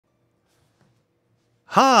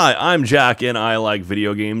Hi, I'm Jack, and I like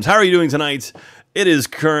video games. How are you doing tonight? It is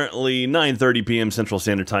currently 9:30 p.m. Central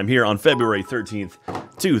Standard Time here on February 13th,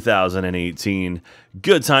 2018.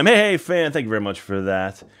 Good time. Hey, fan, thank you very much for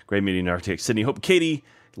that. Great meeting, Architect Sydney. Hope Katie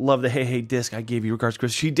loved the hey disc I gave you. Regards,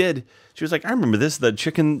 Chris. She did. She was like, I remember this, the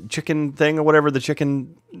chicken thing or whatever, the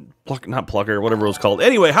chicken, not plucker, whatever it was called.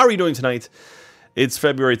 Anyway, how are you doing tonight? It's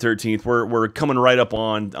February 13th. We're coming right up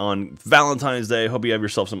on Valentine's Day. Hope you have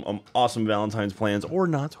yourself some awesome Valentine's plans or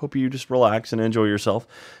not. Hope you just relax and enjoy yourself.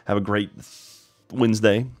 Have a great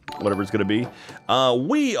Wednesday, whatever it's going to be.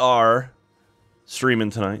 We are streaming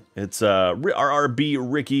tonight. It's RRB,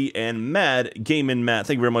 Ricky, and Mad Gaming Matt.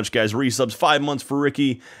 Thank you very much, guys. Resubs 5 months for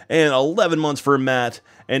Ricky and 11 months for Matt.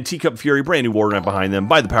 And Teacup Fury, brand new Warden right behind them.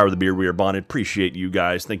 By the power of the beard, we are bonded. Appreciate you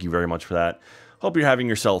guys. Thank you very much for that. Hope you're having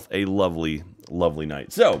yourself a lovely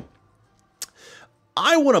night. So,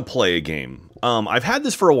 I want to play a game. I've had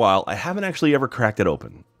this for a while. I haven't actually ever cracked it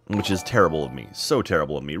open, which is terrible of me. So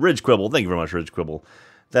terrible of me. Ridge Quibble. Thank you very much, Ridge Quibble.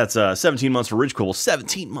 That's 17 months for Ridge Quibble.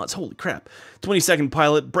 17 months. Holy crap. 22nd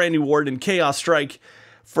Pilot, brand new Warden, Chaos Strike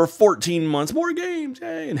for 14 months. More games.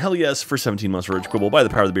 Yay. And hell yes for 17 months for Ridge Quibble. By the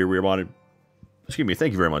power of the beer, we are bonded. Excuse me.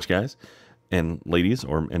 Thank you very much, guys. And ladies,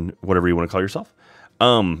 and whatever you want to call yourself.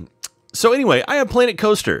 So anyway, I have Planet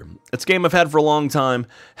Coaster. It's a game I've had for a long time.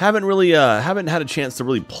 Haven't had a chance to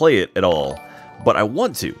really play it at all, but I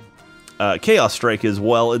want to. Chaos Strike is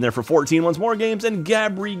well in there for 14 months. More games, and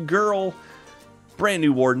Gabri Girl, brand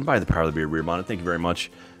new Warden, by the power of the beard bonnet. Thank you very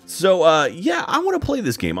much. So yeah, I want to play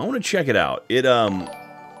this game. I want to check it out.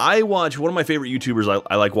 I watch one of my favorite YouTubers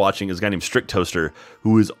I like watching is a guy named Strict Toaster,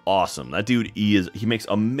 who is awesome. That dude, he makes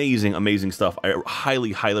amazing stuff. I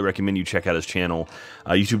highly recommend you check out his channel,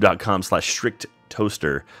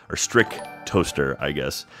 youtube.com/stricttoaster, or Strict Toaster, I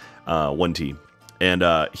guess, 1T. And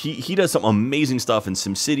he does some amazing stuff in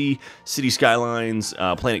SimCity, City Skylines,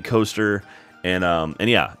 Planet Coaster, and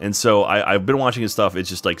yeah. And so I've been watching his stuff. It's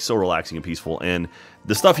just like so relaxing and peaceful. And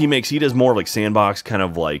the stuff he makes, he does more of like sandbox, kind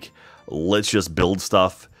of like let's just build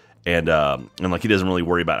stuff. And like he doesn't really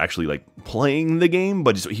worry about actually like playing the game,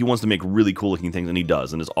 but he wants to make really cool looking things, and he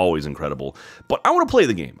does, and it's always incredible. But I want to play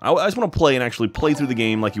the game. I just want to play and actually play through the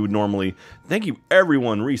game like you would normally. Thank you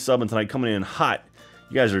everyone resubbing tonight, coming in hot.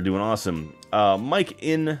 You guys are doing awesome. Mike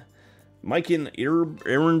in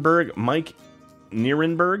Ehrenberg, Mike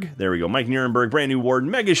Nierenberg. There we go. Mike Nierenberg, brand new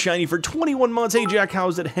Warden, Mega Shiny for 21 months. Hey Jack,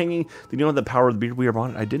 how's it hanging? Did you know the power of the beard we are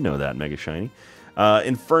on it? I did know that, Mega Shiny.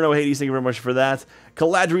 Inferno Hades, thank you very much for that.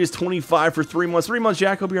 Caladri is 25 for 3 months. 3 months,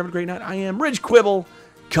 Jack. Hope you're having a great night. I am. Ridge Quibble.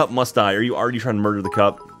 Cup must die. Are you already trying to murder the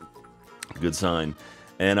cup? Good sign.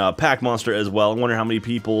 And Pack Monster as well. I wonder how many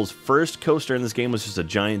people's first coaster in this game was just a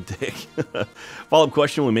giant dick. Follow-up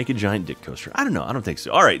question, will we make a giant dick coaster? I don't know. I don't think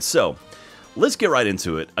so. All right, so let's get right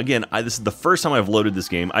into it. Again, this is the first time I've loaded this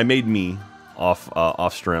game. I made me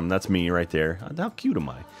off stream. That's me right there. How cute am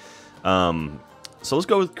I? So let's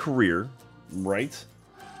go with career. Right?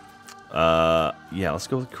 Yeah, let's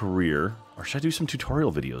go with career. Or should I do some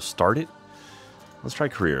tutorial videos? Start it? Let's try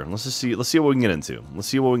career. Let's see what we can get into. Let's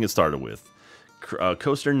see what we can get started with.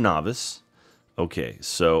 Coaster Novice. Okay,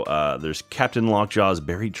 so there's Captain Lockjaw's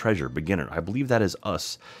Buried Treasure, Beginner. I believe that is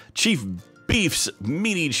us. Chief Beef's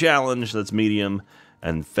Meaty Challenge, that's medium.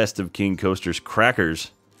 And Festive King Coaster's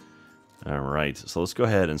Crackers. Alright, so let's go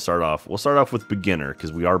ahead and start off. We'll start off with Beginner,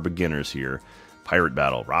 because we are beginners here. Pirate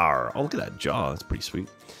Battle. Rawr. Oh, look at that jaw. That's pretty sweet.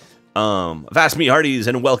 Vast me hearties,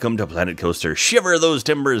 and welcome to Planet Coaster. Shiver those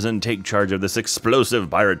timbers and take charge of this explosive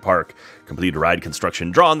pirate park. Complete ride construction,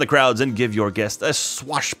 draw in the crowds, and give your guests a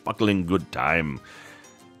swashbuckling good time.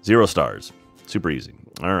 0 stars. Super easy.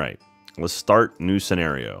 All right. Let's start new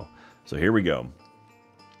scenario. So here we go.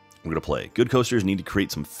 We're going to play. Good coasters need to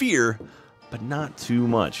create some fear, but not too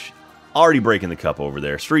much. Already breaking the cup over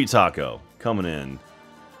there. Street Taco coming in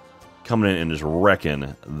and just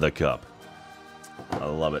wrecking the cup. I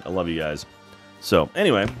love it. I love you guys. So,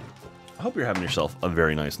 anyway, I hope you're having yourself a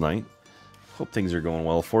very nice night. Hope things are going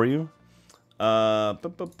well for you. Oh,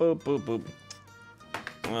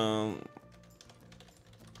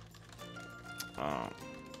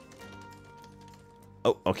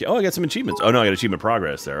 okay. Oh, I got some achievements. Oh, no, I got achievement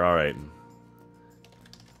progress there. All right.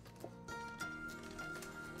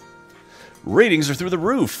 Ratings are through the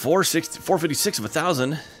roof. 456 of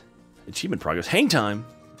 1,000. Achievement progress. Hang time.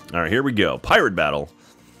 All right, here we go. Pirate Battle.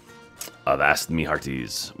 Avast me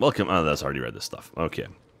hearties. Welcome. Oh, that's already read this stuff. Okay.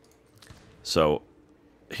 So,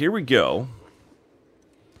 here we go.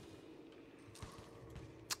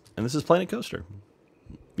 And this is Planet Coaster.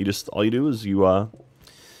 All you do is you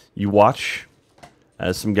watch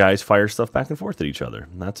as some guys fire stuff back and forth at each other.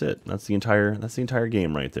 And that's it. That's the entire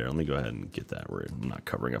game right there. Let me go ahead and get that where I'm not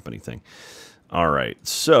covering up anything. All right.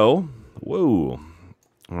 So, whoa.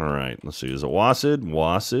 All right. Let's see. Is it WASD?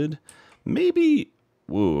 WASD. Maybe.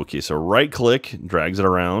 Whoa. Okay. So right click drags it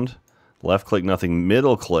around. Left click nothing.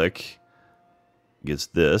 Middle click gets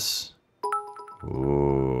this.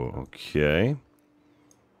 Whoa. Okay.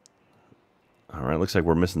 All right. Looks like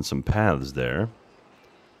we're missing some paths there.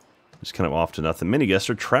 Just kind of off to nothing. Mini guests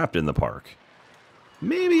are trapped in the park.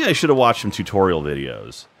 Maybe I should have watched some tutorial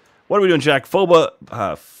videos. What are we doing, Jack?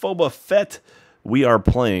 Phoba Fett. We are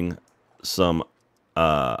playing some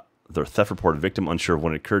the theft reported victim, unsure of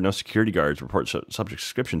when it occurred. No security guards report subject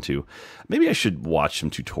description to. Maybe I should watch some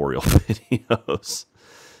tutorial videos.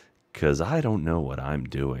 Because I don't know what I'm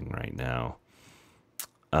doing right now.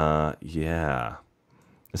 Yeah.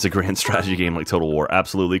 It's a grand strategy game like Total War.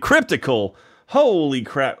 Absolutely. Cryptical. Holy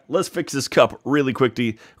crap. Let's fix this cup really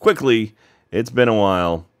quickly. It's been a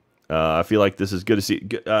while. I feel like this is good to see.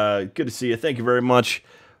 Good to see you. Thank you very much.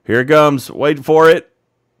 Here it comes. Wait for it.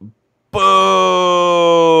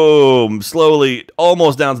 Boom. Slowly.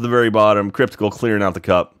 Almost down to the very bottom. Cryptical clearing out the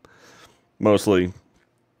cup. Mostly.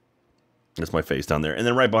 That's my face down there. And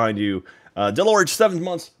then right behind you, Delorge, 7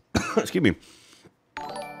 months. Excuse me.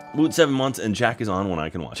 Boot 7 months, and Jack is on when I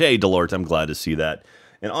can watch. Hey, Delorge, I'm glad to see that.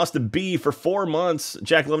 And Austin B for 4 months.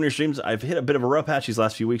 Jack, loving your streams. I've hit a bit of a rough patch these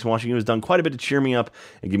last few weeks. Watching you has done quite a bit to cheer me up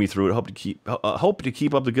and get me through it. Hope to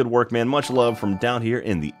keep up the good work, man. Much love from down here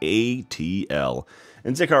in the ATL.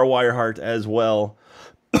 And Zikar Wireheart as well.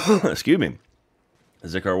 Excuse me.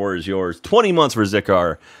 Zikar, where is yours? 20 months for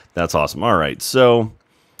Zikar. That's awesome. All right, so,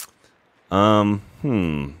 thank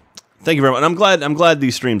you very much. And I'm glad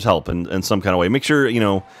these streams help in some kind of way. Make sure,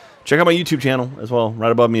 check out my YouTube channel as well,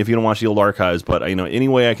 right above me if you don't watch the old archives. But, any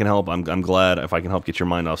way I can help, I'm glad if I can help get your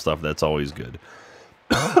mind off stuff. That's always good.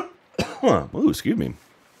 Ooh, excuse me.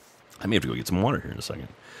 I may have to go get some water here in a second.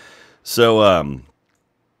 So,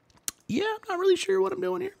 yeah, I'm not really sure what I'm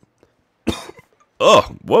doing here.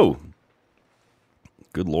 Oh, whoa.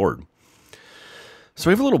 Good Lord. So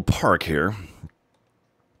we have a little park here.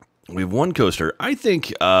 We have one coaster. I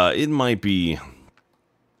think it might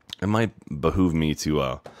behoove me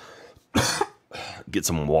to get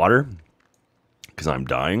some water because I'm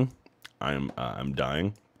dying. I'm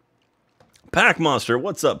dying. Pack Monster,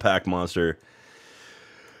 what's up, Pack Monster?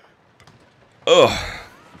 Oh,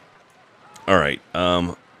 all right.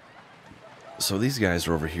 So these guys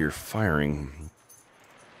are over here firing.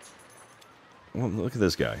 Well, look at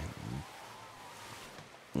this guy.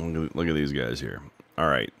 Look at these guys here. All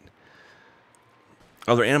right.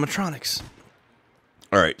 Oh, they're animatronics.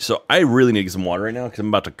 All right, so I really need to get some water right now because I'm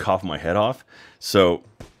about to cough my head off. So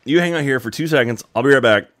you hang out here for 2 seconds. I'll be right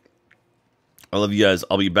back. I love you guys.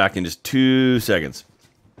 I'll be back in just 2 seconds.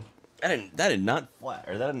 That did not flat,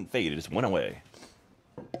 or that didn't fade. It just went away.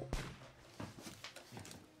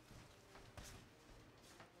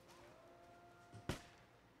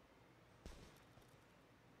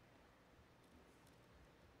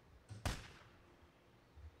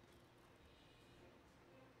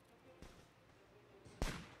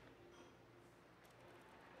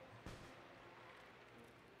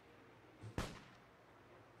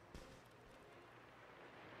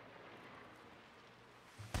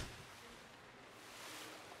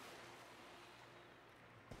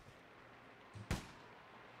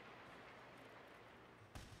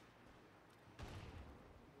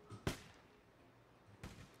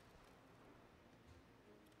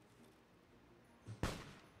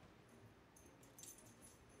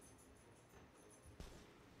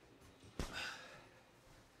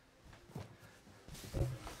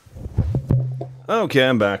 Okay,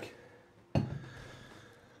 I'm back.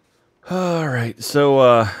 All right,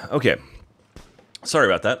 so, okay. Sorry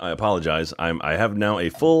about that. I apologize. I have now a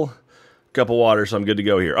full cup of water, so I'm good to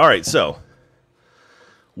go here. All right, so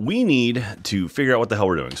we need to figure out what the hell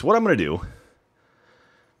we're doing. So what I'm going to do,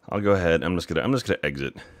 I'll go ahead. I'm just gonna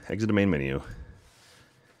exit the main menu.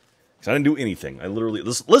 'Cause I didn't do anything. I literally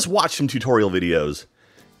let's watch some tutorial videos,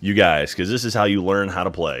 you guys, because this is how you learn how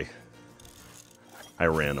to play. I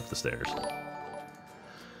ran up the stairs.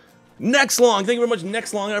 Next Long, thank you very much,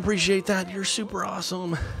 Next Long. I appreciate that. You're super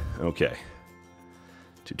awesome. Okay.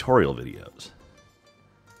 Tutorial videos.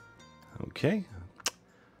 Okay.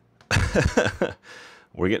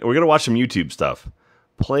 We're gonna watch some YouTube stuff.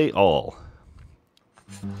 Play all.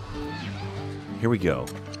 Here we go.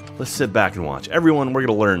 Let's sit back and watch. Everyone, we're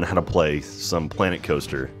gonna learn how to play some Planet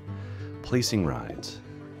Coaster. Placing rides.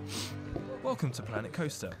 Welcome to Planet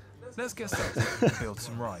Coaster. Let's get started and build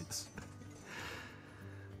some rides.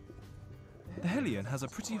 The Hellion has a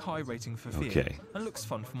pretty high rating for fear Okay. and looks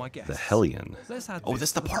fun for my guests. The Hellion. Let's add Oh, this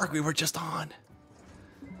that's the to park we were just on.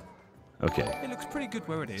 Okay. It looks pretty good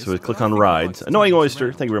where it is. So we but click I on think I'd like rides. to Annoying turn this Oyster,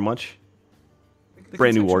 around. thank you very much. The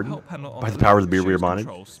Brand new contextual warden. help panel on By the the power of left the beer we shows are bonded.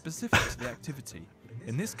 controls specific to the activity.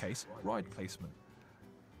 In this case, ride placement.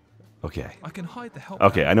 Okay. I can hide the help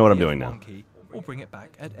Okay, panel I know what with I'm the doing F1 now. key or bring it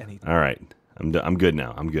back at any time. All right. I'm good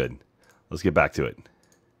now. I'm good. Let's get back to it.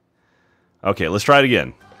 Okay, let's try it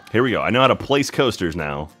again. Here we go. I know how to place coasters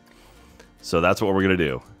now. So that's what we're going to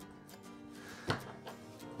do.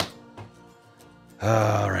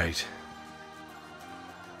 All right.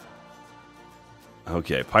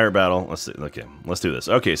 Okay, pirate battle. Let's see. Okay, let's do this.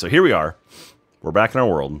 Okay, so here we are. We're back in our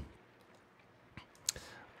world.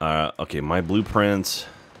 Okay, my blueprints.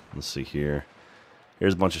 Let's see here.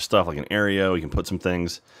 Here's a bunch of stuff like an area. We can put some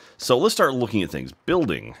things. So let's start looking at things.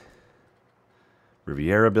 Building.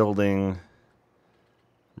 Riviera building.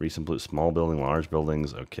 Recent blue, small building, large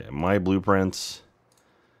buildings. Okay, my blueprints.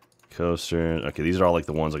 Coaster. Okay, these are all like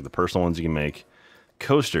the ones, like the personal ones you can make.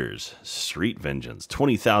 Coasters. Street Vengeance.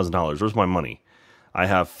 $20,000. Where's my money? I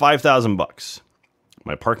have 5,000 bucks.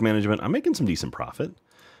 My park management. I'm making some decent profit.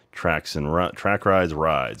 Tracks and track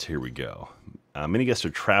rides. Here we go. Many guests are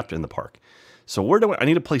trapped in the park. So where do I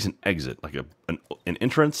need to place an exit, like an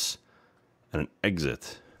entrance and an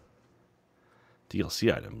exit.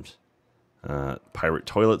 DLC items. Pirate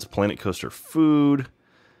toilets, planet coaster food.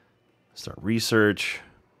 Start research.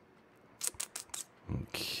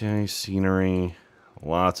 Okay, scenery.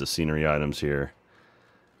 Lots of scenery items here.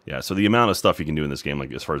 Yeah, so the amount of stuff you can do in this game,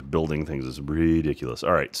 like as far as building things, is ridiculous.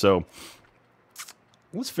 All right, so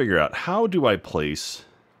let's figure out, how do I place...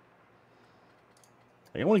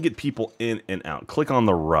 I want to get people in and out. Click on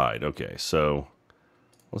the ride. Okay, so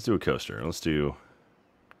let's do a coaster. Let's do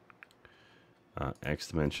X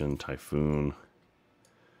Dimension, Typhoon.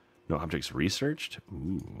 No objects researched?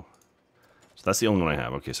 Ooh. So that's the only one I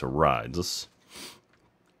have. Okay, so rides. Let's...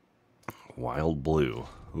 Wild Blue.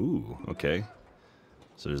 Ooh, okay.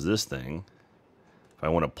 So there's this thing. If I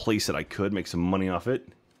want to place it, I could make some money off it.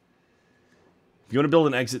 If you want to build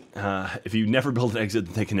an exit, if you never build an exit,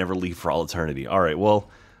 then they can never leave for all eternity. All right, well,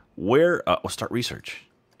 where... we'll start research.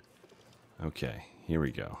 Okay, here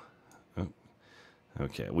we go. Oh,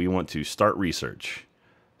 okay, we want to start research.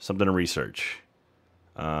 Something to research.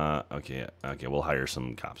 Okay, we'll hire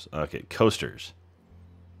some cops. Okay, coasters.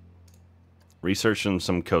 Research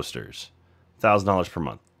some coasters. $1,000 per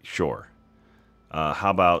month. Sure. How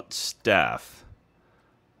about staff?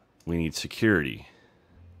 We need security.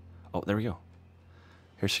 Oh, there we go.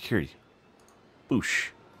 Here's security. Boosh.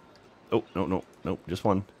 Oh, no, just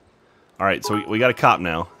one. All right, so we got a cop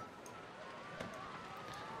now.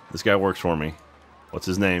 This guy works for me. What's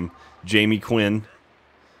his name? Jamie Quinn.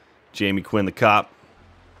 Jamie Quinn, the cop.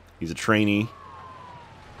 He's a trainee.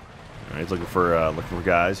 All right, he's looking for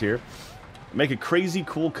guys here. Make a crazy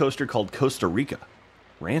cool coaster called Costa Rica.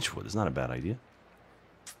 Ranchwood is not a bad idea.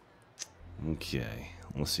 Okay,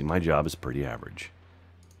 let's see. My job is pretty average.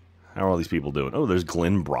 How are all these people doing? Oh, there's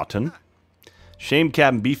Glenn Broughton. Shame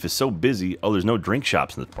Cabin Beef is so busy. Oh, there's no drink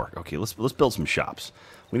shops in the park. Okay, let's build some shops.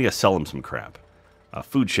 We need to sell them some crap.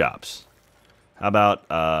 Food shops. How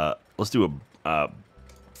about let's do a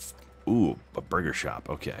burger shop.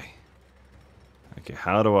 Okay. Okay,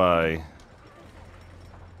 how do I...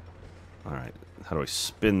 All right, how do I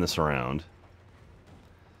spin this around?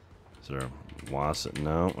 Is there a wasp?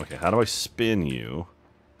 No. Okay, how do I spin you?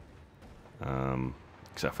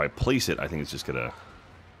 Except if I place it, I think it's just gonna...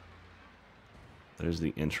 There's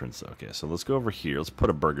the entrance. Okay, so let's go over here. Let's put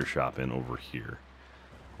a burger shop in over here.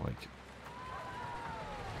 Like...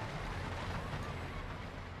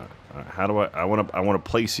 how do I want to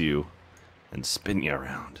place you and spin you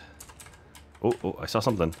around. Oh, I saw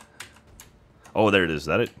something. Oh, there it is. Is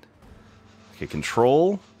that it? Okay,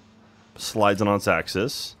 control slides it on its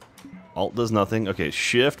axis. Alt does nothing. Okay,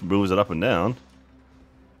 shift moves it up and down.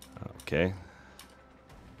 Okay.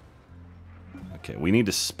 Okay, we need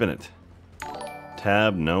to spin it.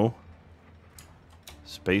 Tab, no.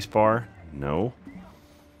 Spacebar, no.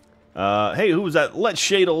 Hey, who was that? Let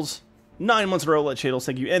Shadles. 9 months in a row, Let Shadles,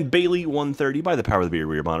 thank you. And Bailey 130 by the power of the beer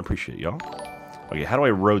rear bond. Appreciate it, y'all. Okay, how do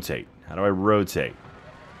I rotate? How do I rotate?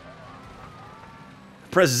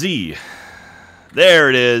 Press Z. There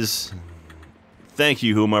it is. Thank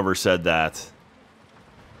you, whomever said that.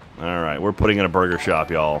 Alright, we're putting in a burger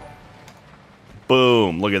shop, y'all.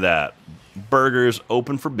 Boom, look at that. Burgers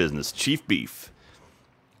open for business. Chief beef.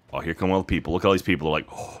 Oh, here come all the people. Look at all these people. They're like,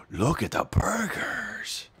 oh, look at the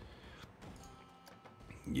burgers.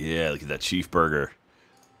 Yeah, look at that chief burger.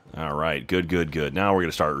 Alright, good. Now we're going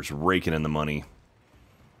to start raking in the money.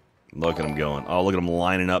 Look at them going. Oh, look at them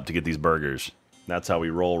lining up to get these burgers. That's how we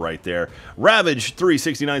roll right there. Ravage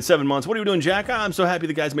 369, 7 months. What are you doing, Jack? I'm so happy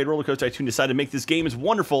the guys made Roller Coaster Tycoon decided to make this game. It's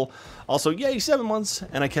wonderful. Also, yay, 7 months,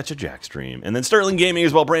 and I catch a Jack stream. And then Sterling Gaming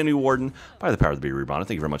as well, brand new Warden. By the power of the Beer Rebond.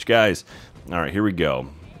 Thank you very much, guys. All right, here we go.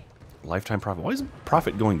 Lifetime profit. Why isn't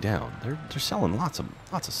profit going down? They're selling lots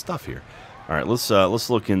of stuff here. All right, let's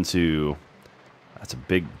look into. That's a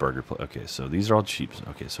big burger place. Okay, so these are all cheap.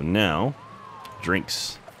 Okay, so now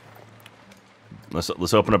drinks.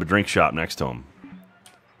 Let's open up a drink shop next to them.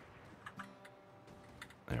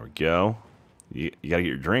 There we go. You gotta get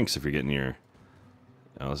your drinks if you're getting your.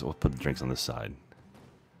 We'll put the drinks on this side.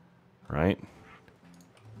 Right.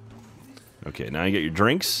 Okay, now you get your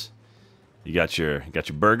drinks. You got your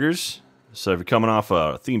burgers. So if you're coming off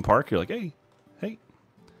a theme park, you're like, hey,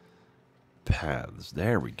 paths.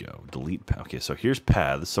 There we go. Delete path. Okay, so here's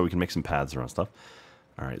paths, so we can make some paths around stuff.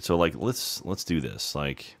 All right, so like let's do this.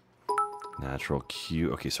 Like natural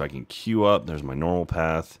queue. Okay, so I can queue up. There's my normal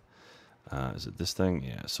path. Is it this thing?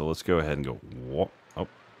 Yeah. So let's go ahead and go. Oh,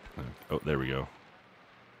 there we go.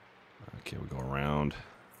 Okay, we go around,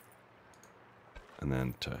 and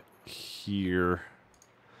then to here.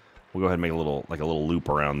 We'll go ahead and make a little loop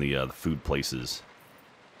around the food places.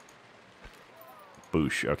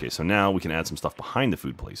 Boosh. Okay, so now we can add some stuff behind the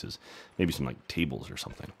food places. Maybe some like tables or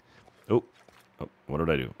something. Oh, what did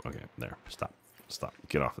I do? Okay, there. Stop.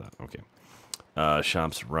 Get off of that. Okay.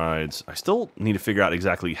 Shops, rides. I still need to figure out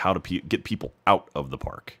exactly how to get people out of the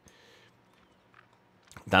park.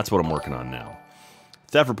 That's what I'm working on now.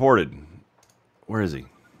 Theft reported. Where is he?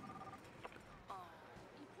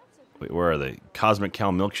 Wait, where are they? Cosmic Cow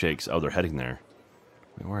Milkshakes. Oh, they're heading there.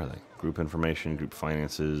 Wait, where are they? Group information, group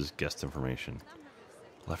finances, guest information.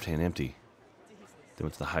 Left hand empty. They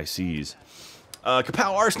went to the high seas.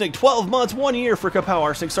 Kapow Arsenic, 12 months, 1 year for Kapow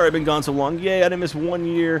Arsenic. Sorry I've been gone so long. Yay, I didn't miss 1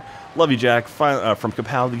 year. Love you, Jack. From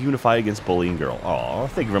Kapow, the Unify Against Bullying Girl. Aw,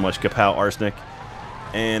 thank you very much, Kapow Arsenic.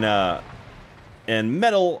 And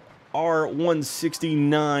Metal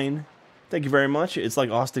R169. Thank you very much. It's like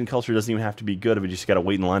Austin culture doesn't even have to be good, but you just got to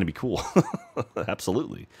wait in line to be cool.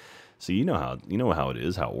 Absolutely. So you know how it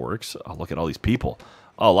is, how it works. Oh, look at all these people.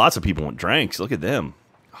 Oh, lots of people want drinks. Look at them.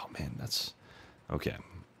 Oh man, that's okay.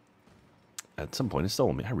 At some point, it's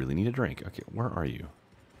still me. I really need a drink. Okay, where are you?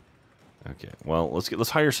 Okay, well,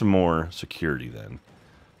 let's hire some more security then.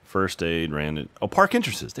 First aid, random. Oh, park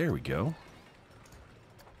entrances. There we go.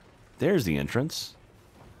 There's the entrance.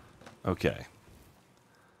 Okay.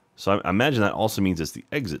 So I imagine that also means it's the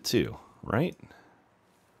exit too, right?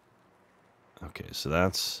 Okay, so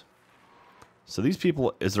that's. So these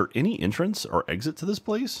people, is there any entrance or exit to this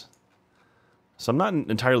place? So I'm not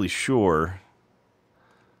entirely sure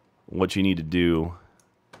what you need to do.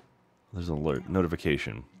 There's an alert,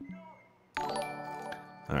 notification. All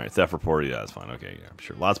right, theft reported. Yeah, that's fine. Okay, yeah, I'm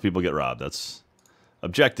sure. Lots of people get robbed. That's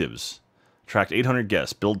objectives. Attract 800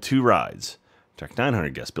 guests. Build 2 rides. Attract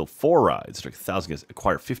 900 guests. Build 4 rides. Attract 1,000 guests.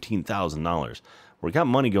 Acquire $15,000. We got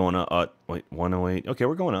money going up. Wait, 108. Okay,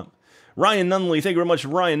 we're going up. Ryan Nunley. Thank you very much,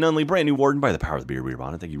 Ryan Nunley. Brand new Warden by the power of the Beer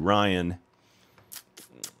Rebond. Thank you, Ryan.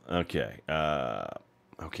 Okay.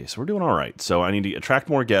 Okay, so we're doing all right. So I need to attract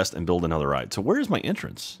more guests and build another ride. So where's my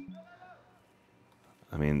entrance?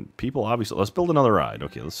 I mean, people obviously... Let's build another ride.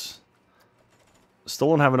 Okay, let's... Still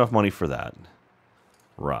don't have enough money for that.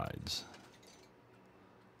 Rides.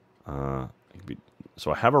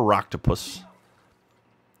 So I have a Rocktopus.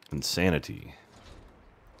 Insanity.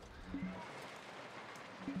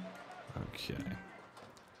 Okay.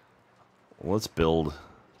 Let's build...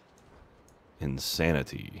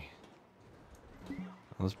 Insanity.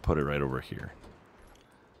 Let's put it right over here.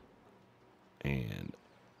 And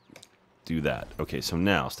do that. Okay, so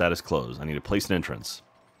now, status closed. I need to place an entrance.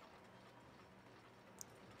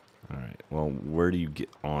 Alright, well, where do you get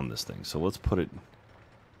on this thing? So let's put it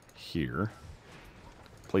here.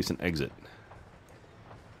 Place an exit.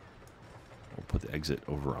 We'll put the exit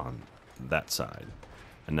over on that side.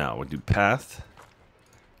 And now we'll do path.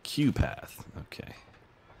 Queue path. Okay.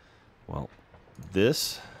 Well,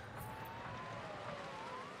 this...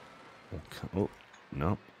 Oh,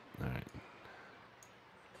 no. Alright.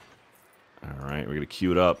 Alright, we're going to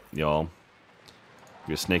queue it up, y'all. We're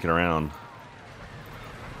going to snake it around.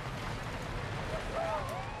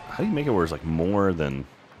 How do you make it where it's like more than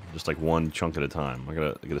just like one chunk at a time? I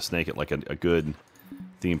gotta snake it like a good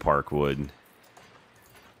theme park would.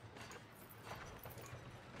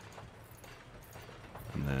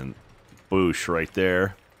 And then boosh right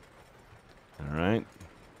there. Alright.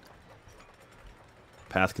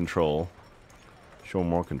 Path control. Show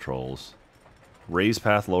more controls. Raise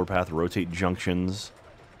path, lower path, rotate junctions.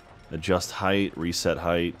 Adjust height, reset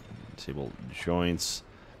height. Disable joints.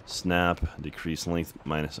 Snap. Decrease length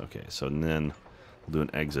minus. Okay, so then we'll do an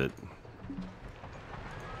exit.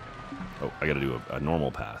 Oh, I got to do a normal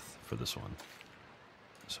path for this one.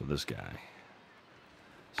 So this guy.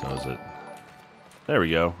 So is it... There we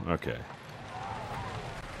go. Okay.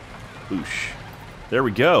 Boosh. There we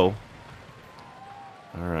go.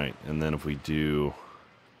 Alright, and then if we do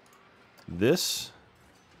this,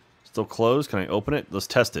 still closed. Can I open it? Let's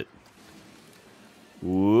test it.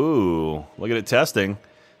 Ooh, look at it testing.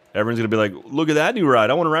 Everyone's going to be like, look at that new ride.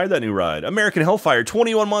 I want to ride that new ride. American Hellfire,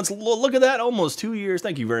 21 months. Look at that, almost 2 years.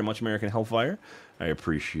 Thank you very much, American Hellfire. I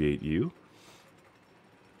appreciate you.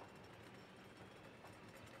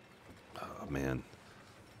 Oh, man.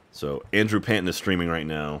 So, Andrew Panton is streaming right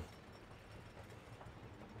now.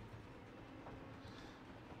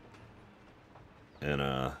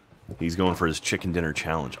 And he's going for his chicken dinner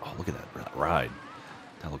challenge. Oh, look at that ride.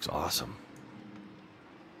 That looks awesome.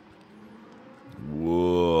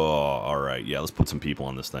 Whoa. Alright, yeah, let's put some people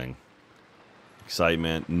on this thing.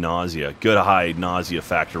 Excitement, nausea. Good high nausea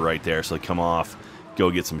factor right there. So they come off, go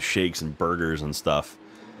get some shakes and burgers and stuff.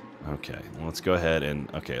 Okay, let's go ahead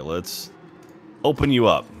and... Okay, let's open you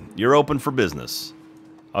up. You're open for business.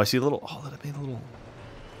 Oh, I see a little... Oh, that made a little...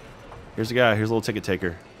 Here's a guy. Here's a little ticket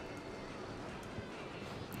taker.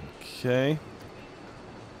 Okay.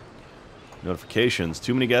 Notifications.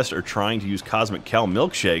 Too many guests are trying to use Cosmic Cow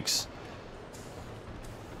milkshakes.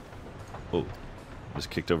 Oh, just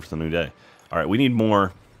kicked over to the new day. All right, we need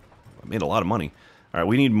more. I made a lot of money. All right,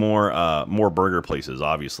 we need more burger places.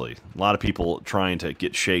 Obviously, a lot of people trying to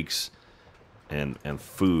get shakes and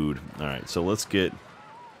food. All right, so let's get.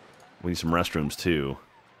 We need some restrooms too.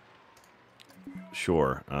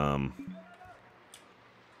 Sure.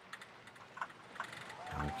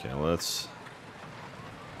 Okay, let's...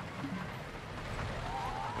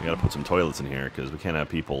 We gotta put some toilets in here, because we can't have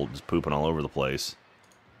people just pooping all over the place.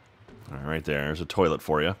 Alright, right there. There's a toilet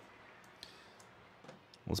for you.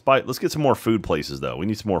 Let's get some more food places, though. We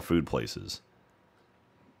need some more food places.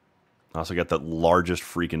 I also got the largest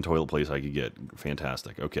freaking toilet place I could get.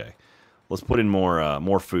 Fantastic. Okay. Let's put in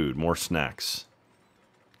more food, more snacks.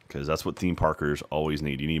 Because that's what theme parkers always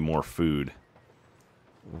need. You need more food.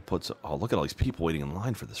 We'll put some, oh, look at all these people waiting in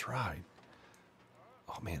line for this ride.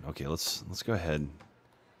 Oh man, okay, let's go ahead.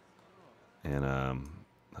 And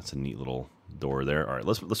that's a neat little door there. All right,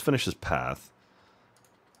 let's finish this path.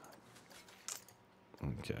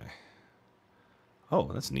 Okay.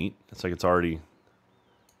 Oh, that's neat. It's like it's already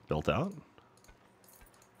built out.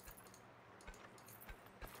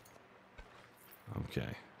 Okay.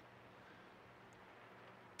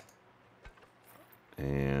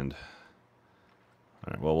 And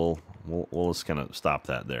all right, well, we'll just kind of stop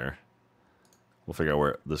that there. We'll figure out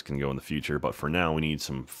where this can go in the future. But for now, we need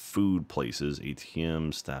some food places,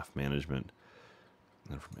 ATM, staff management.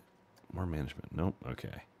 More management. Nope.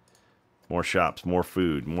 Okay. More shops, more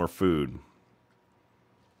food, more food.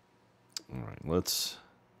 All right, let's...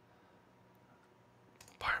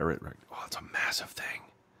 Pirate... Oh, it's a massive thing.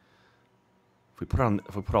 If we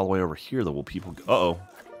put all the way over here, though, will people... Uh-oh.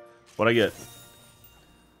 What'd I get?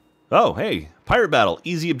 Oh, hey. Pirate battle.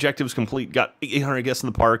 Easy objectives complete. Got 800 guests in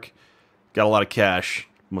the park. Got a lot of cash.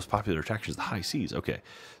 Most popular attraction is the high seas. Okay.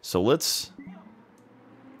 So let's...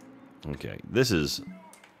 Okay. This is...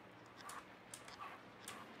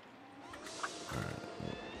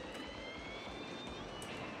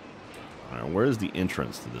 Alright, where's the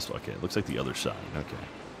entrance to this? Okay, it looks like the other side. Okay.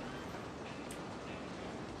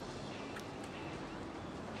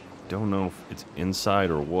 Don't know if it's inside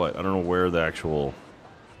or what. I don't know where the actual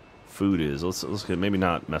food is. Let's maybe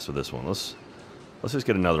not mess with this one. Let's just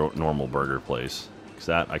get another normal burger place, because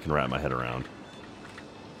that I can wrap my head around.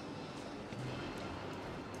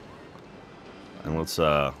 And let's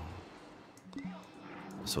so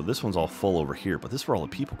this one's all full over here, but this is where all the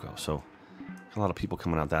people go. So a lot of people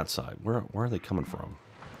coming out that side. Where are they coming from?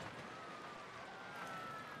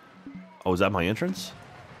 Oh, is that my entrance?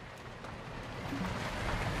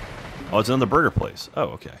 Oh, it's another burger place. Oh,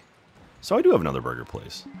 okay. So I do have another burger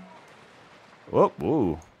place. Whoa,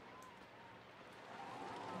 whoa.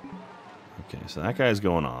 Okay, so that guy's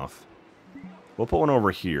going off. We'll put one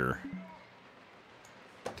over here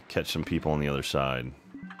to catch some people on the other side.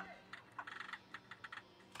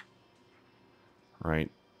 Right.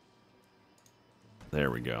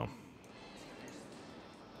 There we go.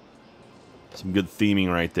 Some good theming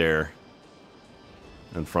right there.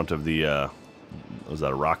 In front of the, was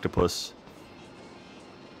that a Rocktopus?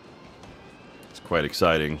 It's quite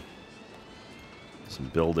exciting. Some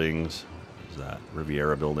buildings. What is that?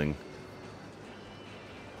 Riviera building.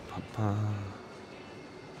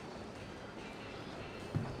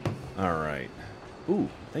 All right. Ooh,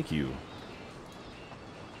 thank you.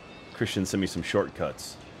 Christian sent me some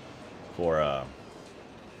shortcuts for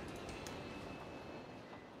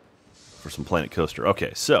some Planet Coaster.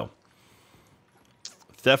 Okay, so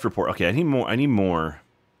theft report. Okay, I need more. I need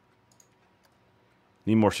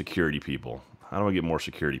more security people. How do I get more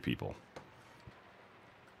security people?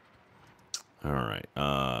 All right.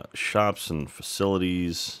 Shops and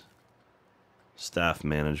facilities, staff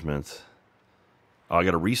management. Oh, I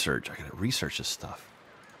got to research. I got to research this stuff.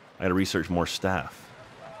 I got to research more staff.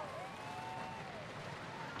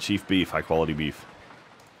 Chief beef, high quality beef.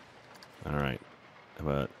 All right. How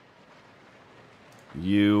about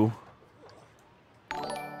you?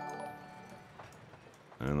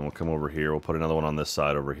 And then we'll come over here. We'll put another one on this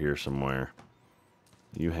side over here somewhere.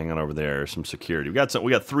 You hang on over there. Some security. We got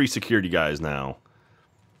 3 security guys now.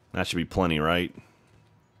 That should be plenty, right?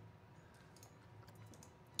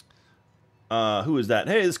 Who is that?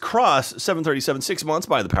 Hey, it's Cross 737, 6 months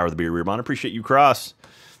by the power of the beer, Rearbon. Appreciate you, Cross.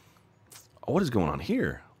 Oh, what is going on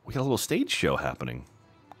here? We got a little stage show happening.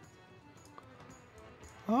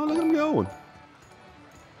 Oh, look at them going.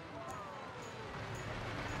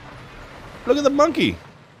 Look at the monkey.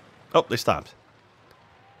 Oh, they stopped.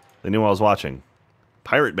 They knew I was watching.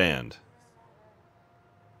 Pirate Band.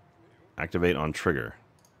 Activate on trigger.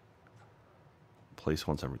 Place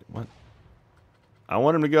once every... What? I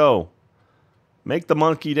want him to go. Make the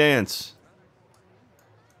monkey dance.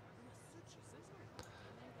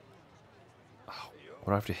 Oh, what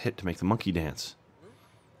do I have to hit to make the monkey dance?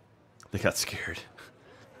 They got scared.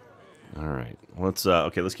 All right. Let's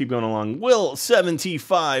let's keep going along.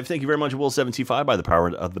 Will75. Thank you very much, Will75. By the power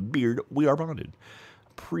of the beard, we are bonded.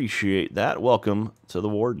 Appreciate that. Welcome to the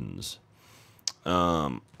Wardens.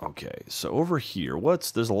 Okay, so over here,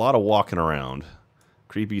 there's a lot of walking around.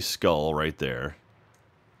 Creepy skull right there.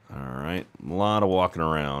 Alright, a lot of walking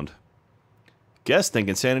around. Guest think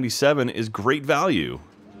Insanity 7 is great value.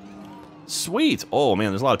 Sweet! Oh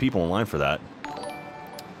man, there's a lot of people in line for that.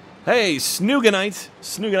 Hey, Snooganite!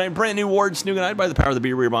 Snooganite, brand new ward, Snooganite, by the power of the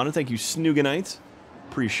beer, we are bonded. Thank you, Snooganite.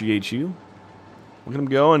 Appreciate you. Look at him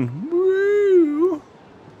going. Woo!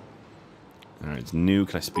 Alright, it's new.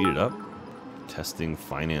 Can I speed it up? Testing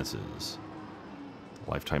finances.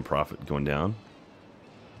 Lifetime profit going down.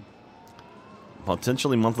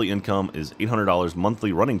 Potentially monthly income is $800.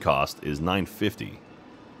 Monthly running cost is $950.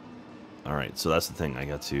 Alright, so that's the thing. I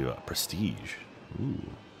got to prestige. Ooh.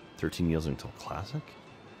 13 years until classic.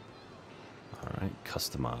 Alright,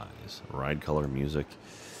 customize. Ride color, music.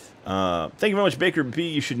 Thank you very much, Baker B.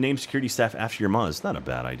 You should name security staff after your mom. It's not a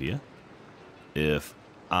bad idea. If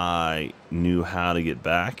I knew how to get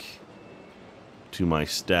back to my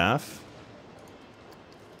staff.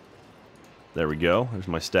 There we go. There's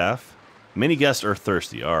my staff. Many guests are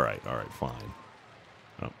thirsty. Alright, fine.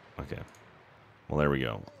 Oh, okay. Well, there we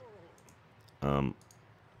go.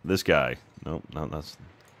 This guy. Nope, no, that's...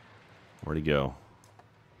 Where'd he go?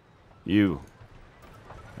 You.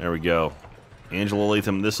 There we go. Angela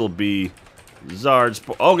Latham, this'll be Zard's...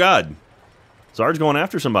 Oh, God! Zard's going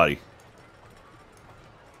after somebody.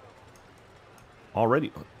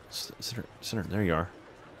 Already... Center, there you are.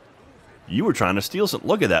 You were trying to steal some...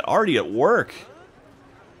 Look at that, already at work.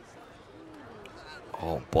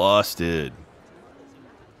 Oh, busted.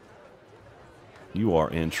 You are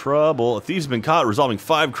in trouble. A thief's been caught resolving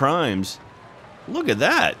 5 crimes. Look at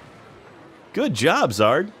that. Good job,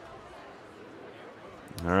 Zard.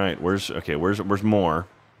 All right, where's more?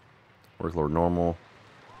 Workload normal.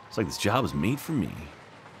 It's like this job was made for me.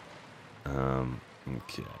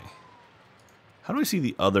 Okay. How do I see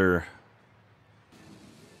the other?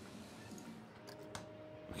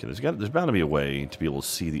 Okay, there's bound to be a way to be able to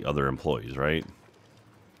see the other employees, right?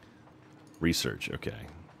 Research, okay.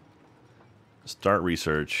 Start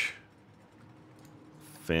research.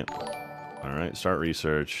 Alright, start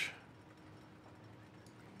research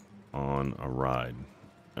on a ride.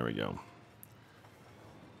 There we go.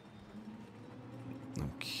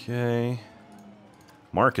 Okay.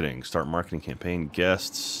 Marketing. Start marketing campaign.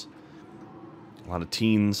 Guests. A lot of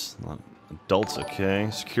teens. A lot of adults, okay.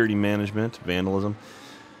 Security management. Vandalism.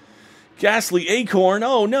 Ghastly Acorn.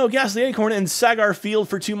 Oh, no. Ghastly Acorn and Sagar Field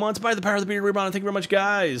for 2 months. By the power of the beard, Rebound. Thank you very much,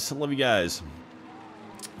 guys. I love you guys.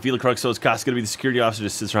 Fila Crux, so is Cost going to be the security officer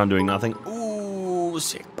just sits around doing nothing? Ooh,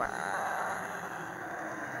 sick burn.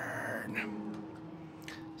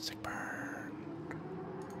 Sick burn.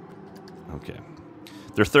 Okay.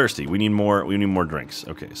 They're thirsty. We need more drinks.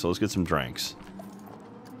 Okay, so let's get some drinks.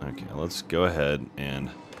 Okay, let's go ahead and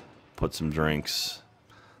put some drinks.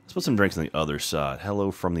 Let's put some drinks on the other side. Hello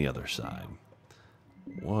from the other side.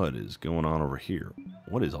 What is going on over here?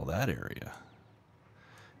 What is all that area?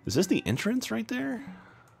 Is this the entrance right there?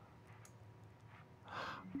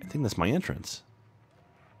 I think that's my entrance.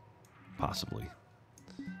 Possibly.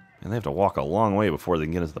 And they have to walk a long way before they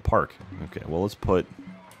can get into the park. Okay, well, let's put...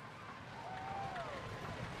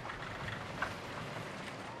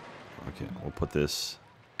 Okay, we'll put this...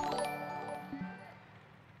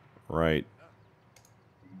 right...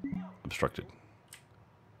 obstructed.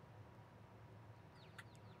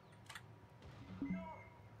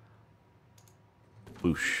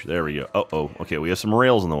 Boosh. There we go. Uh-oh. Okay, we have some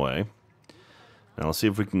rails in the way. Now let's see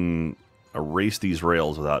if we can erase these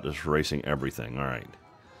rails without just erasing everything. All right.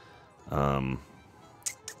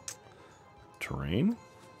 Terrain.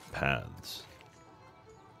 Paths.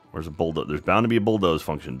 Where's a bulldoze? There's bound to be a bulldoze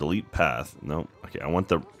function. Delete path. Nope. Okay, I want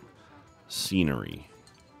the scenery.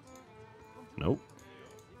 Nope.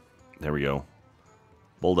 There we go.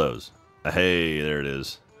 Bulldoze. Hey, there it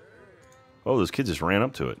is. Oh, those kids just ran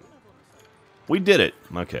up to it. We did it.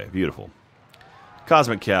 Okay, beautiful.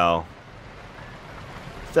 Cosmic Cow.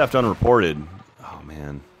 Theft unreported. Oh,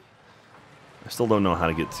 man. I still don't know how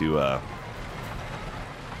to get to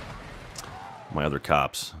my other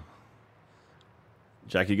cops.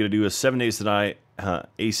 Jack, you gonna do a 7 Days to Die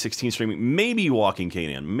A16 streaming? Maybe Walking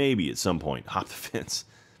Canaan. Maybe at some point. Hop the fence.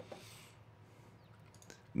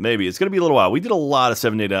 Maybe. It's gonna be a little while. We did a lot of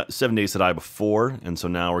 7 Days to Die before, and so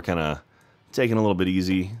now we're kind of taking a little bit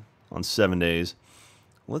easy on 7 days.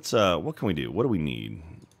 Let's, what can we do? What do we need?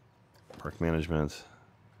 Park management.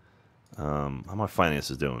 How my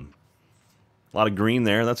finances doing? A lot of green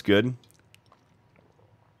there. That's good.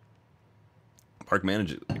 Park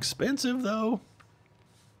management. Expensive, though.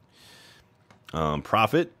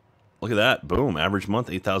 Profit. Look at that. Boom. Average month,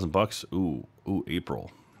 8,000 bucks. Ooh. Ooh,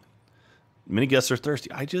 April. Many guests are thirsty.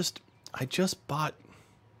 I just bought...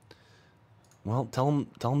 Well, tell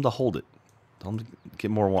them to hold it. Tell them to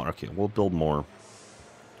get more water. Okay, we'll build more.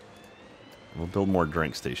 We'll build more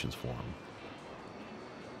drink stations for them.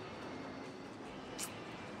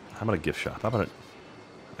 How about a gift shop? How about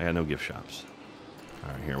I got no gift shops.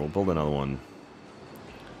 All right, here, we'll build another one.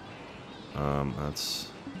 That's...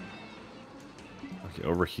 Okay,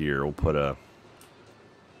 over here, we'll put a...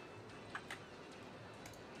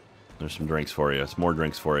 There's some drinks for you. It's more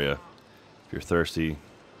drinks for you. If you're thirsty.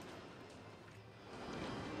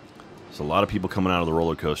 There's a lot of people coming out of the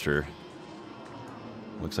roller coaster.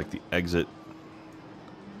 Looks like the exit...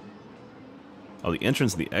 Oh, the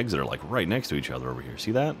entrance and the exit are like right next to each other over here.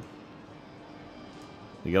 See that?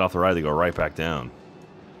 They get off the ride, they go right back down.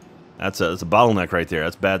 That's a bottleneck right there.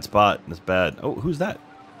 That's a bad spot. That's bad. Oh, who's that?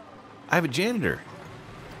 I have a janitor.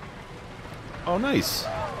 Oh, nice.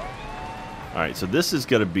 All right, so this is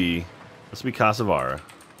gonna be... This will be Casavara.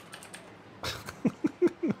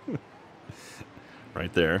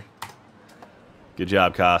 Right there. Good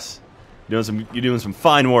job, Cas. You're doing some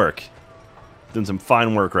fine work. Doing some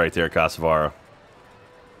fine work right there, Casavara.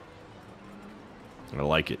 I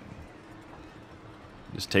like it.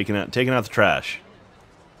 Just taking out the trash.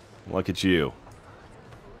 Look at you.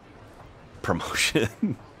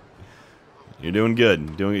 Promotion. You're doing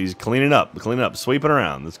good. He's cleaning up, sweeping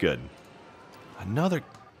around. That's good. Another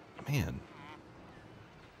man.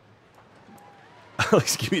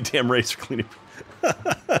 Alex, give me a damn race for cleaning.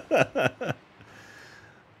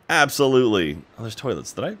 Absolutely. Oh, there's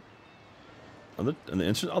toilets. Did I? Oh, there's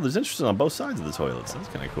entrances on both sides of the toilets. That's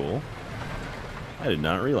kind of cool. I did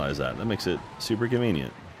not realize that. That makes it super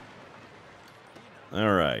convenient.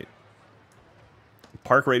 All right.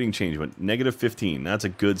 Park rating change went -15. That's a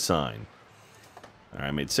good sign. All right,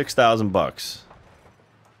 I made 6,000 bucks.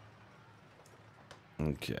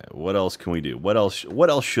 Okay, what else can we do? What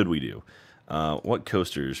else should we do? What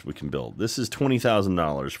coasters we can build? This is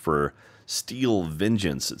 $20,000 for Steel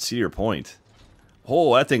Vengeance at Cedar Point.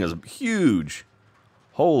 Oh, that thing is huge.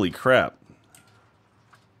 Holy crap.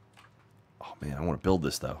 Oh man, I want to build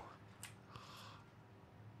this though.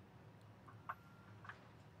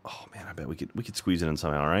 Oh man, I bet we could squeeze it in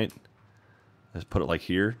somehow, right? Just put it like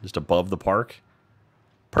here, just above the park.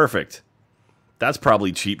 Perfect. That's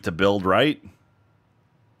probably cheap to build, right?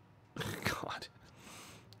 God.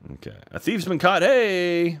 Okay. A thief's been caught.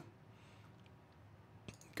 Hey!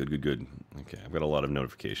 Good, good, good. Okay, I've got a lot of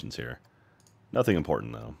notifications here. Nothing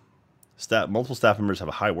important, though. Multiple staff members have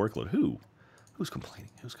a high workload. Who? Who's complaining?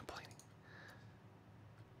 Who's complaining?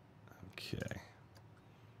 Okay.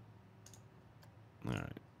 All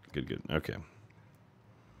right. Good, good. Okay.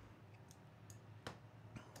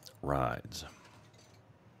 Rides.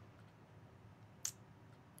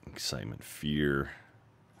 Excitement, fear.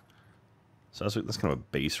 So that's kind of a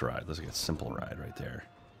base ride. That's like a simple ride right there.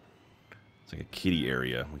 It's like a kiddie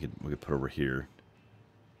area we could put over here.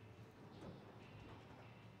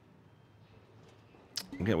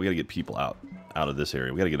 Okay, we gotta get people out of this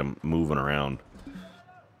area. We gotta get them moving around.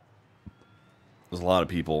 There's a lot of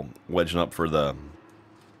people wedging up for the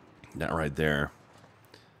that right there.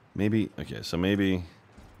 Maybe okay, so maybe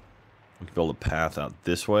we can build a path out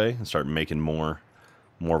this way and start making more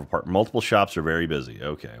of a part. Multiple shops are very busy.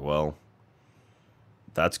 Okay, well,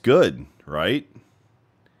 that's good, right?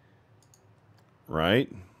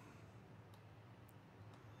 Right?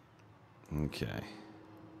 Okay.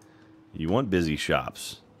 You want busy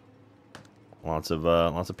shops. Lots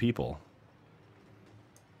of people.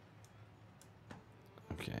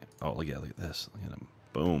 Okay. Oh, look at this. Look at him.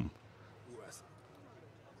 Boom.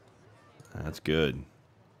 That's good.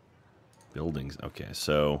 Buildings. Okay,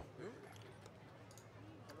 so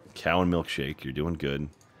cow and milkshake. You're doing good.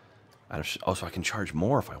 Oh, so I can charge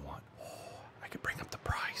more if I want. Oh, I could bring up the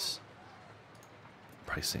price.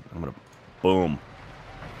 Pricing. I'm gonna. Boom.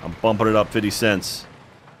 I'm bumping it up 50 cents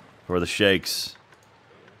for the shakes.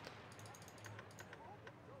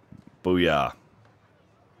 Booyah.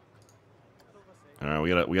 All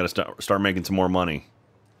right, we gotta start making some more money.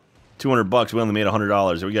 $200. We only made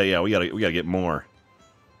 $100. We gotta get more.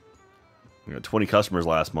 We got 20 customers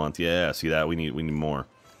last month. Yeah, see that? We need more.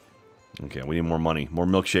 Okay, we need more money. More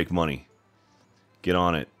milkshake money. Get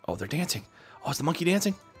on it. Oh, they're dancing. Oh, is the monkey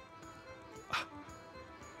dancing?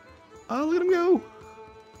 Oh, look at him go.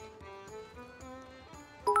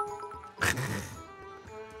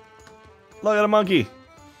 Look at a monkey.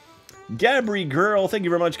 Gabby girl, thank you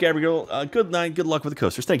very much, Gabby girl. Good night, good luck with the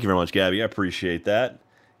coasters. Thank you very much, Gabby. I appreciate that.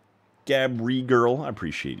 Gabby girl, I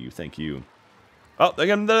appreciate you. Thank you. Oh, there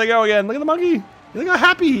they go again. Look at the monkey. Look how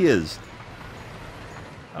happy he is.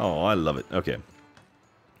 Oh, I love it. Okay.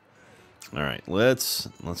 All right, let's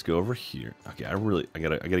go over here. Okay, I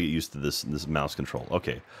gotta get used to this mouse control.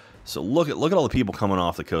 Okay, so look at all the people coming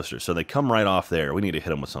off the coaster. So they come right off there. We need to hit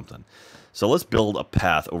them with something. So let's build a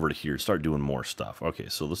path over to here. Start doing more stuff. Okay,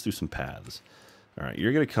 so let's do some paths. All right,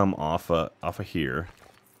 you're gonna come off of here,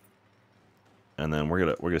 and then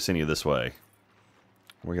we're gonna send you this way.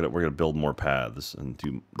 We're gonna build more paths and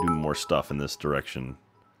do more stuff in this direction,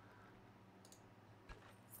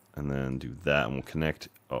 and then do that, and we'll connect.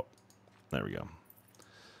 Oh, there we go.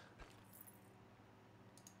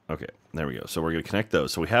 Okay, there we go. So we're gonna connect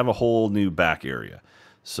those. So we have a whole new back area.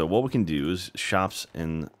 So what we can do is shops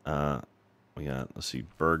in. We got, let's see,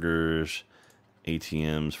 burgers,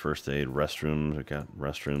 ATMs, first aid, restrooms. We got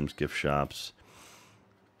restrooms, gift shops.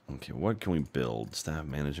 Okay, what can we build? Staff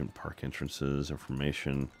management, park entrances,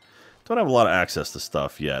 information. Don't have a lot of access to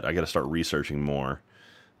stuff yet. I got to start researching more.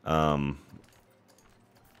 A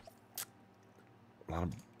lot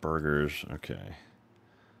of burgers. Okay.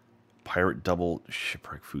 Pirate double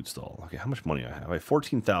shipwreck food stall. Okay, how much money I have? I have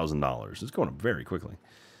 $14,000. It's going up very quickly.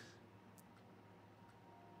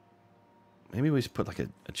 Maybe we should put like a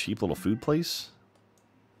cheap little food place.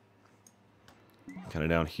 Kind of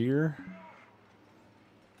down here.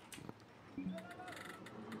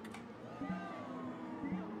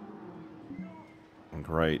 Like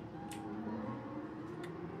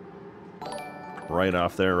right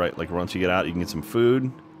off there, right? Like once you get out, you can get some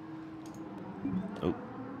food. Oh,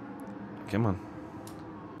 come on.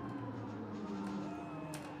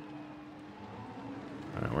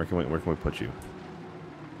 All right, where can we put you?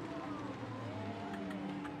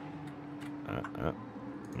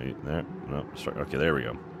 Maybe there. No, start. Okay, there we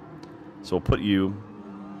go. So we'll put you.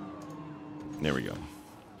 There we go.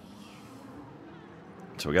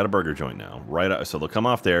 So we got a burger joint now. Right out, so they'll come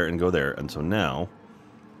off there and go there. And so now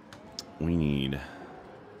we need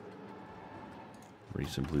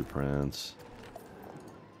recent blueprints.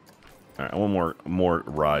 All right, I want more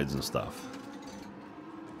rides and stuff.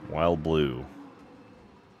 Wild Blue.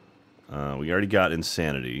 We already got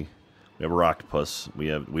Insanity. We have a Rocktopus. We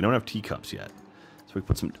don't have teacups yet. So we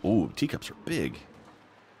put some. Ooh, teacups are big.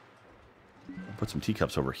 We'll put some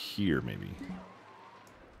teacups over here, maybe.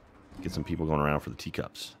 Get some people going around for the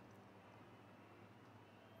teacups.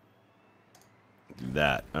 Do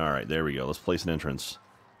that. All right, there we go. Let's place an entrance.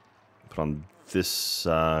 Put on this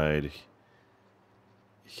side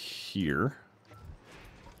here.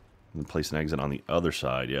 And place an exit on the other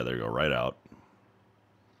side. Yeah, there you go. Right out.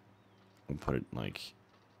 We'll put it like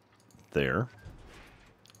there.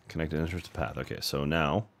 Connect an entrance path. Okay, so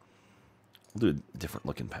now we'll do a different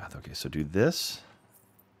looking path. Okay, so do this.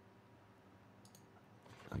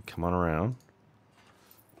 And come on around.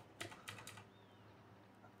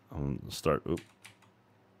 Start. Oop.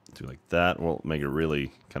 Do like that. We'll make it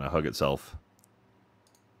really kind of hug itself.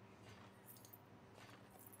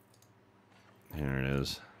 Here it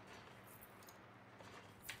is.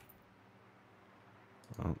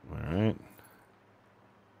 Oh, all right.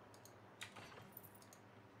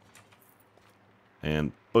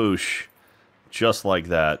 Boosh. Just like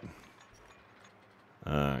that.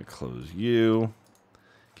 Close you.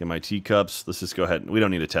 Get my teacups. Let's just go ahead. We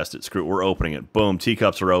don't need to test it. Screw it. We're opening it. Boom.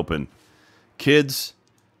 Teacups are open. Kids,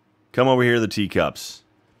 come over here, the teacups.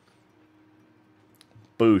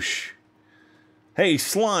 Boosh. Hey,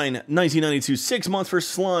 Sline, 1992. 6 months for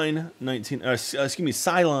Sline.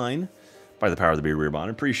 Sideline. By the power of the beer bond.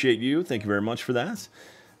 Appreciate you. Thank you very much for that.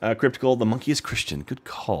 Cryptical, the monkey is Christian. Good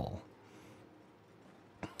call.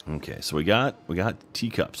 Okay, so we got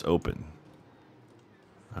teacups open.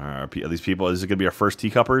 Are these people, is it going to be our first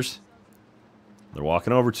teacuppers? They're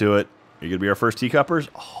walking over to it. Are you going to be our first teacuppers?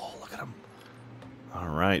 Oh, look at them. All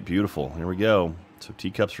right, beautiful. Here we go. So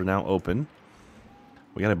teacups are now open.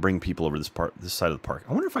 We got to bring people over this side of the park.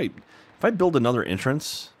 I wonder if I build another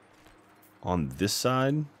entrance on this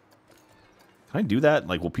side. Can I do that?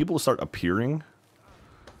 Like, will people start appearing?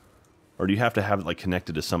 Or do you have to have it like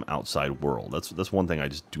connected to some outside world? That's one thing I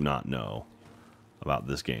just do not know about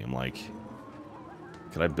this game. Like,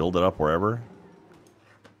 can I build it up wherever?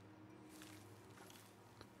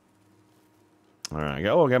 All right. I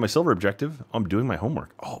got my silver objective. I'm doing my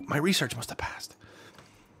homework. Oh, my research must have passed.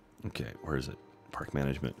 Okay, where is it? Park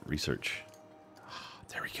management research.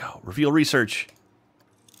 There we go. Reveal research.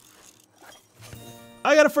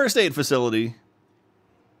 I got a first aid facility.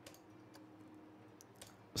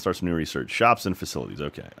 Start some new research. Shops and facilities.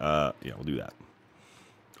 Okay. Yeah, we'll do that.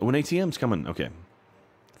 Oh, an ATM's coming. Okay.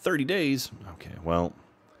 30 days. Okay, well,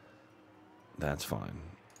 that's fine.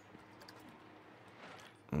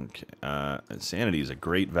 Okay. Insanity is a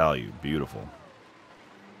great value. Beautiful.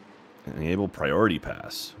 Enable priority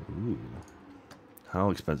pass. Ooh. How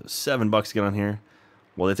expensive? $7 to get on here.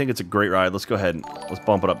 Well, they think it's a great ride. Let's go ahead and let's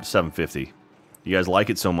bump it up to $7.50. You guys like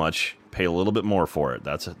it so much, pay a little bit more for it.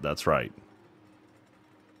 That's right.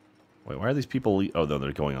 Wait, why are these people? Oh, no,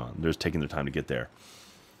 they're going on. They're just taking their time to get there.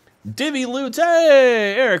 Divvy Loots.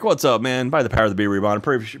 Hey, Eric, what's up, man? By the power of the beer rebond.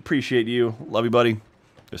 Appreciate you. Love you, buddy.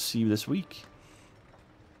 Go see you this week.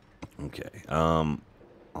 Okay. All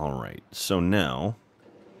right. So now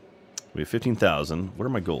we have 15,000. What are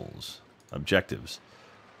my goals? Objectives.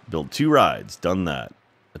 Build 2 rides. Done that.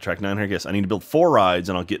 Attract 900 guests. I need to build 4 rides,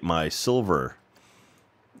 and I'll get my silver.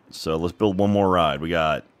 So let's build 1 more ride. We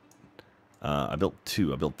got... I built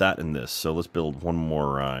 2. I built that and this. So let's build 1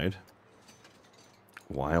 more ride.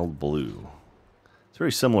 Wild Blue. It's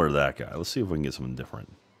very similar to that guy. Let's see if we can get something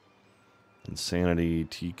different. Insanity,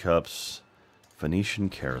 Teacups, Venetian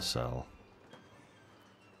Carousel.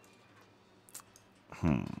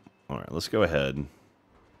 Alright, let's go ahead.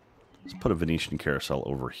 Let's put a Venetian Carousel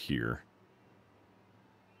over here.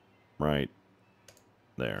 Right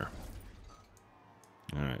there.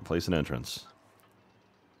 Alright, place an entrance.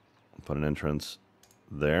 Put an entrance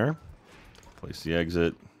there. Place the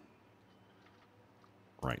exit.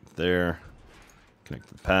 Right there. Connect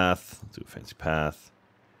the path. Let's do a fancy path.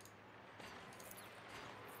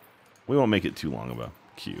 We won't make it too long of a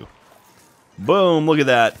queue. Boom, look at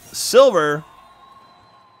that. Silver.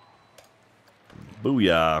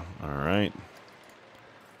 Booyah. Alright.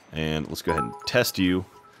 And let's go ahead and test you.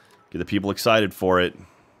 Get the people excited for it.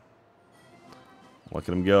 Look at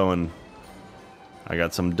them going. I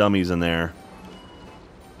got some dummies in there.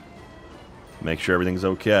 Make sure everything's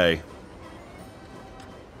okay.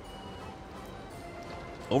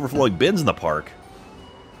 Overflowing bins in the park.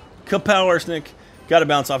 Kapow Arsenic. Gotta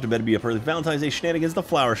bounce off to bed to be up early. Valentine's Day shenanigans, the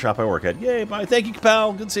flower shop I work at. Yay, bye. Thank you,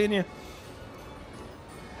 Kapow. Good seeing you.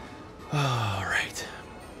 Alright.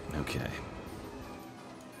 Okay.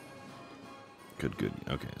 Good.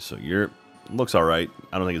 Okay, so looks alright.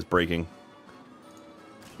 I don't think it's breaking.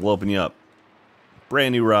 We'll open you up.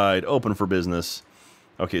 Brand new ride, open for business.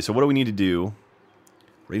 Okay, so what do we need to do?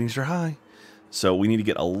 Ratings are high. So we need to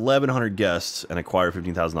get 1,100 guests and acquire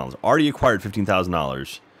 $15,000. Already acquired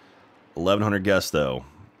 $15,000. 1,100 guests, though.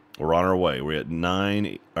 We're on our way. We're at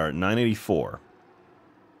 984.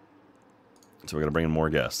 So we got to bring in more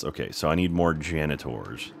guests. Okay, so I need more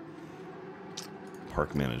janitors.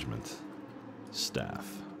 Park management.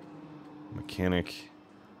 Staff. Mechanic.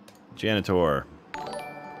 Janitor.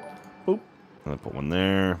 Boop. I'll put one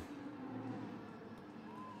there.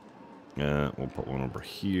 We'll put one over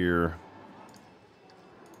here.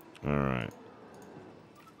 Alright.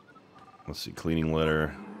 Let's see. Cleaning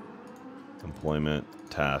litter. Employment.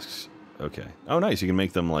 Tasks. Okay. Oh, nice. You can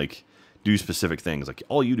make them, like, do specific things. Like,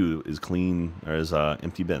 all you do is clean, or is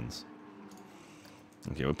empty bins.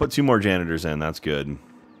 Okay, we put 2 more janitors in. That's good.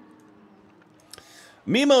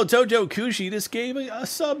 Mimo Tojo Kushi just gave a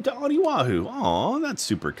sub to Oniwahu. Aw, that's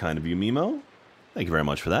super kind of you, Mimo. Thank you very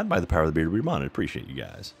much for that. By the power of the beard, we want it. Appreciate you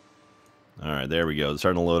guys. Alright, there we go. It's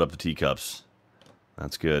starting to load up the teacups.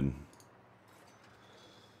 That's good.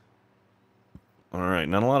 All right,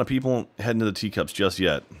 not a lot of people heading to the teacups just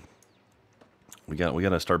yet. We got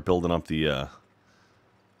to start building up the. I'm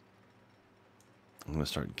gonna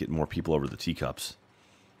start getting more people over the teacups.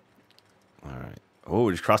 All right. Oh,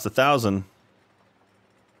 we just crossed 1,000.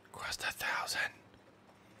 Crossed 1,000.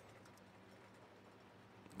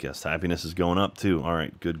 Guest happiness is going up too. All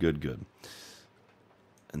right, good, good, good.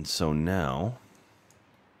 And so now,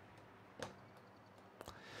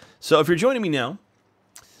 so if you're joining me now,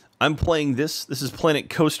 I'm playing this. This is Planet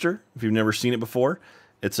Coaster. If you've never seen it before,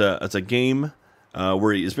 it's a game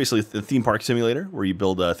where it's basically a theme park simulator where you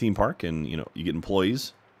build a theme park and you get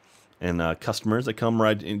employees and customers that come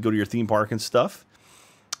ride and go to your theme park and stuff.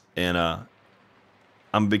 And I'm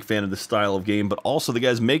a big fan of this style of game, but also the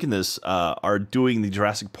guys making this are doing the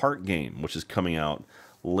Jurassic Park game, which is coming out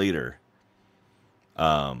later.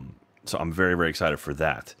 So I'm very, very excited for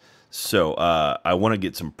that. So I want to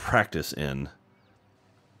get some practice in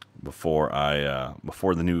before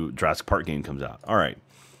before the new Jurassic Park game comes out. All right.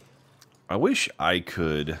 I wish I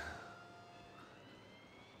could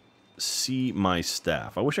see my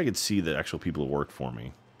staff. I wish I could see the actual people who work for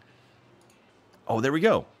me. Oh, there we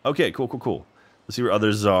go. Okay, cool, cool, cool. Let's see where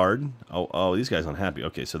other Zard. Oh, these guys unhappy.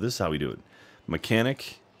 Okay, so this is how we do it.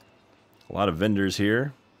 Mechanic. A lot of vendors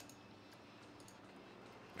here.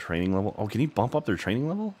 Training level. Oh, can he bump up their training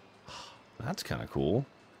level? That's kind of cool.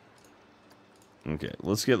 Okay,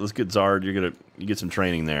 let's get Zard. You get some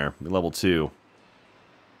training there. Level 2.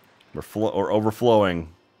 We're overflowing.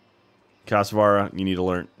 Kasavara, you need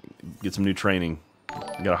to get some new training.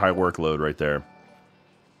 You got a high workload right there. I'm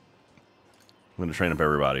going to train up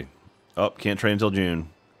everybody. Oh, can't train until June.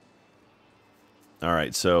 All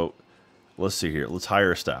right, so let's see here. Let's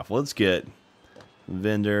hire staff. Let's get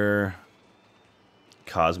vendor,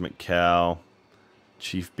 Cosmic Cow,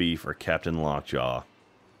 Chief Beef, or Captain Lockjaw.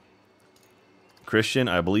 Christian,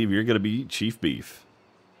 I believe you're going to be Chief Beef.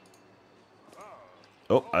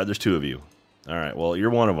 Oh, there's 2 of you. All right, well, you're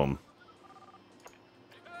one of them.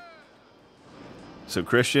 So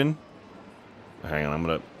Christian, hang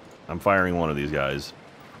on, I'm firing one of these guys.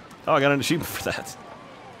 Oh, I got an achievement for that.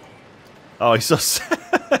 Oh, he's so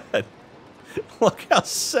sad. Look how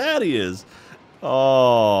sad he is.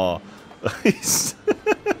 Oh. He's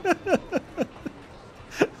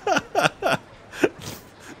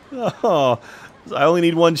oh. I only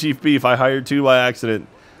need 1 Chief Beef. I hired 2 by accident.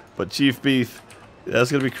 But Chief Beef,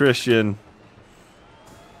 that's going to be Christian.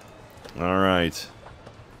 All right.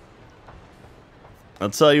 I'll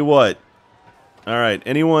tell you what. All right,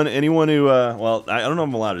 anyone who well, I don't know if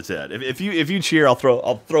I'm allowed to say that. If you cheer,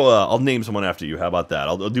 I'll name someone after you. How about that?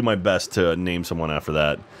 I'll do my best to name someone after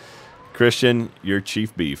that. Christian, you're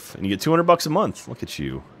Chief Beef, and you get $200 a month. Look at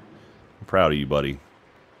you. I'm proud of you, buddy.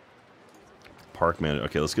 Park manager.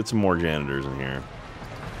 Okay, let's get some more janitors in here.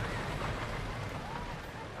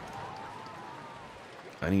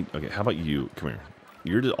 Okay, how about you? Come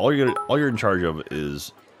here. All you're in charge of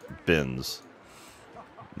is bins.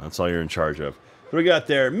 That's all you're in charge of. What do we got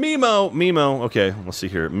there? Mimo. Okay, let's see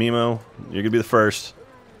here. Mimo, you're gonna be the first.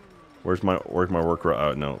 Where's my work?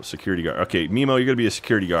 No, security guard. Okay, Mimo, you're gonna be a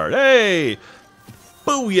security guard. Hey,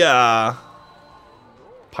 booyah!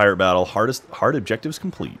 Pirate battle. Hard objectives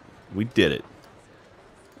complete. We did it.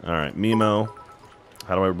 All right, Mimo.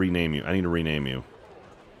 How do I rename you? I need to rename you.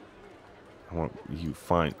 I want you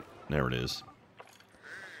find. There it is.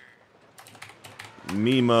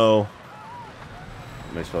 Mimo.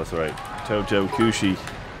 Am I supposed to write? Totokushi.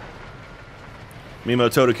 Mimo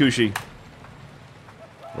Totokushi.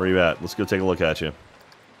 Where are you at? Let's go take a look at you.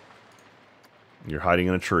 You're hiding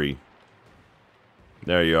in a tree.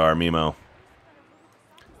 There you are, Mimo.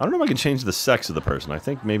 I don't know if I can change the sex of the person. I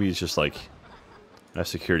think maybe it's just like... I have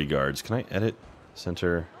security guards. Can I edit?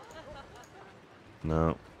 Center.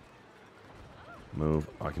 No. Move.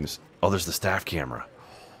 Oh, I can just... Oh, there's the staff camera.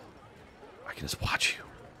 I can just watch you.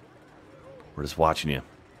 We're just watching you.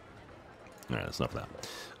 Alright, that's enough of that.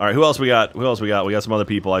 Alright, who else we got? We got some other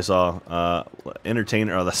people I saw.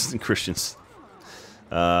 Entertainer. Oh, that's Christians.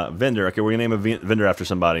 Vendor. Okay, we're going to name a vendor after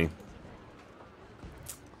somebody.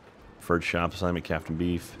 Preferred shop assignment, Captain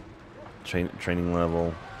Beef. Training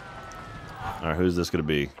level. Alright, who's this going to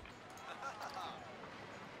be?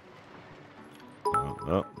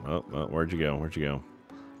 Oh, where'd you go?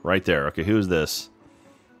 Right there. Okay, who's this?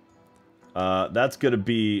 That's going to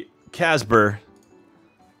be Casper.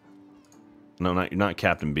 No, you're not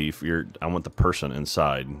Captain Beef. I want the person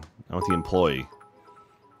inside. I want the employee.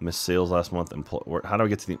 Missed sales last month. How do I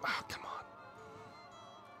get to the... Oh, come on.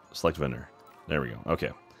 Select vendor. There we go.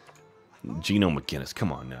 Okay. Gino McGinnis.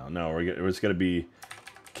 Come on now. No, it's going to be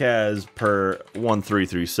Kaz per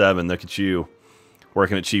 1337. Look at you.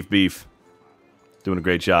 Working at Chief Beef. Doing a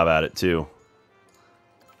great job at it, too.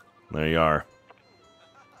 There you are.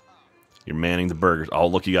 You're manning the burgers. Oh,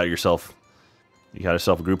 look, you got yourself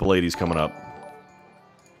a group of ladies coming up.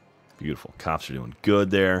 Beautiful. Cops are doing good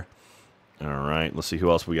there. All right, let's see who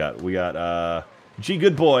else we got. We got G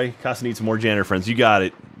Good Boy. Casa needs some more janitor friends. You got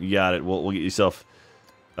it. You got it. We'll get yourself.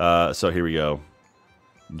 So here we go.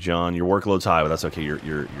 John, your workload's high, but that's okay. You're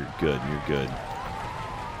good. You're good.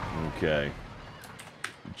 Okay.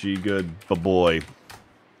 G Good Boy.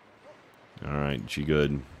 All right, G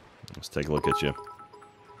Good. Let's take a look at you.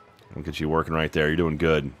 Look at you working right there. You're doing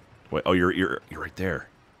good. Wait, oh, you're right there.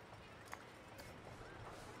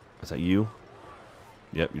 Is that you?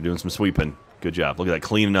 Yep, you're doing some sweeping. Good job. Look at that,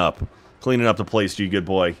 cleaning up the place, G Good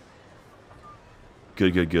Boy.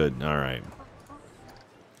 Good, good, good. All right.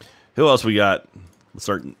 Who else we got? Let's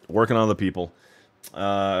start working on the people.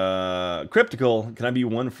 Cryptical. Can I be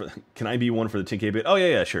one for the 10K bit? Oh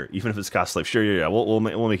yeah, sure. Even if it's cost slave. Sure, yeah. We'll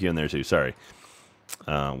make you in there too. Sorry.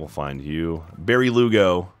 We'll find you. Barry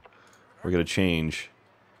Lugo. We're gonna change.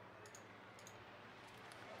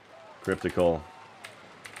 Cryptical.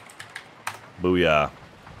 Booyah.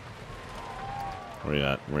 Where you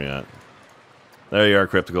at? Where you at? There you are,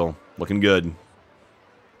 Cryptical. Looking good.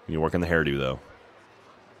 You're working the hairdo though.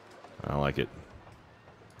 I like it.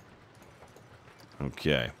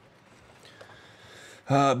 Okay.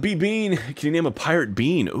 B Bean, can you name a pirate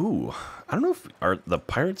Bean? Ooh, I don't know if are the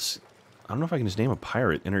pirates. I don't know if I can just name a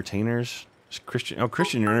pirate. Entertainers, Christian. Oh,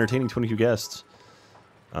 Christian, you're entertaining 22 guests.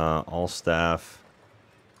 All staff.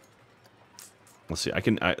 Let's see.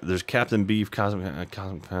 There's Captain Beef, Cosmic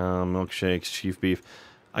Pound, Milkshakes, Chief Beef.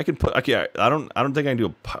 I can put. Okay, I don't think I can do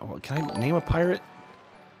a. Can I name a pirate?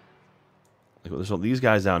 Like, there's all these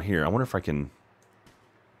guys down here. I wonder if I can.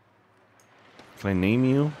 Can I name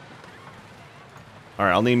you?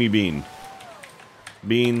 Alright, I'll name you Bean.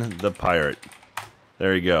 Bean the pirate.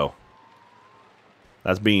 There you go.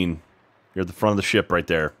 That's Bean. You're at the front of the ship right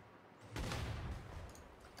there.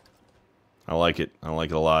 I like it. I like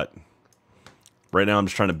it a lot. Right now I'm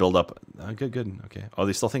just trying to build up. Good, good. Okay. Oh,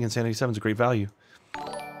 they still think Insanity 7 is a great value.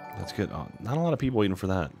 That's good. Oh, not a lot of people waiting for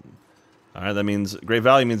that. Alright, that means great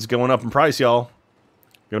value means going up in price, y'all.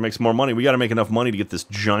 Gotta make some more money. We gotta make enough money to get this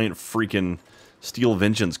giant freaking Steel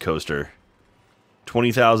Vengeance coaster.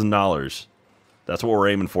 $20,000. That's what we're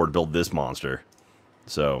aiming for to build this monster.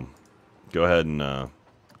 So, go ahead and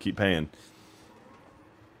keep paying.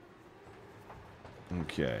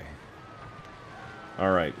 Okay.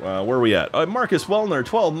 Alright, where are we at? Marcus Wellner,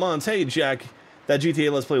 12 months. Hey, Jack. That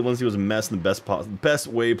GTA Let's Play with Lindsay was a mess in the best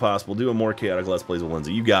way possible. Do a more chaotic Let's Plays with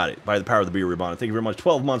Lindsay. You got it. By the power of the Beer Rebond. Thank you very much.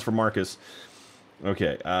 12 months for Marcus.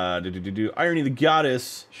 Okay. Irony the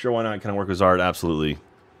Goddess. Sure, why not? Can I work with Zard? Absolutely.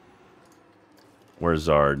 Where's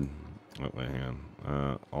Zard? Oh, wait, hang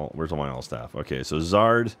on. Where's all my all staff? Okay, so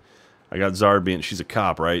Zard. I got Zard being... She's a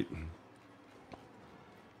cop, right?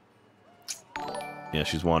 Yeah,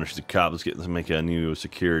 she's wanted. She's a cop. Let's make a new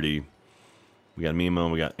security. We got Mimo,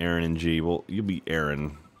 we got Aaron and G. Well, you'll be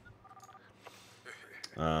Aaron.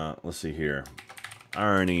 Let's see here.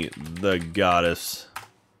 Irony, the Goddess.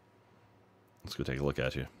 Let's go take a look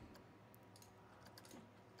at you.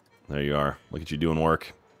 There you are. Look at you doing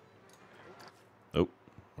work. Oh,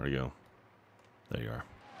 where'd you go? There you are.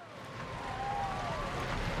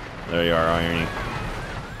 There you are, Irony.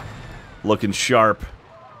 Looking sharp.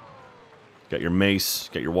 Got your mace,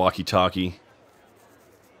 got your walkie-talkie.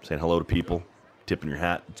 Saying hello to people. Tipping your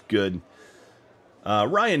hat. It's good.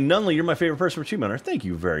 Ryan Nunley, you're my favorite person for achievement. Thank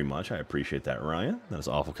you very much. I appreciate that, Ryan. That is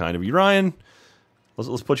awful kind of you. Ryan,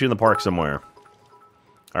 let's put you in the park somewhere.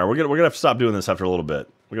 All right, we're gonna have to stop doing this after a little bit.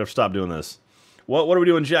 We're gonna have to stop doing this. What are we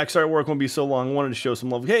doing, Jack? Sorry, work won't be so long. Wanted to show some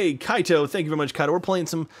love. Hey, Kaito, thank you very much, Kaito. We're playing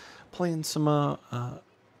some Planet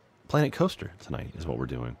Coaster tonight. Is what we're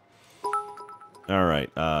doing. All right,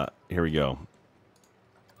 here we go.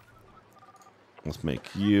 Let's make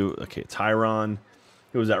you... Okay, Tyron.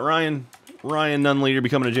 Who was that? Ryan. Ryan Nunley, you're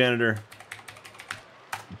becoming a janitor.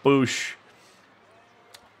 Boosh.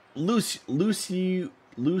 Luciu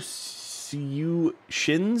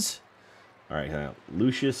Shins? Alright, hang on.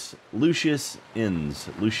 Lucius Inns.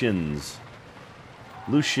 Lucians.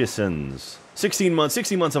 16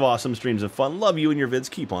 months of awesome streams of fun. Love you and your vids.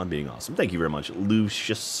 Keep on being awesome. Thank you very much,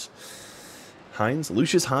 Lucius Hines.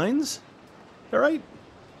 Lucius Hines? All right.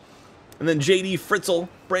 And then JD Fritzl,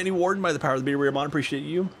 Brandy Warden, by the power of the Beer Rebond. Appreciate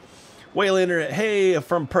you. Waylander, hey,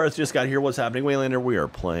 from Perth, just got here. What's happening? Waylander, we are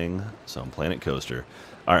playing some Planet Coaster.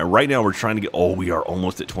 All right, right now we're trying to get... Oh, we are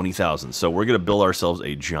almost at 20,000. So we're going to build ourselves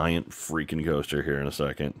a giant freaking coaster here in a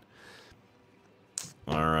second.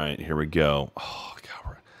 All right, here we go. Oh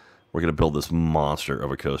god, we're gonna build this monster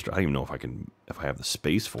of a coaster. I don't even know if I have the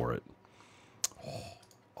space for it.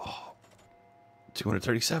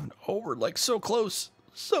 237. Oh, we're like so close.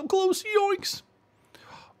 So close. Yoinks.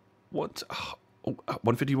 What? Oh,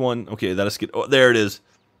 151. Okay, that is good. Oh, there it is.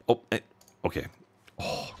 Oh, okay.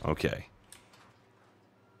 Oh, okay.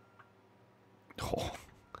 Oh. All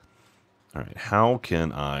right. How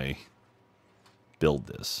can I build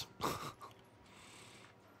this?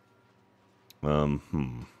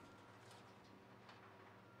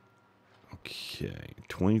 Okay.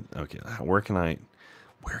 20. Okay. Where can I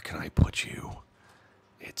put you?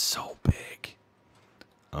 It's so big.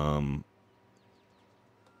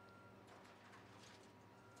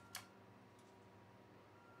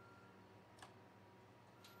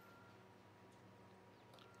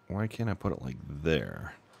 Why can't I put it like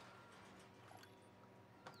there?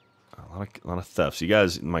 A lot of thefts. You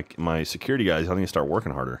guys, my security guys, I need to start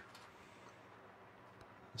working harder.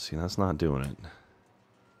 See, that's not doing it.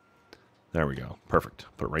 There we go. Perfect.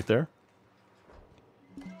 Put it right there.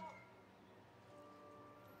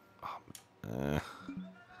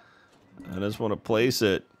 I just want to place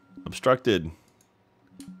it. Obstructed.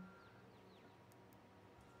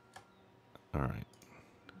 All right.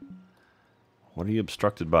 What are you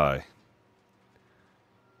obstructed by?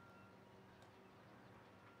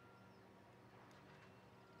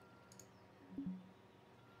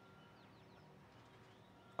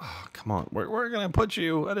 Oh, come on. Where can I put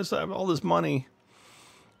you? I just have all this money.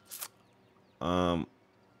 Nice.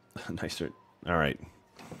 All right.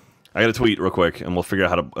 I got to tweet real quick, and we'll figure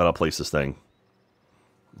out how to place this thing.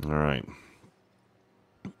 All right.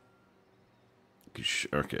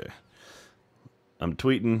 Okay. I'm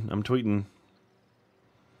tweeting.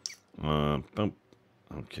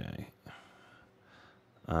 Okay.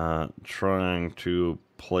 Trying to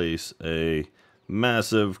place a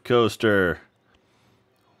massive coaster.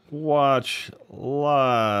 Watch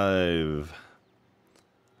live.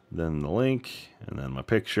 Then the link, and then my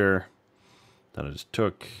picture that I just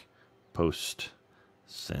took. Post.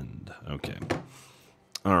 Send. Okay.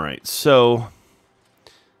 All right. So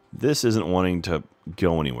this isn't wanting to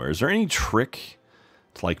go anywhere. Is there any trick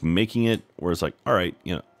to like making it where it's like, all right,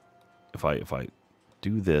 you know, if I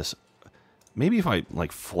do this, maybe if I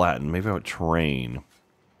like flatten, maybe I would terrain,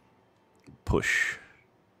 push,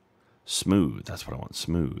 smooth. That's what I want.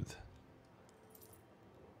 Smooth.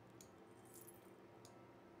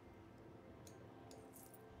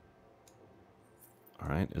 All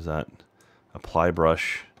right. Is that apply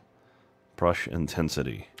brush, brush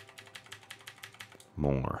intensity,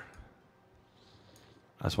 more.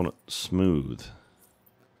 I just want it smooth.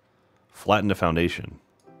 Flatten the foundation.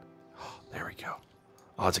 Oh, there we go.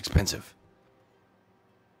 Oh, it's expensive.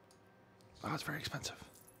 Oh, it's very expensive.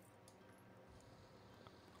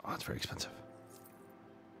 Oh, it's very expensive.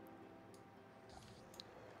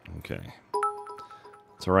 Okay.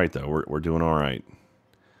 It's all right, though. We're doing all right.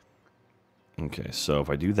 Okay, so if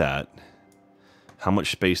I do that, how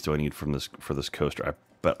much space do I need for this coaster? I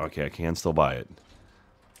bet, okay, I can still buy it.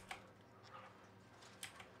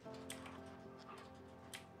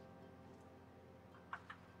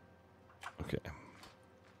 Okay.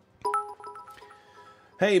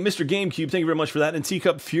 Hey, Mr. GameCube, thank you very much for that. And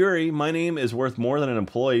Teacup Fury, my name is worth more than an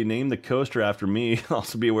employee. Name the coaster after me.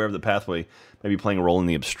 Also be aware of the pathway. Maybe playing a role in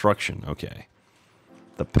the obstruction. Okay.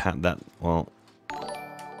 Well.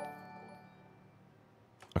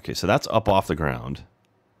 Okay, so that's up off the ground.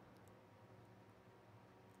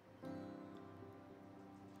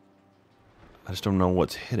 I just don't know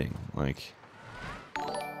what's hitting. Like,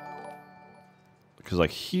 because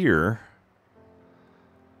like here,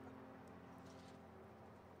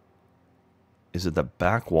 is it the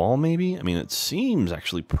back wall maybe? I mean, it seems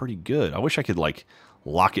actually pretty good. I wish I could like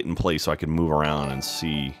lock it in place so I could move around and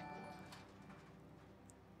see.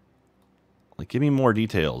 Like, give me more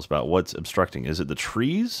details about what's obstructing. Is it the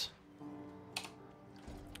trees?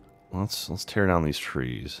 Let's tear down these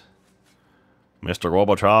trees. Mr.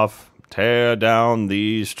 Gorbachev, tear down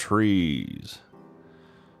these trees.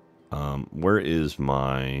 Where is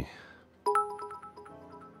my...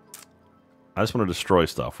 I just want to destroy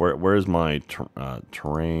stuff. Where is my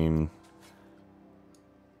terrain?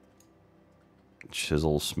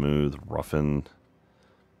 Chisel, smooth, roughen,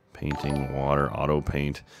 painting, water, auto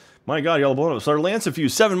paint. My God, y'all blowing up. So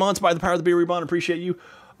Lancefuse, 7 months by the power of the beer reborn. Appreciate you.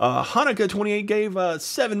 Hanukkah28 gave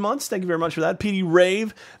 7 months. Thank you very much for that. PD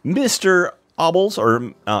Rave, Mr. Obbles,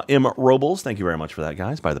 or M. Robles. Thank you very much for that,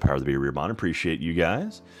 guys. By the power of the beer reborn. Appreciate you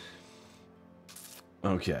guys.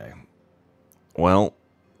 Okay. Well,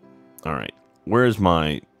 all right. Where's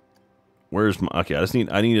my? Okay,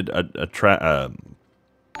 I need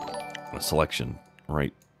A selection,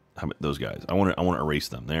 right? How about those guys? I want to erase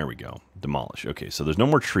them. There we go. Demolish. Okay, so there's no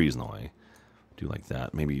more trees in the way. Do like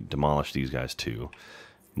that. Maybe demolish these guys too.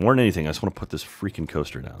 More than anything, I just want to put this freaking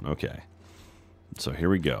coaster down. Okay. So here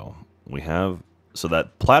we go. We have... So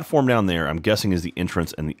that platform down there, I'm guessing, is the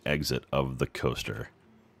entrance and the exit of the coaster.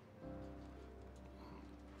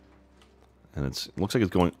 And it looks like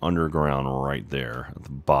it's going underground right there at the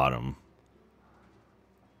bottom.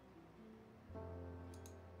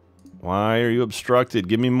 Why are you obstructed?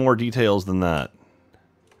 Give me more details than that.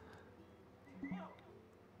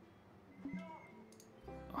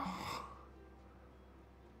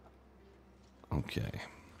 Okay.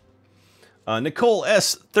 Nicole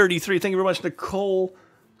S33, thank you very much, Nicole.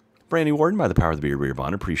 Brandy Warden by the Power of the Beer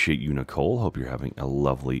Bond. Appreciate you, Nicole. Hope you're having a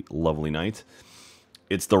lovely, lovely night.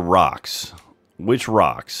 It's the rocks. Which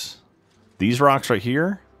rocks? These rocks right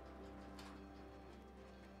here?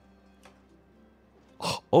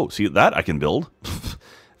 Oh, see, that I can build. If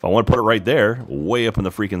I want to put it right there, way up in the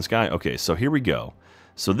freaking sky. Okay, so here we go.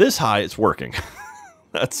 So this high, it's working.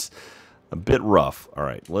 That's a bit rough. All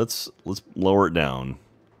right, let's lower it down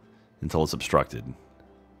until it's obstructed.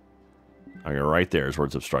 Okay, right there is where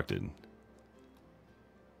it's obstructed.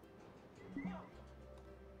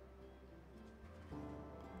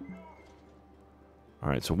 All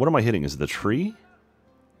right, so what am I hitting? Is it the tree?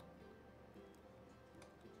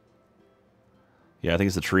 Yeah, I think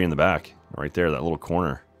it's the tree in the back. Right there, that little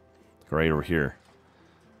corner. Right over here.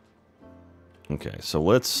 Okay, so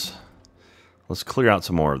let's clear out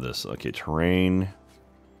some more of this. Okay, terrain.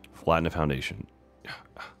 Flatten the foundation.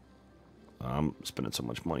 I'm spending so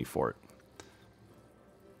much money for it.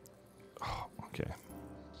 Oh, okay.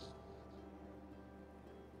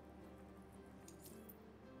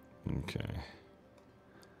 Okay.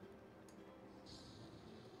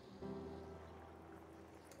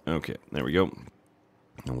 Okay, there we go.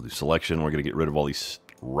 And we'll do selection. We're going to get rid of all these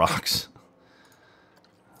rocks.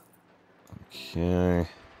 Okay.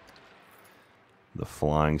 The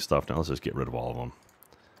flying stuff. Now let's just get rid of all of them.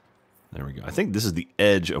 There we go. I think this is the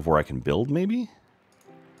edge of where I can build, maybe?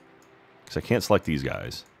 Because I can't select these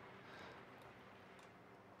guys.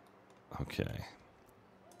 Okay.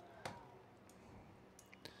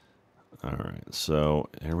 Alright, so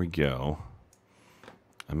here we go.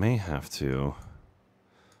 I may have to...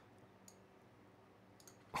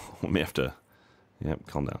 We may have to... Yep,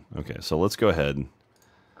 calm down. Okay, so let's go ahead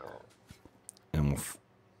and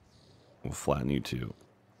we'll flatten you two.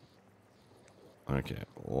 Okay,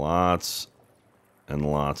 lots and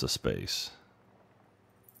lots of space.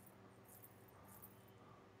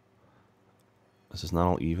 This is not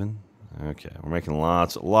all even? Okay, we're making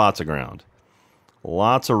lots of ground.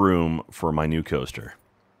 Lots of room for my new coaster.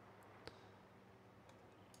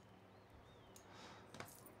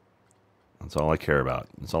 That's all I care about.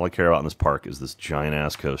 That's all I care about in this park is this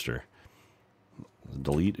giant-ass coaster.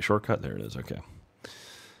 Delete shortcut? There it is. Okay.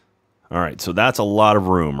 All right, so that's a lot of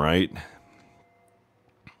room, right?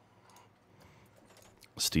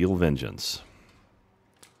 Steel Vengeance.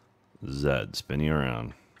 Zed, spin you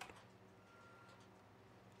around.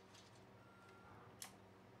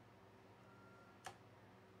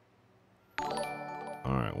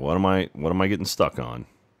 All right, what am I getting stuck on?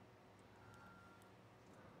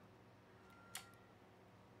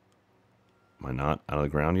 Am I not out of the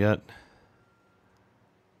ground yet?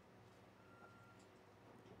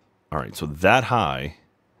 All right, so that high.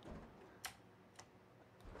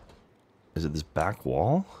 Is it this back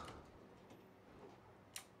wall?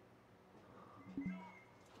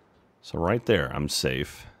 So right there, I'm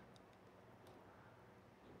safe.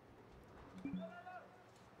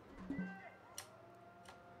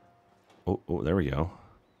 Oh, there we go.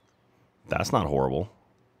 That's not horrible.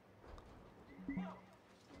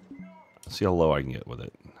 Let's see how low I can get with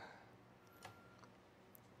it.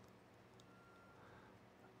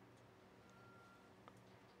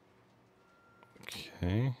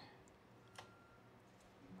 Okay.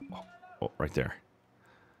 Oh, right there.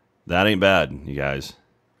 That ain't bad, you guys.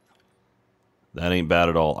 That ain't bad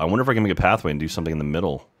at all. I wonder if I can make a pathway and do something in the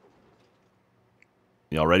middle.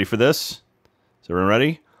 Y'all ready for this? Is everyone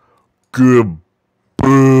ready? Kaboosh!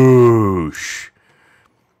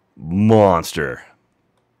 Monster.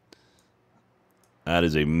 That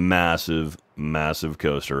is a massive, massive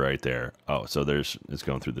coaster right there. Oh, so it's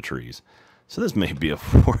going through the trees. So this may be a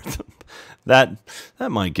fourth. that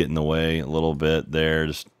might get in the way a little bit there.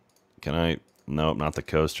 Just can I? Nope, not the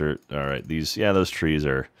coaster. All right, those trees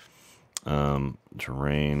are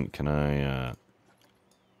terrain. Can I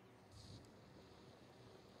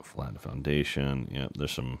flatten the foundation? Yep,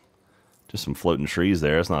 there's just some floating trees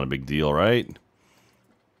there. It's not a big deal, right?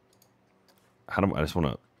 I just want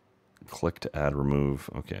to Click to add remove.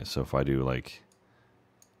 Okay, so if I do like...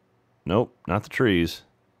 Nope, not the trees.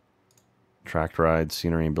 Tracked rides,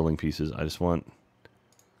 scenery, and building pieces. I just want...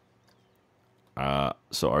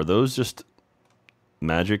 so are those just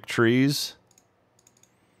magic trees?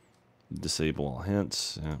 Disable all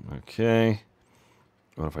hints. Yeah, okay.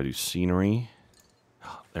 What if I do scenery?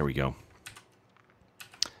 There we go.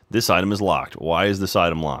 This item is locked. Why is this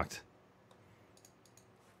item locked?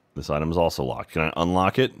 This item is also locked. Can I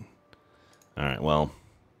unlock it? Alright, well...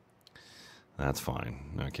 That's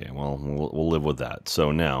fine. Okay, well, we'll live with that.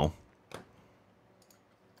 So now...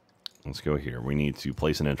 Let's go here. We need to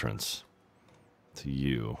place an entrance to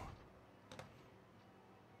you.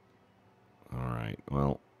 Alright,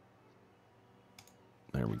 well...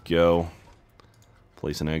 There we go.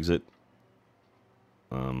 Place an exit.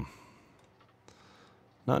 Not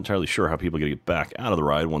entirely sure how people get back out of the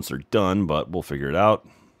ride once they're done, but we'll figure it out.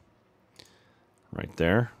 Right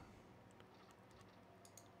there.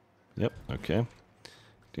 Yep, okay.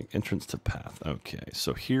 Entrance to path. Okay,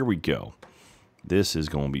 so here we go. This is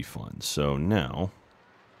going to be fun. So now...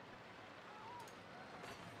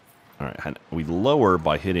 Alright, we lower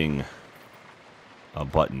by hitting a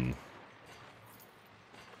button.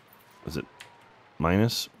 Is it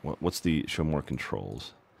minus? What's the show more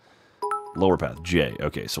controls? Lower path, J.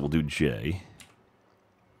 Okay, so we'll do J.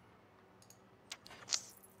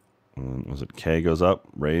 Was it K goes up?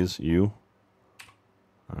 Raise, U.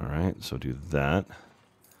 Alright, so do that.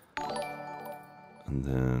 And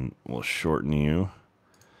then we'll shorten U.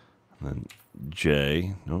 And then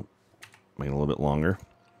J. Nope. Make it a little bit longer.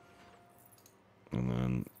 And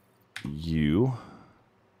then U.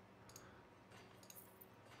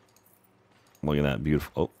 Look at that,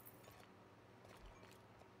 beautiful.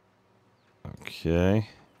 Oh. Okay.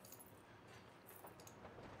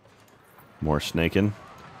 More snaking.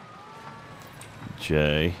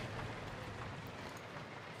 J.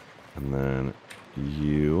 And then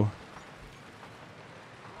U.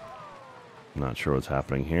 Not sure what's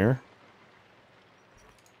happening here.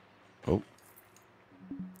 Oh.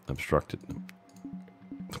 Obstructed.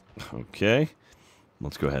 Okay.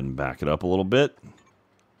 Let's go ahead and back it up a little bit.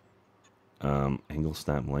 Angle,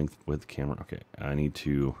 snap, length, width, camera. Okay, I need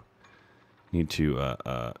to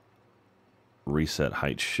reset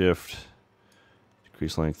height, shift,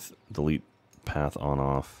 decrease length, delete path on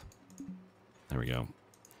off. There we go.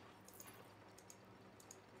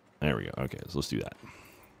 There we go. Okay, so let's do that.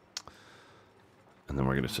 And then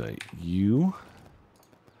we're going to say U.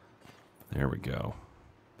 There we go.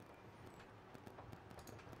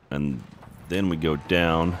 And then we go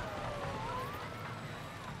down.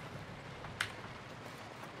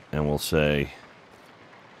 And we'll say,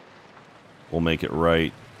 we'll make it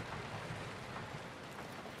right.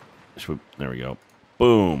 There we go.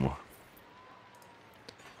 Boom.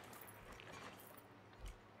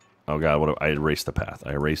 Oh god, what I erased the path.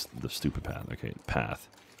 I erased the stupid path. Okay, path.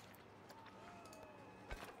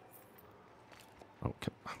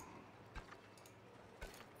 Okay.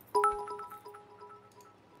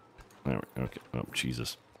 There we, okay. Oh,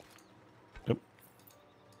 Jesus. Yep.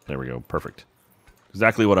 There we go. Perfect.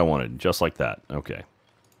 Exactly what I wanted, just like that. Okay.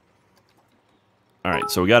 All right,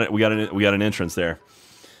 so we got it. We got an entrance there.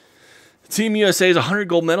 Team USA has 100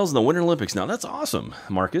 gold medals in the Winter Olympics. Now that's awesome,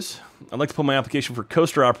 Marcus. I'd like to put my application for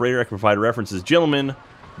coaster operator. I can provide references. Gentlemen,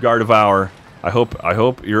 Gardevour. I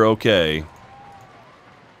hope you're okay.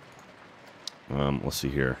 Let's see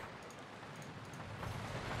here.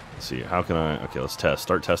 Let's see. How can I? Okay, let's test.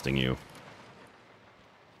 Start testing you.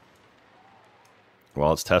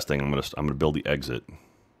 While it's testing, I'm gonna build the exit.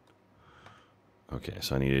 Okay,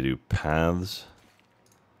 so I need to do paths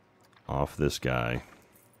off this guy.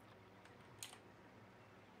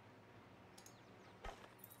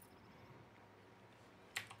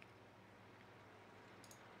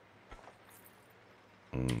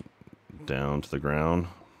 And down to the ground.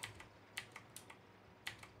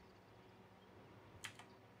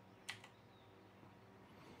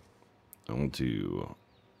 And we'll do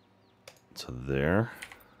to there.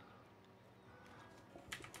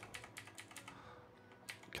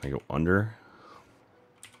 Can I go under?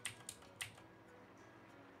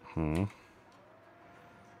 There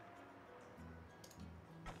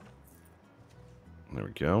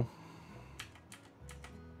we go.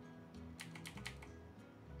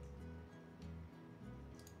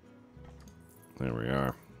 There we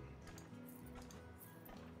are.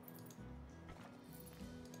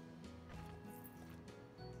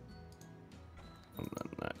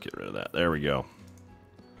 Get rid of that. There we go.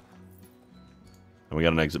 And we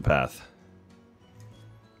got an exit path.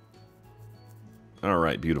 All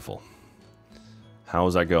right, beautiful. How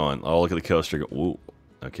is that going? Oh, look at the coaster. Ooh,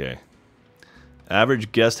 okay.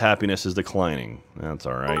 Average guest happiness is declining. That's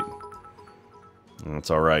all right.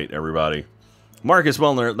 That's all right, everybody. Marcus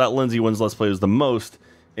Wellner, that Lindsay wins Let's Play was the most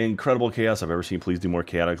incredible chaos I've ever seen. Please do more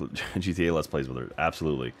chaotic GTA Let's Plays with her.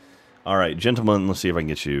 Absolutely. All right, gentlemen, let's see if I can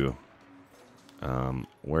get you.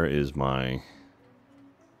 Where is my...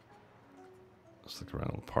 Let's look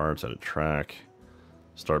around all parts, add a track.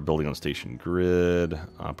 Start building on station grid.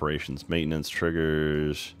 Operations, maintenance,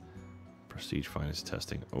 triggers. Prestige, finance,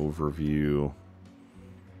 testing, overview.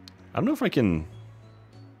 I don't know if I can...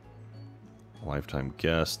 Lifetime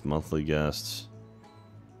guest, monthly guests.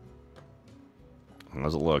 How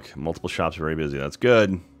does it look? Multiple shops are very busy. That's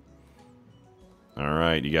good.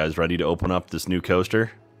 Alright, you guys ready to open up this new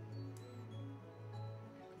coaster?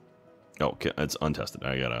 Oh, okay, it's untested.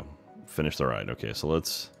 I gotta finish the ride. Okay, so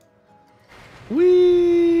let's...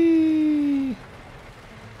 Whee!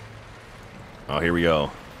 Oh, here we go.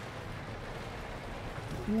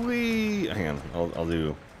 Whee! Hang on, I'll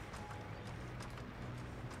do...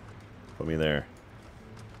 Put me there.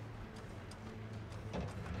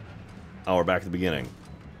 Oh, we're back at the beginning.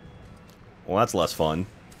 Well, that's less fun.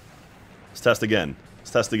 Let's test again.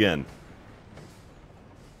 Let's test again.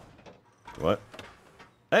 What?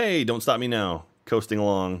 Hey, don't stop me now. Coasting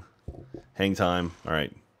along. Hang time.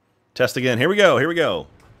 Alright. Test again. Here we go. Here we go.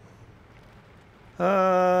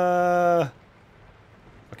 Okay,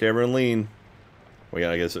 everyone lean. Well,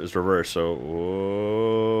 yeah, I guess it's reverse, so...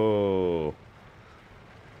 Whoa.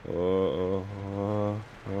 Whoa.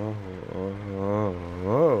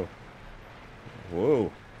 Whoa.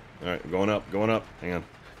 Whoa. Alright, going up, going up. Hang on.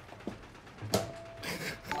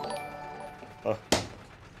 Alright,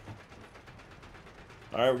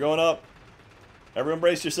 we're going up. Everyone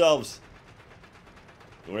brace yourselves.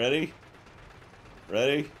 Ready?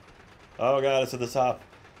 Ready? Oh god, it's at the top.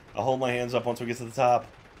 I'll hold my hands up once we get to the top.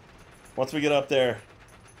 Once we get up there.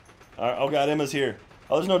 Alright, oh god, Emma's here.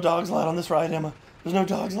 Oh, there's no dogs allowed on this ride, Emma. There's no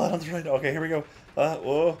dogs allowed on this ride. Okay, here we go.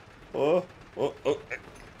 Whoa, whoa, whoa, oh.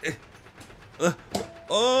 Oh!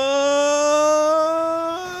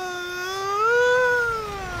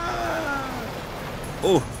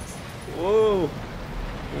 Whoa! Whoa!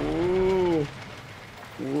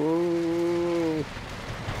 Whoa!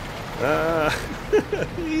 Ah!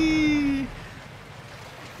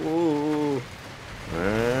 Whoa!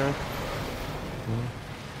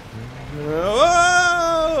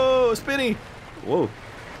 Whoa! Spinny! Whoa!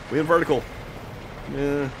 We went vertical.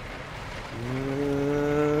 Yeah.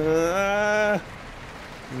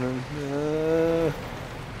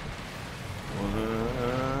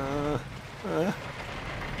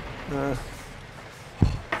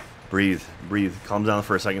 Breathe, breathe. Calm down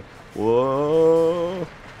for a second. Whoa!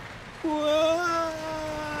 Whoa!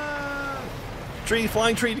 Tree,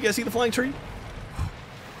 flying tree. Do you guys see the flying tree?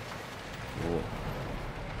 Whoa.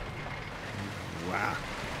 Wow.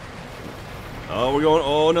 Oh, we're going.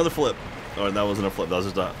 Oh, another flip. Oh, that wasn't a flip. That was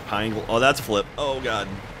just a high angle. Oh, that's a flip. Oh, God.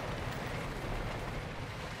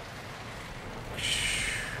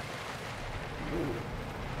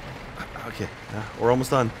 Okay, we're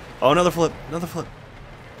almost done. Oh, another flip. Another flip.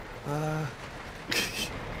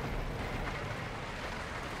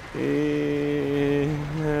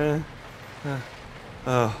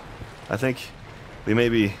 Oh, I think we may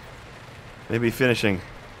be finishing.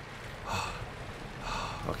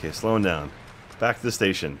 Okay, slowing down. Back to the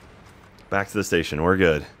station. Back to the station. We're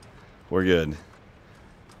good. We're good.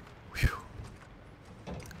 Whew.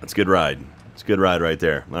 That's a good ride. It's a good ride right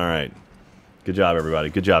there. All right. Good job, everybody.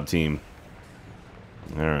 Good job, team.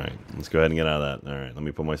 All right. Let's go ahead and get out of that. All right. Let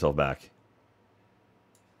me put myself back.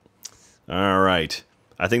 All right.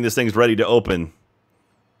 I think this thing's ready to open.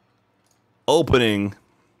 Opening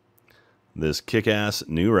this kick-ass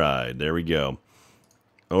new ride. There we go.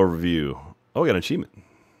 Overview. Oh, we got an achievement.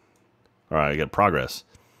 All right. I got progress.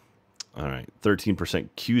 All right. 13%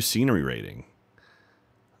 queue scenery rating.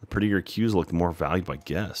 The prettier queues look more valued by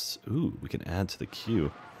guests. Ooh, we can add to the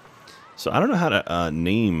queue. So I don't know how to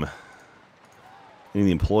name any of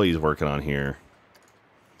the employees working on here.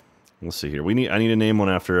 Let's see here. I need to name one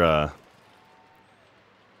after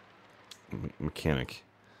mechanic.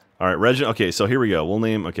 All right, Reginald. Okay, so here we go. We'll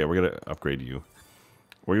name. Okay, we're gonna upgrade you.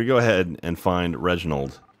 We're gonna go ahead and find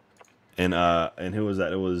Reginald. And who was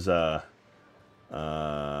that? It was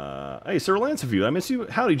hey, Sir Lanceview. I miss you.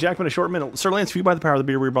 Howdy, Jackman. A short minute. Sir Lanceview, by the power of the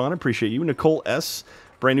beer rebond. Appreciate you. Nicole S.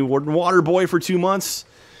 Brand new warden. Water boy for 2 months.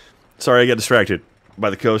 Sorry, I got distracted by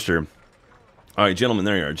the coaster. All right, gentlemen,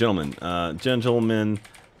 there you are. Gentlemen. Gentlemen.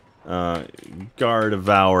 Guard of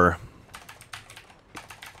Valor.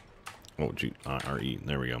 Oh, G R E.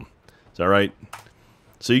 There we go. Is that right?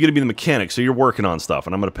 So you're gonna be the mechanic. So you're working on stuff,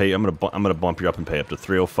 and I'm gonna pay. I'm gonna bump you up and pay up to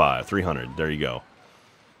 305, 300. There you go.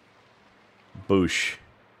 Boosh.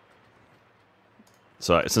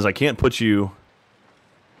 So since I can't put you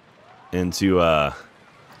into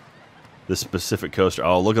this specific coaster,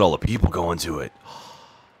 oh look at all the people going to it.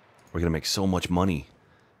 We're gonna make so much money.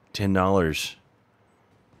 $10.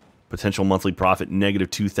 Potential monthly profit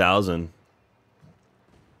negative 2,000.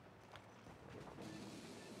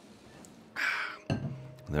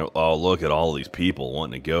 Oh, look at all these people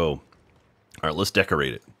wanting to go. All right, let's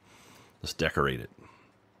decorate it. Let's decorate it.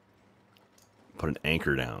 Put an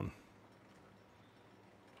anchor down.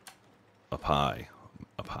 Up high.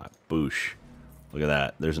 Up high. Boosh. Look at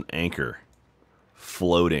that. There's an anchor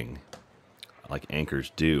floating like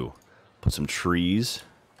anchors do. Put some trees.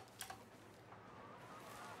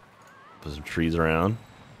 Put some trees around.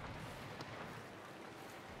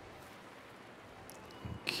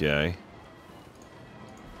 Okay.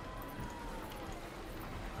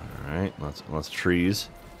 All right, lots of trees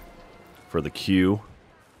for the queue.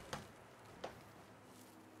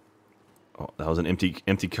 Oh, that was an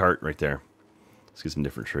empty cart right there. Let's get some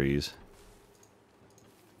different trees.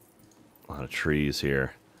 A lot of trees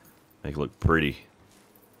here. Make it look pretty.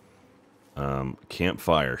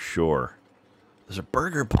 Campfire, sure. There's a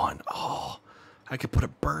burger bun. Oh, I could put a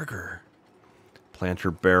burger.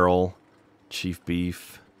 Planter barrel, chief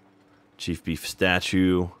beef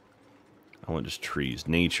statue. I want just trees,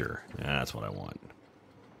 nature. Yeah, that's what I want.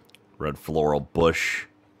 Red floral bush,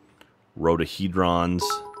 rhododendrons,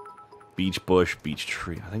 beach bush, beach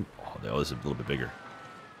tree. I think, oh, this is a little bit bigger.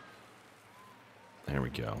 There we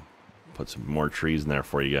go. Put some more trees in there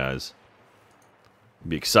for you guys.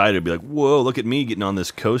 Be excited, be like, whoa, look at me getting on this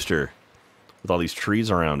coaster with all these trees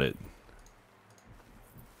around it.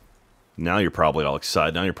 Now you're probably all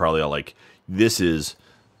excited. Now you're probably all like, this is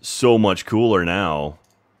so much cooler now.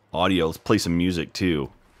 Audio, let's play some music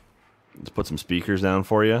too. Let's put some speakers down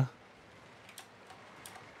for you.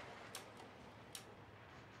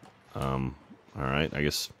 Alright, I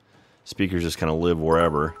guess speakers just kind of live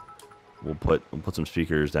wherever. We'll put some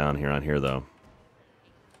speakers down here on here though.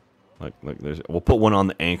 We'll put one on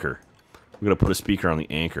the anchor. We're gonna put a speaker on the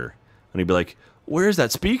anchor. And he'd be like, where's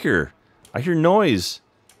that speaker? I hear noise.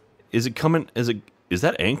 Is it coming? Is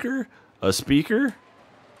that anchor? A speaker?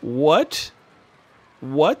 What?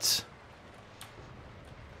 What?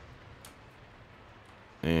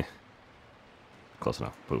 Close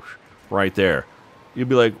enough. Poosh. Right there. You'd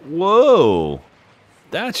be like, whoa.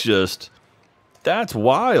 That's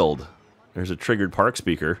wild. There's a triggered park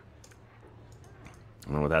speaker. I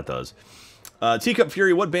don't know what that does. Teacup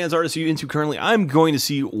Fury, what bands, artists are you into currently? I'm going to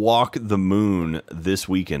see Walk the Moon this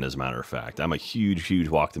weekend, as a matter of fact. I'm a huge, huge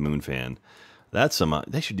Walk the Moon fan. That's some.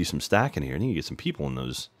 They should do some stacking here. I need to get some people in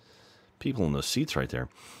those seats right there.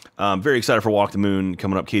 Very excited for Walk the Moon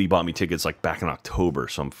coming up. Katie bought me tickets like back in October,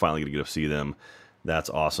 so I'm finally gonna get to see them. That's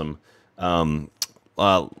awesome. Matt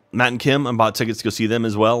and Kim, I bought tickets to go see them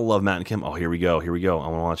as well. Love Matt and Kim. Oh, here we go. Here we go. I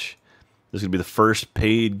want to watch. This is gonna be the first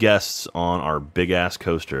paid guests on our big ass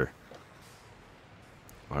coaster.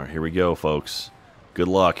 All right, here we go, folks. Good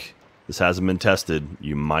luck. This hasn't been tested.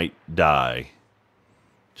 You might die.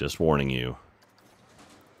 Just warning you.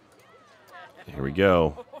 Here we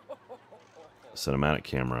go. Cinematic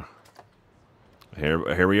camera.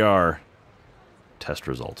 Here we are. Test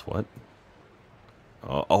results. What?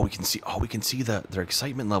 Oh, we can see. Oh, we can see their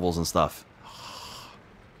excitement levels and stuff.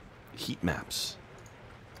 Heat maps.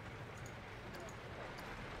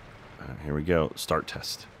 Here we go. Start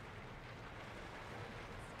test.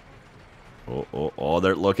 Oh!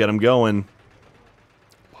 Look at them going.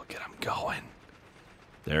 Look at them going.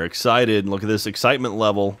 They're excited. Look at this excitement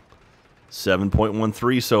level.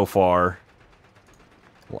 7.13 so far.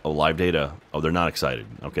 Oh, live data. Oh, they're not excited.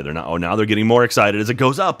 Okay, they're not. Oh, now they're getting more excited as it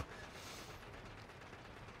goes up.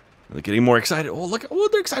 They're getting more excited. Oh, look. Oh,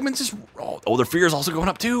 their excitement's just. Oh, their fear is also going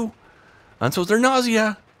up too. And so is their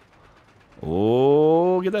nausea.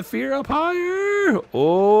 Oh, get that fear up higher.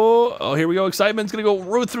 Oh, here we go. Excitement's going to go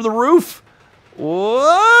right through the roof. Whoa.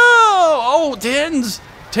 Oh,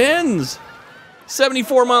 tens.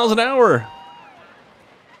 74 miles an hour.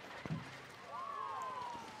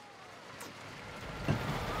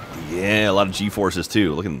 Yeah, a lot of G-forces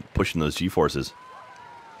too. Pushing those G-forces.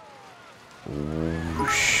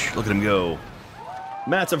 Look at him go.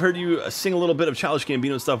 Mats, I've heard you sing a little bit of Childish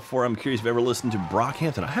Gambino stuff before. I'm curious if you've ever listened to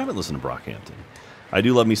Brockhampton. I haven't listened to Brockhampton. I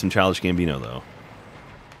do love me some Childish Gambino, though.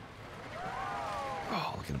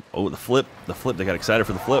 Oh, look at him. Oh, the flip. The flip. They got excited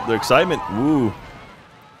for the flip. Their excitement. Woo.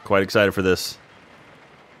 Quite excited for this.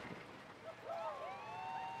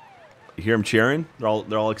 You hear them cheering? They're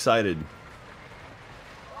all excited.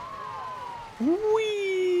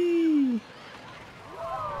 Whee!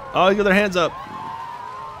 Oh, you got their hands up.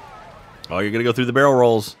 Oh, you're going to go through the barrel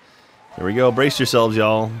rolls. Here we go. Brace yourselves,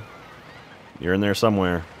 y'all. You're in there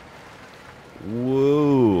somewhere.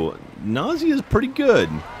 Whoa. Nausea is pretty good.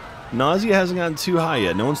 Nausea hasn't gotten too high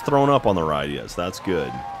yet. No one's thrown up on the ride yet, so that's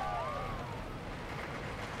good.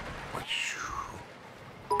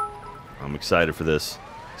 I'm excited for this.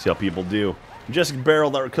 See how people do. Jessica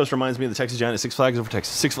Barrel, that coaster reminds me of the Texas Giant at Six Flags over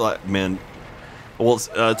Texas. Six Flags, man. Well,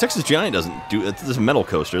 Texas Giant doesn't do it. This is a metal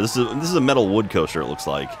coaster. This is a metal wood coaster, it looks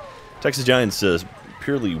like. Texas Giant's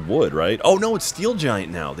purely wood, right? Oh, no, it's Steel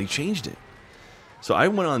Giant now. They changed it. So I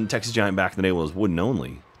went on Texas Giant back in the day when it was wooden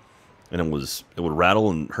only. And it would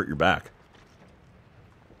rattle and hurt your back.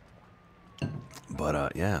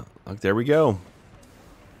 But, yeah. Look, there we go.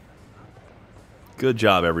 Good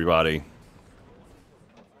job, everybody.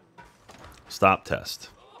 Stop test.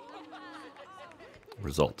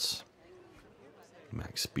 Results.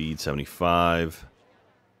 Max speed 75.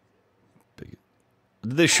 Did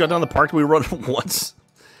they shut down the park? Did we run once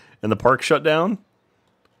and the park shut down?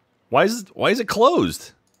 Why is it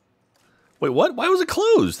closed? Wait, what? Why was it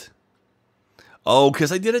closed? Oh,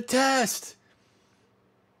 because I did a test.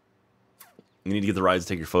 You need to get the rides to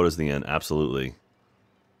take your photos at the end. Absolutely.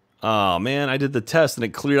 Oh, man, I did the test and it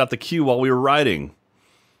cleared out the queue while we were riding.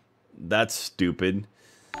 That's stupid.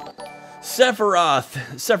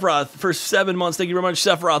 Sephiroth for 7 months. Thank you very much,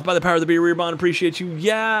 Sephiroth. By the power of the beer, Rearbond, appreciate you.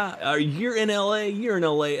 Yeah, you're in LA. You're in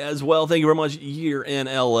LA as well. Thank you very much. You're in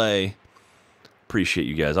LA. Appreciate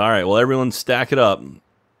you guys. All right, well, everyone stack it up.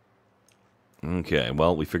 Okay,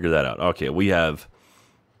 well, we figured that out. Okay, we have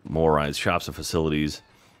more rides, shops, and facilities.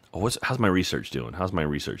 Oh, how's my research doing? How's my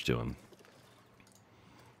research doing?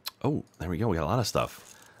 Oh, there we go. We got a lot of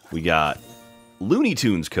stuff. We got Looney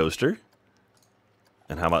Tunes coaster.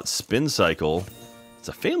 And how about Spin Cycle? It's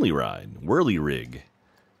a family ride. Whirly Rig.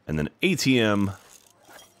 And then ATM.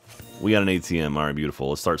 We got an ATM. All right, beautiful.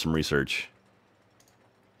 Let's start some research.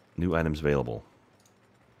 New items available.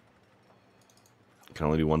 Can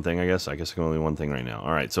only do one thing, I guess? I guess I can only do one thing right now.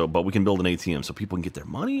 All right, so, but we can build an ATM so people can get their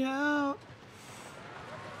money out.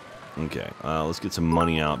 Okay, let's get some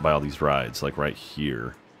money out by all these rides, like right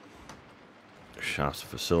here. Shops,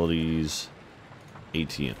 facilities,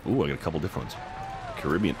 ATM. Ooh, I got a couple different ones.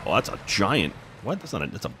 Caribbean. Oh, that's a giant. What? That's not a,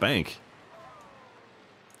 that's a bank.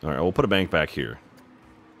 All right, we'll put a bank back here.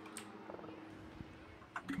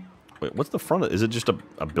 Wait, what's the front of it? Is it just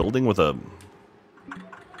a building with a...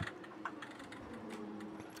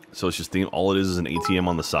 So it's just all it is an ATM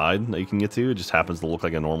on the side that you can get to? It just happens to look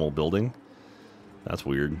like a normal building? That's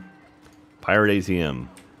weird. Pirate ATM.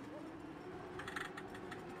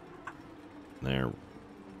 There.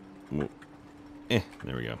 There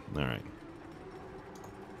we go. All right.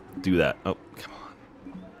 Do that. Oh, come on.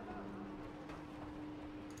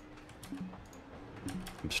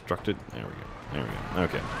 Obstructed. There we go. There we go.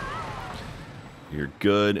 Okay. You're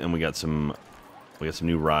good, and we got some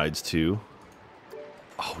new rides too.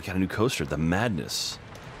 Oh, we got a new coaster, the Madness.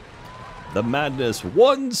 The Madness,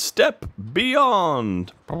 one step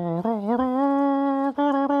beyond. I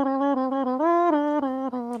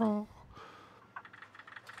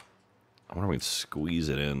wonder if we can squeeze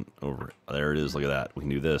it in over. There it is. Look at that. We can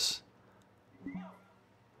do this.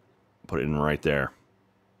 Put it in right there.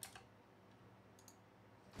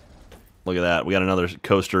 Look at that. We got another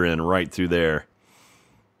coaster in right through there.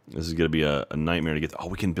 This is going to be a nightmare to get. Oh,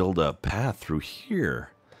 we can build a path through here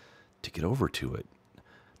to get over to it.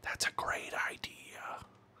 That's a great idea.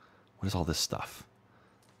 What is all this stuff?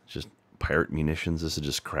 It's just pirate munitions. This is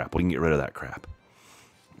just crap. We can get rid of that crap.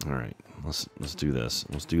 All right. Let's do this.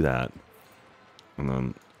 Let's do that. And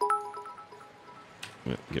then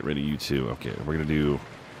get rid of you too. Okay, we're going to do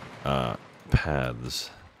paths.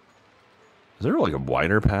 Is there like a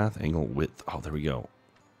wider path? Angle, width. Oh, there we go.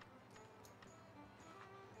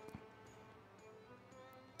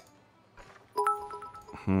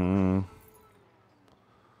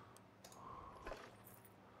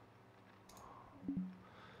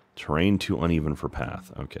 Terrain too uneven for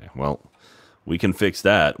path. Okay, well, we can fix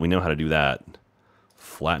that. We know how to do that.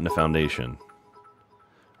 Flatten the foundation.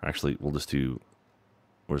 Actually, we'll just do...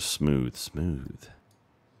 Where's smooth? Smooth.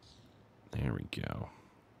 There we go.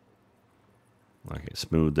 Okay,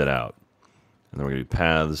 smooth that out. And then we're going to do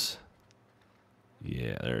paths.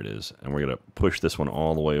 Yeah, there it is. And we're going to push this one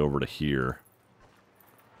all the way over to here.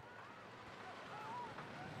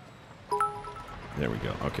 There we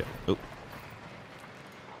go. Okay. Oh.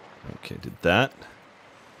 Okay, did that.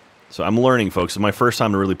 So I'm learning, folks. It's my first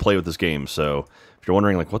time to really play with this game. So if you're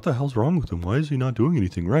wondering, like, what the hell's wrong with him? Why is he not doing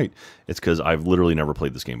anything right? It's because I've literally never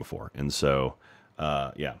played this game before. And so,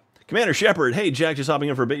 yeah. Commander Shepard, hey Jack, just hopping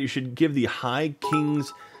in for a bit. You should give the High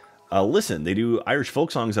Kings a listen. They do Irish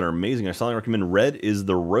folk songs that are amazing. I strongly recommend Red is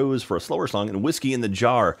the Rose for a slower song, and Whiskey in the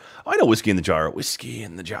Jar. Oh, I know Whiskey in the Jar. Whiskey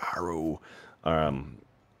in the Jar. Wait,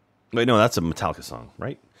 no, that's a Metallica song,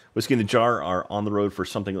 right? Whiskey in the Jar are on the road for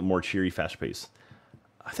something more cheery, faster paced.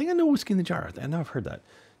 I think I know Whiskey in the Jar. I know I've heard that.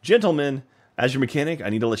 Gentlemen, as your mechanic, I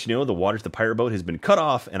need to let you know the water to the pirate boat has been cut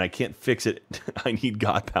off, and I can't fix it. I need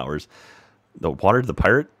God powers. The water to the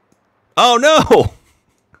pirate? Oh, no!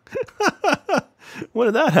 When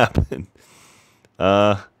did that happen?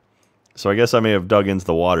 So I guess I may have dug into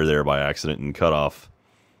the water there by accident and cut off.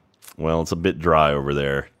 Well, it's a bit dry over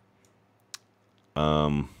there.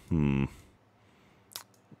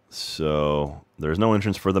 So there's no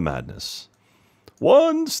entrance for the madness.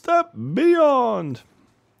 One step beyond.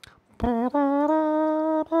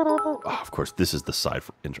 Oh, of course, this is the side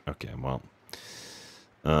for intro. Okay, well,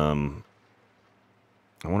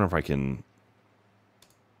 I wonder if I can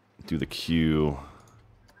do the queue.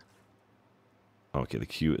 Okay, the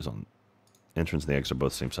queue is on entrance and the exit are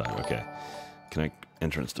both the same side. Okay, connect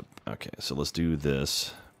entrance to. Okay, so let's do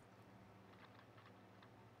this.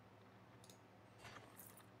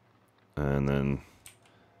 And then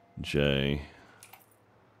J.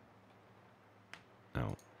 Oh.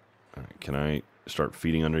 All right, can I start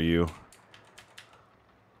feeding under you?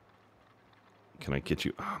 Can I get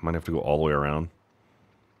you? I might have to go all the way around.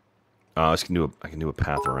 I can do a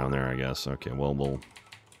path around there, I guess. Okay, well, we'll.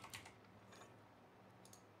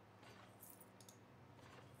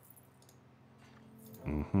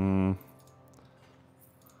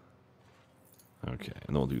 Okay, and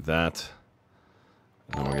then we'll do that.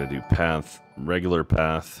 And then we're gonna do path, regular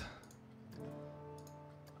path.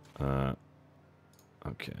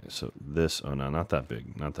 Okay, so this. Oh no, not that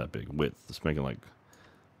big, not that big. Width. Let's make it like.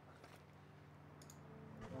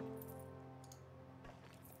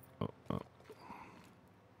 Oh.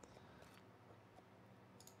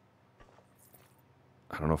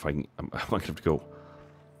 I don't know if I can. I'm gonna have to go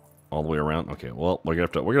all the way around. Okay, well, we're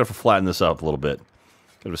gonna have to flatten this up a little bit.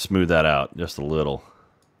 Gotta smooth that out just a little.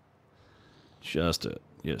 Just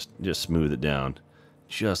smooth it down.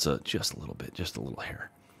 Just a little bit, just a little hair.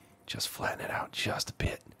 Just flatten it out just a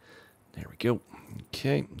bit. There we go.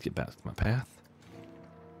 Okay, get back to my path.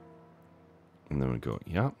 And then we go,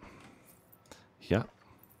 yep. Yep.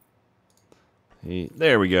 Hey,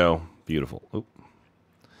 there we go. Beautiful. Oop. All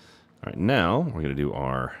right, now we're going to do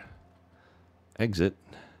our exit.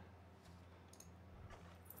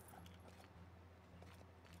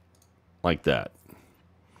 Like that.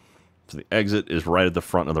 So the exit is right at the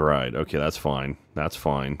front of the ride. Okay, that's fine. That's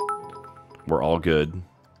fine. We're all good.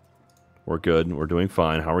 We're good. We're doing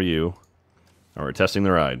fine. How are you? All right, testing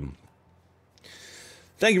the ride.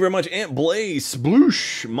 Thank you very much, Aunt Blaze.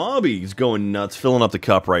 Sploosh. Mobby's going nuts. Filling up the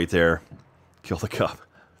cup right there. Kill the cup.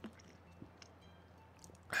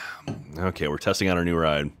 Okay, we're testing out our new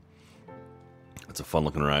ride. It's a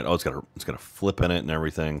fun-looking ride. Oh, it's got a flip in it and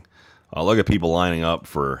everything. Look at people lining up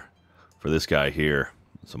for this guy here.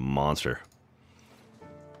 It's a monster.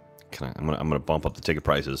 I'm gonna bump up the ticket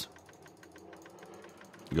prices.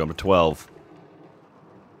 Go up to 12.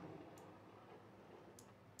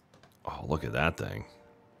 Oh, look at that thing.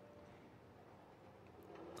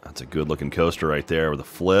 That's a good looking coaster right there with a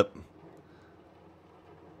flip.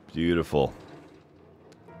 Beautiful.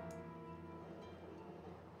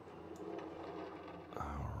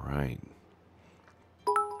 All right.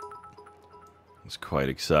 It's quite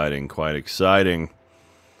exciting, quite exciting.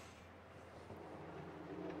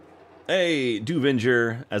 Hey,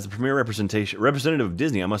 Duvenger, as the premier representative of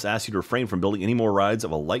Disney, I must ask you to refrain from building any more rides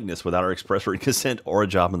of a likeness without our express written consent or a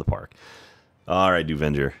job in the park. All right,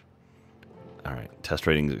 Duvenger. All right, test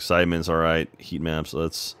ratings, excitements. All right, heat maps.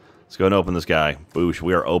 Let's go and open this guy. Boosh,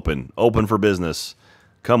 we are open, open for business.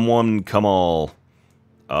 Come one, come all.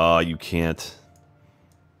 Oh, you can't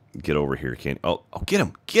get over here, can't? Oh, get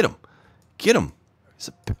him, get him, get him.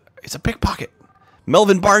 It's a pickpocket.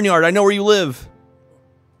 Melvin Barnyard, I know where you live.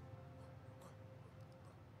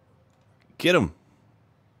 Get him.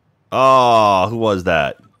 Oh, who was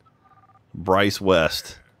that? Bryce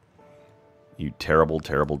West. You terrible,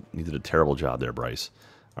 terrible. You did a terrible job there, Bryce.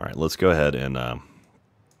 All right, let's go ahead and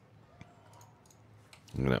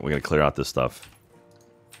we're gonna clear out this stuff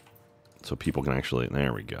so people can actually.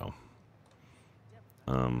 There we go.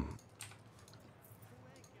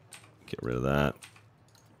 Get rid of that.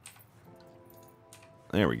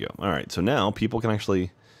 There we go. All right, so now people can actually.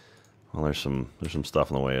 Well, there's some stuff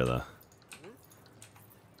in the way of the.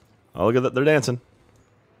 Oh, look at that. They're dancing.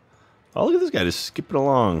 Oh, look at this guy just skipping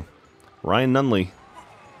along. Ryan Nunley.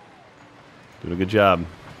 Doing a good job.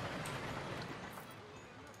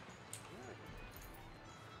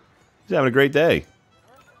 He's having a great day.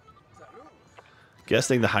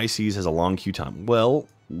 Guessing the high seas has a long queue time. Well,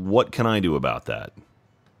 what can I do about that?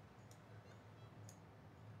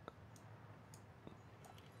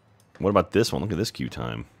 What about this one? Look at this queue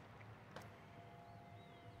time.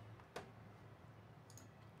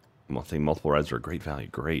 I think multiple rides are a great value.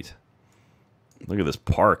 Great. Look at this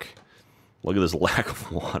park. Look at this lack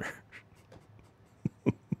of water.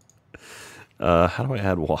 How do I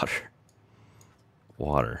add water?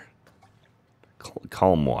 Water.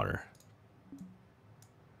 Calm water.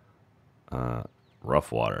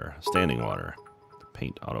 Rough water. Standing water.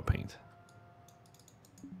 Paint. Auto paint.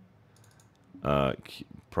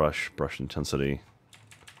 Brush intensity.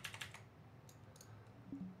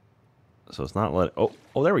 So it's not let. Oh,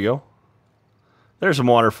 there we go. There's some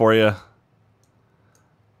water for you.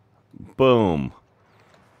 Boom.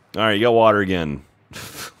 All right, you got water again.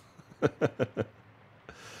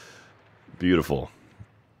 Beautiful.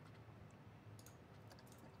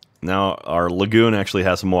 Now our lagoon actually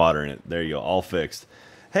has some water in it. There you go, all fixed.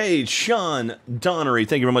 Hey, Sean Donnery,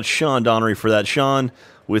 thank you very much, Sean Donnery, for that. Sean,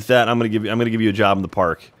 with that, I'm gonna give you a job in the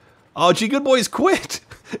park. Oh, gee, good boys, quit.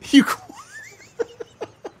 You quit.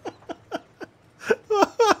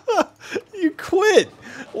 You quit.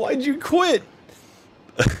 Why'd you quit?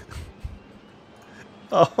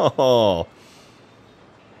 Oh.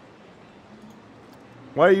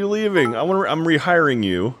 Why are you leaving? I'm rehiring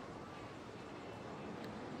you.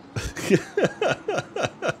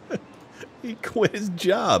 He quit his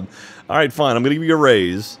job. All right, fine. I'm gonna give you a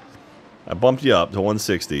raise. I bumped you up to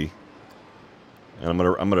 160, and I'm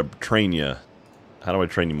gonna train you. How do I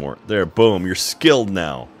train you more? There, boom. You're skilled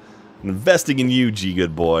now. I'm investing in you, G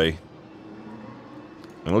good boy.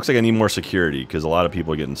 And it looks like I need more security because a lot of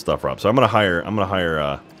people are getting stuff robbed. So I'm gonna hire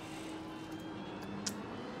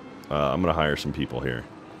some people here.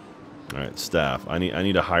 All right, staff. I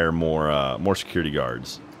need to hire more security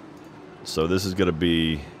guards. So this is gonna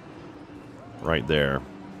be right there.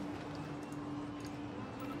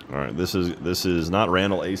 All right, this is not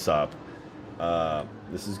Randall Aesop.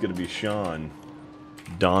 This is gonna be Sean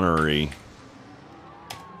Donnery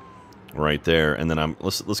right there, and then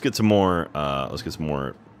let's get some more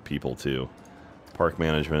people too. Park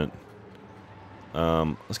management.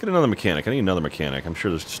 Let's get another mechanic. I need another mechanic. I'm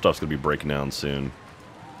sure this stuff's gonna be breaking down soon.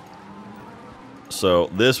 So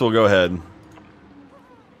this will go ahead,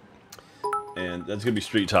 and that's gonna be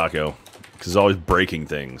Street Taco because it's always breaking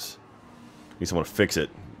things. Need someone to fix it.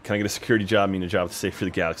 Can I get a security job? I mean, a job to save for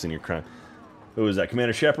the galaxy in your crime. Who is that?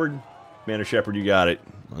 Commander Shepard? Commander Shepard, you got it.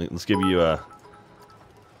 Let's give you a.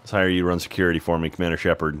 Let's hire you to run security for me, Commander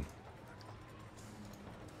Shepard.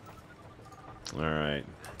 All right.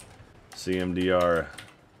 CMDR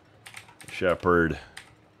Shepard.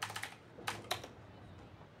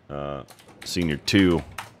 Senior 2.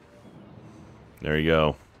 There you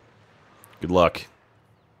go. Good luck.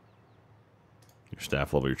 Your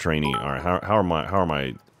staff level, your trainee. All right. How are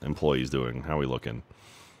my employees doing? How are we looking?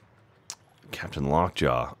 Captain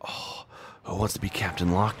Lockjaw. Oh, who wants to be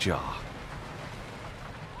Captain Lockjaw?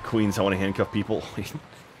 Queens, I want to handcuff people.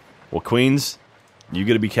 Well, Queens, you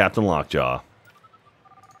get to be Captain Lockjaw.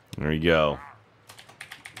 There you go.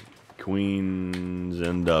 Queens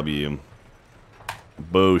NW.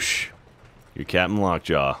 Boosh. You're Captain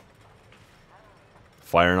Lockjaw.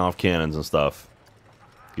 Firing off cannons and stuff.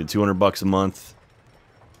 Get $200 a month.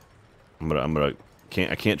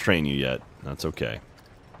 I can't train you yet. That's okay.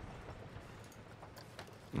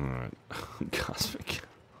 Alright. Cosmic.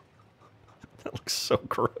 That looks so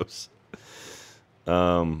gross.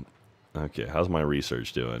 Okay, how's my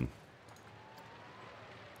research doing?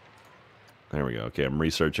 There we go. Okay, I'm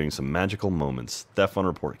researching some magical moments. Theft on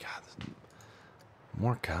report. God,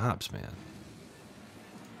 more cops, man.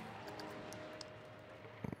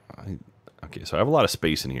 Okay, so I have a lot of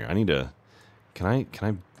space in here. I need to. Can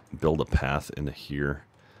I build a path into here?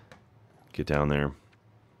 Get down there.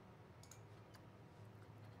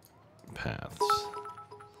 Paths.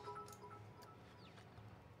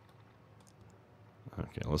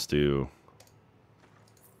 Okay, let's do.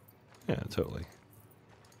 Yeah, totally.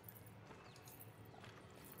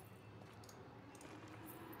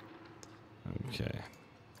 Okay.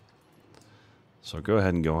 So go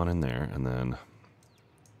ahead and go on in there, and then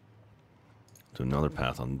do another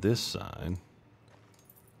path on this side.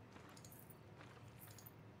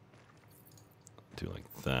 Do like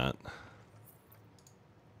that.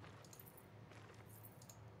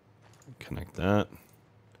 Connect that.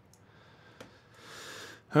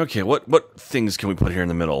 Okay, what things can we put here in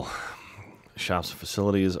the middle? Shops and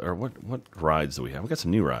facilities, or what rides do we have? We got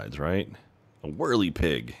some new rides, right? A whirly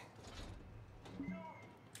pig.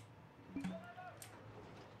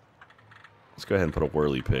 Let's go ahead and put a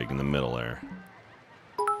whirly pig in the middle there.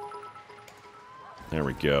 There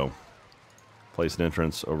we go. Place an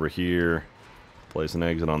entrance over here. Place an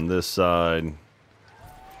exit on this side.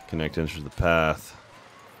 Connect entrance to the path.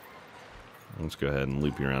 Let's go ahead and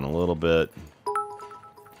loop you around a little bit.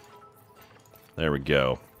 There we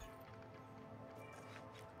go.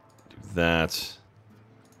 Do that.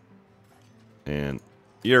 And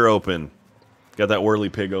you're open. Got that whirly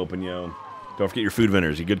pig open, yo. Don't forget your food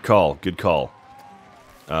vendors. Good call. Good call.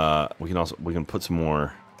 We can put some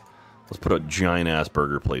more. Let's put a giant ass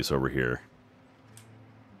burger place over here.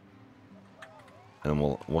 And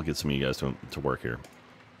we'll get some of you guys to work here.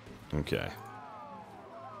 Okay.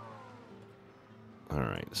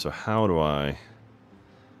 Alright, so how do I...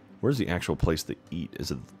 Where's the actual place to eat?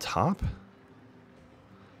 Is it at the top?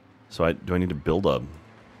 So do I need to build a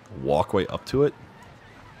walkway up to it?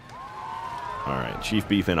 Alright, Chief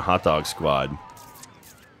Beef and a hot dog squad.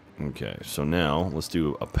 Okay, so now let's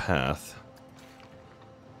do a path.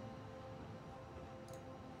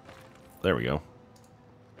 There we go.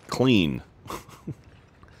 Clean.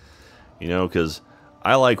 You know, because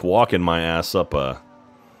I like walking my ass up a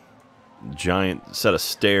giant set of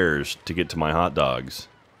stairs to get to my hot dogs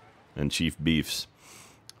and Chief Beefs.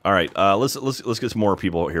 All right, let's get some more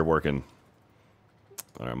people here working.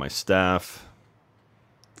 All right, my staff,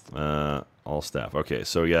 all staff. Okay,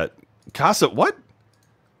 so we got Casa. What?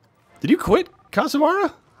 Did you quit,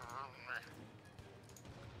 Casavara?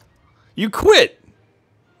 You quit,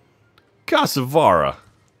 Casavara.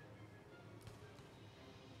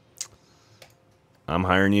 I'm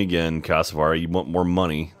hiring you again, Casavara. You want more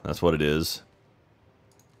money? That's what it is.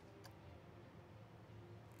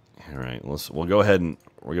 All right, we'll go ahead and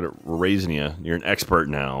we're raising you. You're an expert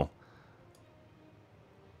now.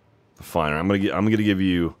 Fine. I'm gonna give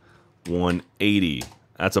you 180.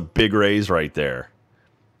 That's a big raise right there,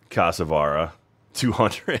 Casavara.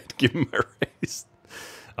 200. Give him a raise.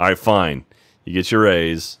 All right, fine. You get your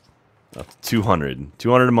raise. Up to 200.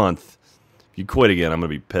 200 a month. If you quit again, I'm gonna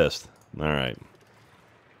be pissed. All right.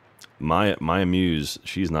 Maya Muse,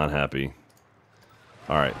 she's not happy.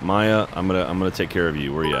 All right, Maya, I'm gonna take care of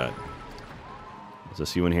you. Where you at? Is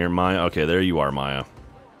this you in here, Maya? Okay, there you are, Maya.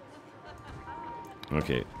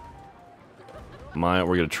 Okay, Maya,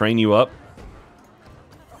 we're gonna train you up.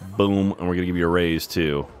 Boom, and we're gonna give you a raise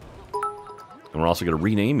too. And we're also gonna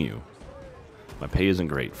rename you. My pay isn't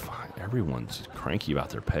great. Fine, everyone's cranky about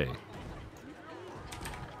their pay.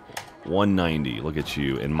 190. Look at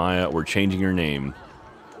you. And Maya, we're changing your name.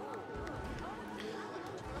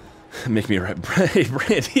 Make me right. Hey,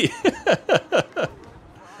 Brandy.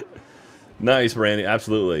 Nice, Brandy.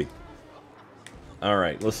 Absolutely. All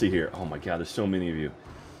right, let's see here. Oh my God, there's so many of you.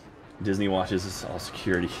 Disney watches. This is all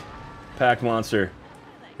security. Pack Monster.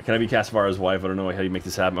 Can I be Casavara's wife? I don't know how you make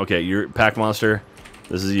this happen. Okay, you're Pack Monster.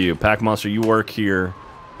 This is you. Pack Monster, you work here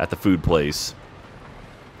at the food place.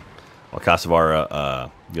 While Casavara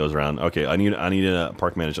goes around. Okay, I need a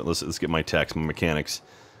park manager. Let's get my techs, my mechanics.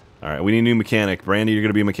 All right, we need a new mechanic. Brandy, you're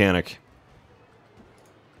gonna be a mechanic.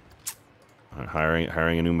 All right,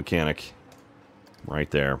 hiring a new mechanic.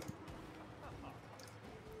 Right there.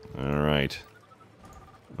 All right.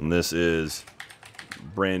 And this is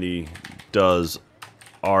Brandy does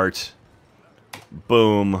art.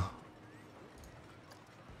 Boom.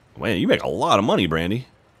 Man, you make a lot of money, Brandy.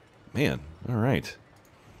 Man, all right.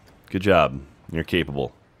 Good job. You're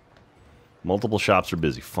capable. Multiple shops are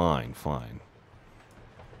busy. Fine, fine.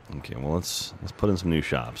 Okay, well let's put in some new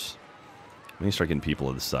shops. We need to start getting people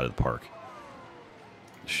at this side of the park.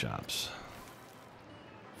 Shops.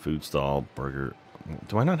 Food stall, burger.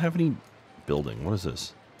 Do I not have any building? What is this?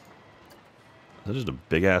 Is that just a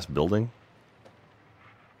big ass building?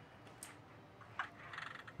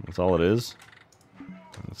 That's all it is?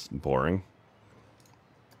 That's boring.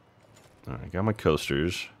 Alright, got my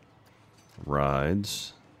coasters.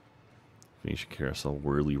 Rides. Phoenicia Carousel,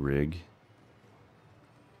 Whirly Rig.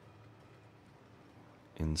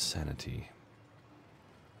 Insanity.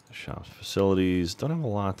 Shops, facilities. Don't have a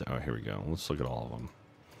lot. Oh, here we go. Let's look at all of them.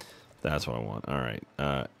 That's what I want. All right.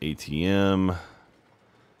 ATM.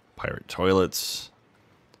 Pirate toilets.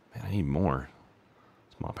 Man, I need more.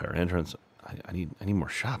 Small pirate entrance. I need more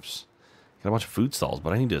shops. Got a bunch of food stalls,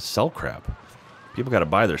 but I need to sell crap. People got to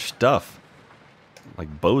buy their stuff.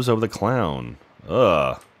 Like Bozo the Clown.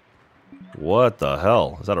 Ugh. What the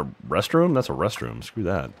hell? Is that a restroom? That's a restroom. Screw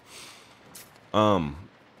that.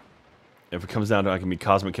 If it comes down to I can be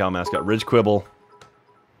Cosmic Cow mascot. Ridge Quibble.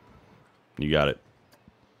 You got it.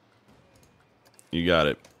 You got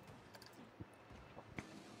it.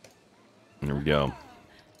 There we go.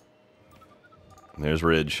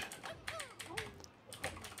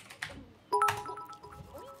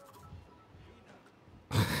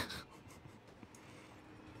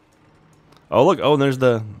 Oh, look. Oh, and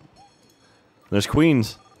there's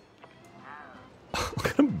Queens. Look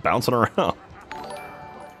at him bouncing around.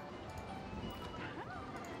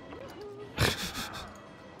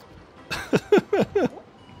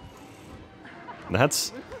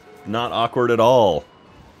 That's not awkward at all.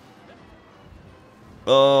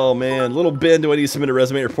 Oh, man. Little Ben, do I need to submit a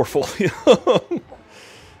resume or portfolio?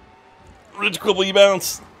 Rich Quibble, you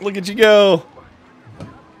bounce. Look at you go.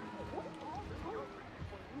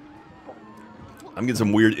 I'm getting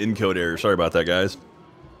some weird encode error. Sorry about that, guys.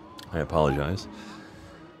 I apologize.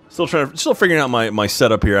 Still figuring out my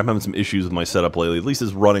setup here. I'm having some issues with my setup lately. At least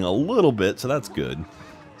it's running a little bit, so that's good.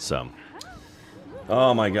 So,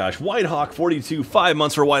 oh my gosh, Whitehawk 42, 5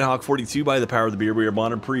 months for Whitehawk 42 by the power of the beer we are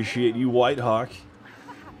bond. Appreciate you, Whitehawk.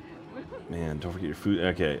 Man, don't forget your food.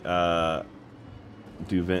 Okay, oh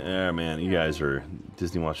man, you guys are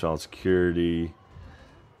Disney Watch All Security.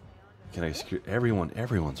 Can I secure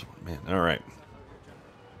everyone's man? All right.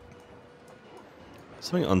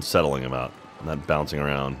 Something unsettling about that bouncing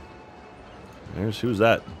around. Who's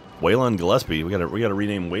that? Waylon Gillespie. We gotta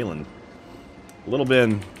rename Waylon. Little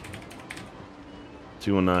Ben.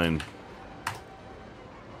 219.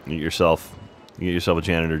 You get yourself a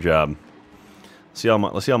janitor job. Let's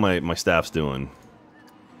see how my staff's doing.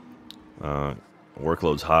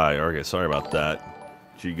 Workload's high. Okay, sorry about that.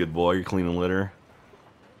 Gee, good boy, you're cleaning litter.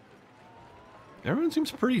 Everyone seems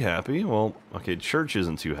pretty happy. Well, okay, church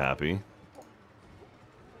isn't too happy.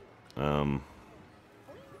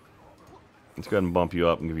 Let's go ahead and bump you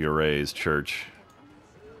up and give you a raise, church.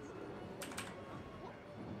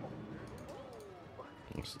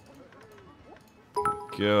 Let's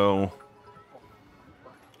go.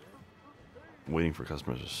 Waiting for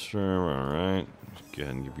customers to serve. Alright. Go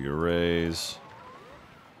ahead and give you a raise.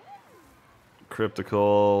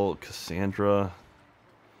 Cryptical. Cassandra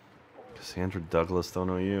Douglas, don't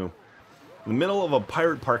know you. In the middle of a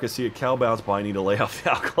pirate park, I see a cow bounce by. I need to lay off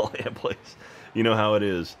the alcohol. Yeah, please. You know how it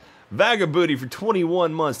is. Vagabooty for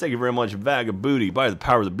 21 months. Thank you very much, Vagabooty. By the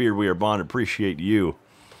power of the beard, we are bonded. Appreciate you.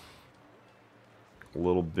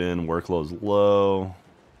 Little Ben, workload's low.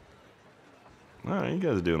 Alright, you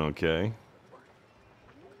guys are doing okay.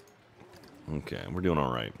 Okay, we're doing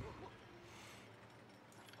alright.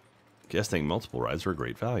 Guesting multiple rides are a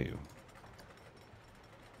great value.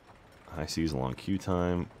 High seas, long queue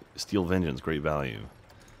time. Steel Vengeance, great value.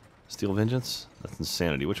 Steel Vengeance? That's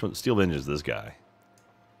insanity. Which one? Steel Vengeance, this guy.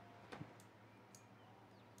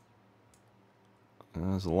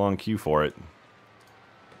 There's a long queue for it.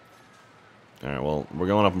 Alright, well, we're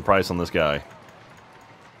going up in price on this guy.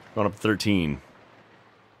 Going up 13.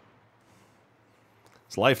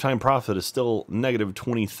 His lifetime profit is still negative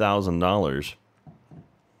 $20,000.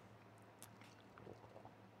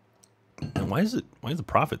 And why is the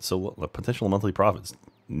profit so low? The potential monthly profits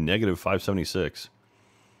negative 576.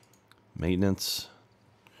 Maintenance,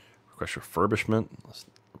 request refurbishment,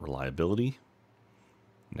 reliability,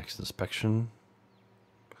 next inspection,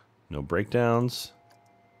 no breakdowns.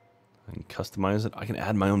 I can customize it. I can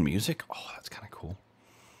add my own music. Oh, that's kind of cool.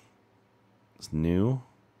 It's new.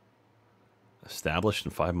 Established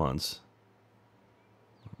in 5 months.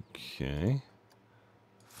 Okay.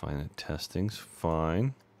 Finite testing's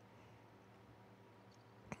fine.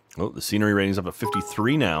 Oh, the scenery rating's up to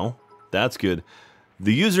 53 now. That's good.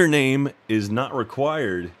 The username is not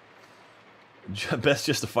required. Best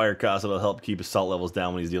just to fire Casa. It'll help keep his salt levels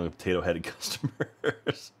down when he's dealing with potato-headed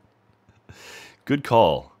customers. Good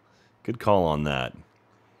call. Good call on that.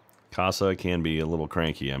 Casa can be a little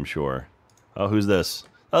cranky, I'm sure. Oh, who's this?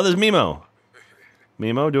 Oh, there's Mimo.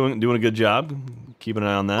 Mimo doing a good job. Keeping an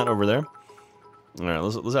eye on that over there. All right,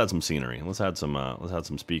 let's add some scenery. Let's add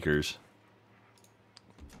some speakers.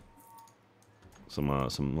 Some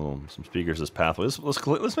speakers. This pathway.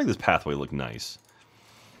 Let's make this pathway look nice.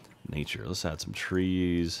 Nature. Let's add some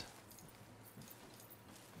trees.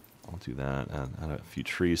 I'll do that. Add a few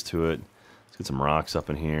trees to it. Let's get some rocks up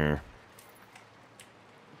in here.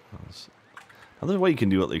 Another way you can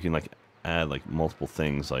do it, you can like add like multiple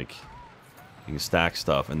things. Like you can stack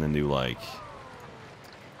stuff and then do like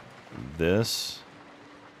this,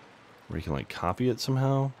 where you can like copy it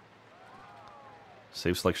somehow.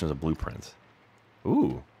 Save selection as a blueprint.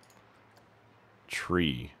 Ooh.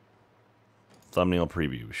 Tree. Thumbnail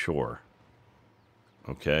preview, sure.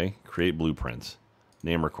 Okay, create blueprints.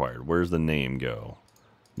 Name required. Where's the name go?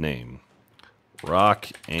 Name. Rock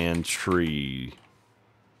and tree.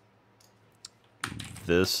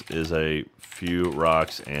 This is a few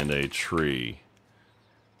rocks and a tree.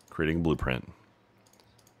 Creating a blueprint.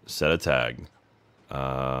 Set a tag.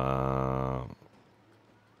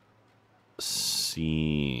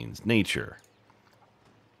 Scenes. Nature.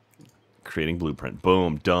 Creating blueprint.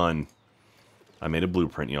 Boom, done. I made a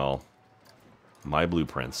blueprint, y'all. My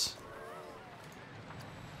blueprints.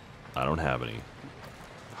 I don't have any.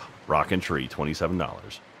 Rock and tree,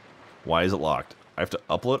 $27. Why is it locked? I have to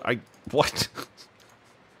upload? What?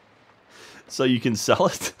 So you can sell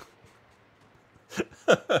it?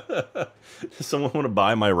 Does someone want to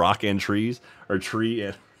buy my rock and trees? Or tree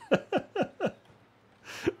and...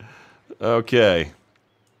 Okay.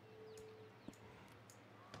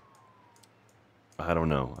 I don't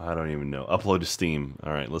know. I don't even know. Upload to Steam.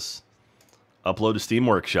 All right, let's upload to Steam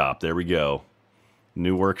Workshop. There we go.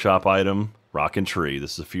 New workshop item, rock and tree.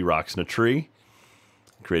 This is a few rocks in a tree.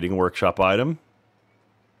 Creating a workshop item.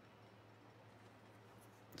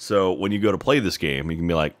 So when you go to play this game, you can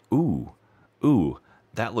be like, ooh,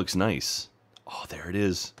 that looks nice. Oh, there it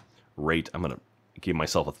is. Rate. I'm going to give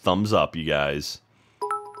myself a thumbs up, you guys.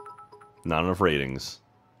 Not enough ratings.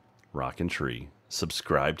 Rock and tree.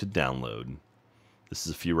 Subscribe to download. This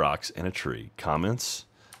is a few rocks and a tree. Comments.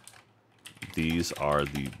 These are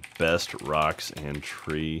the best rocks and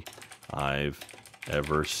tree I've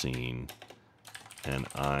ever seen. And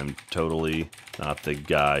I'm totally not the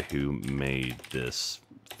guy who made this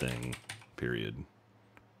thing. Period.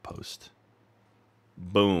 Post.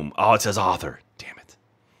 Boom. Oh, it says author. Damn it.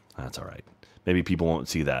 That's all right. Maybe people won't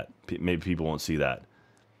see that. Maybe people won't see that.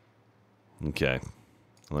 Okay.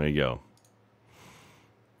 Well, there you go.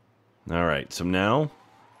 All right. So now,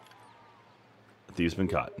 thief's been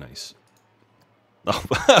caught. Nice. Oh,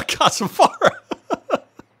 Kasafara.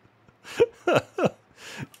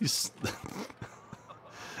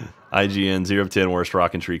 IGN 0 of 10 worst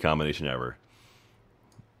rock and tree combination ever.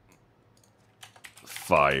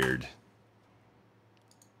 Fired.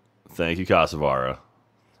 Thank you, Kasavara.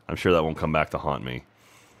 I'm sure that won't come back to haunt me.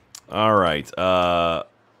 All right.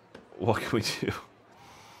 What can we do?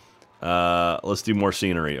 Let's do more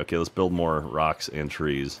scenery. Okay, let's build more rocks and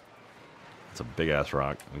trees. It's a big-ass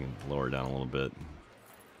rock. We can lower it down a little bit.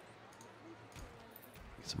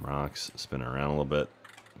 Get some rocks. Spin it around a little bit.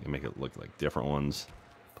 We can make it look like different ones.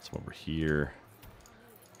 Put some over here.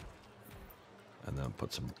 And then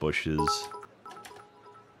put some bushes.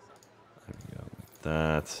 There we go. Like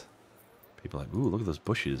that. People are like, ooh, look at those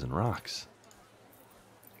bushes and rocks.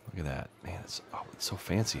 Look at that. Man, it's so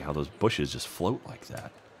fancy how those bushes just float like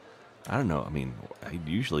that. I don't know. I mean, I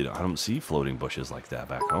don't see floating bushes like that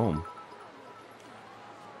back home.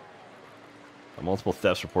 Multiple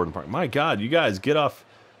thefts reported in the park. My God, you guys, get off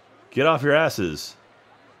your asses.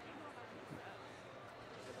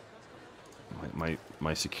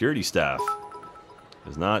 My security staff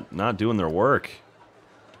is not doing their work.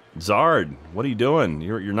 Zard, what are you doing?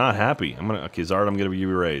 You're not happy. Okay, Zard, I'm gonna give you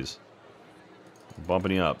a raise. I'm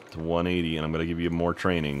bumping you up to 180, and I'm gonna give you more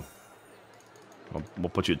training. We'll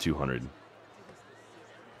put you at 200.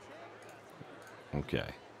 Okay.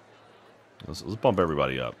 Let's bump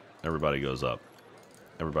everybody up. Everybody goes up.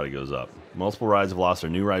 Everybody goes up. Multiple rides have lost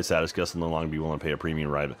their new ride status. Guests will no longer be willing to pay a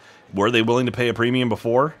premium ride. Were they willing to pay a premium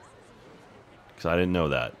before? Because I didn't know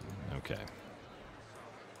that. Okay.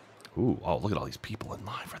 Ooh, oh, look at all these people in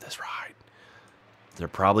line for this ride. They're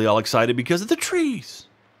probably all excited because of the trees.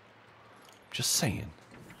 Just saying.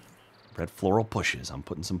 Red floral bushes. I'm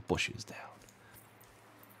putting some bushes down.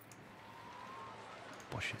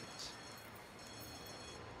 Bushes.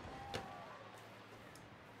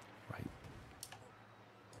 Right.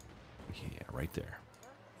 Yeah, right there.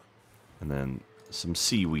 And then some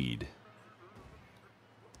seaweed.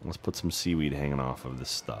 Let's put some seaweed hanging off of this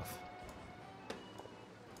stuff.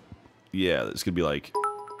 Yeah, it's gonna be like,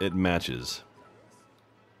 it matches.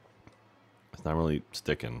 It's not really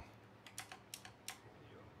sticking.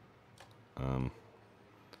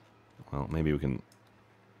 Well, maybe we can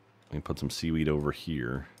put some seaweed over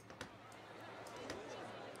here.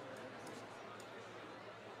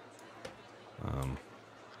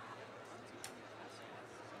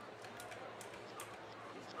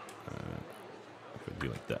 Could be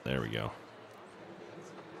like that. There we go.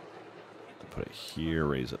 Put it here,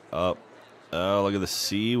 raise it up. Oh, look at the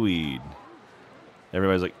seaweed.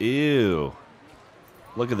 Everybody's like, ew.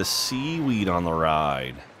 Look at the seaweed on the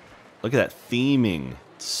ride. Look at that theming.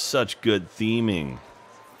 Such good theming.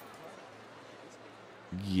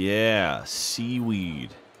 Yeah, seaweed.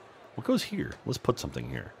 What goes here? Let's put something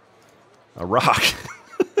here. A rock.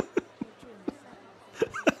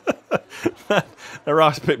 That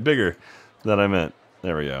rock's a bit bigger than I meant.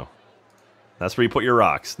 There we go. That's where you put your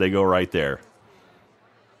rocks. They go right there.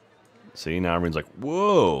 See, now everyone's like,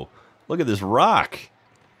 whoa, look at this rock.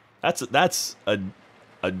 It's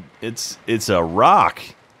a rock.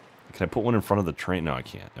 Can I put one in front of the train? No, I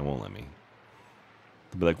can't. It won't let me.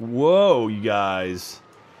 They'll be like, whoa, you guys.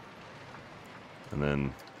 And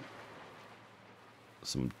then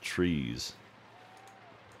some trees.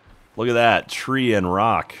 Look at that. Tree and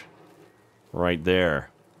rock. Right there.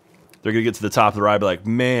 They're going to get to the top of the ride and be like,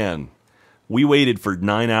 man, we waited for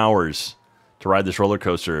 9 hours to ride this roller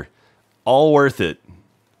coaster. All worth it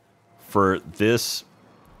for this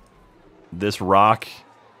rock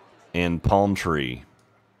and palm tree.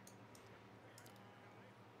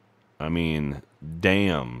 I mean,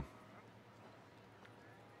 damn.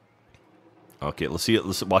 Okay, let's see it.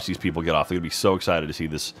 Let's watch these people get off. They're gonna be so excited to see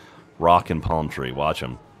this rock and palm tree. Watch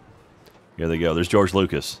them. Here they go. There's George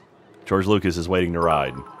Lucas. George Lucas is waiting to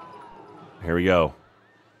ride. Here we go.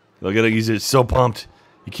 Look at him. He's just so pumped.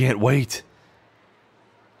 He can't wait.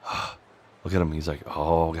 Look at him. He's like,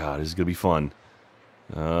 oh god, this is gonna be fun.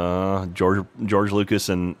 George Lucas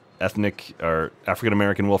and ethnic or African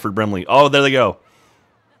American Wilford Brimley. Oh, there they go.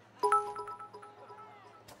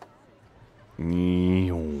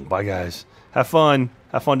 Bye, guys. Have fun.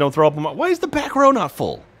 Have fun. Don't throw up. Why is the back row not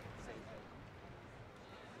full?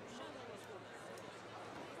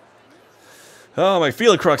 Oh, my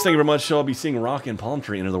Felixcrux. Thank you very much. I'll be seeing Rock and Palm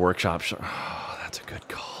Tree into the workshop. Oh, that's a good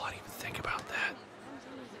call. I didn't even think about that.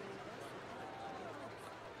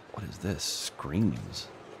 What is this? Screams.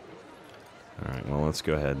 All right. Well, let's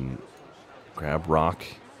go ahead and grab Rock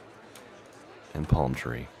and Palm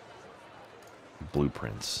Tree.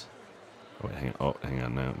 Blueprints. Oh, wait, hang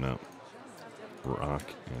on. No. Rock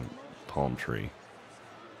and Palm Tree.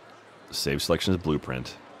 Save selection as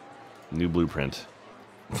blueprint. New blueprint.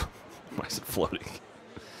 Why is it floating?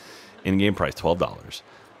 In-game price, $12.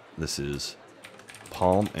 This is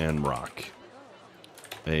Palm and Rock.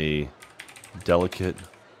 A delicate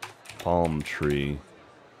palm tree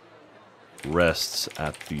rests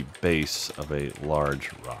at the base of a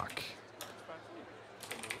large rock.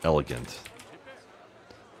 Elegant.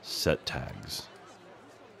 Set tags.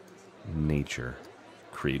 Nature.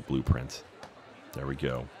 Create blueprint. There we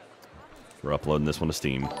go. We're uploading this one to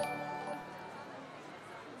Steam.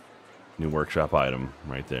 New workshop item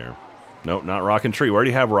right there. Nope, not Rock and Tree. We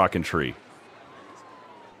already have Rock and Tree.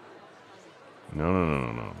 No.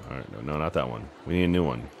 All right, no, not that one. We need a new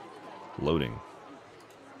one. Loading.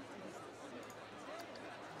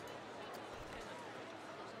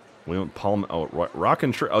 We want Palm. Oh, Rock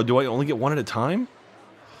and Tree. Oh, do I only get one at a time?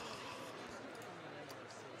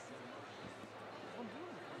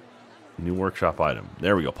 New workshop item.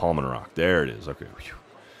 There we go. Palm and Rock. There it is. Okay. Whew.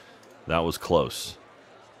 That was close.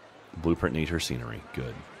 Blueprint nature scenery.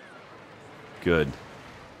 Good. Good.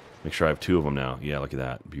 Make sure I have 2 of them now. Yeah, look at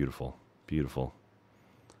that. Beautiful. Beautiful.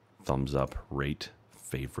 Thumbs up. Rate.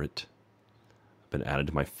 Favorite. Been added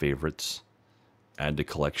to my favorites. Add to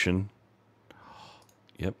collection.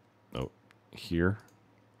 Yep. Oh, here.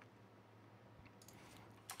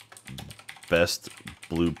 Best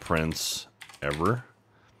blueprints ever.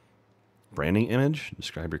 Branding image.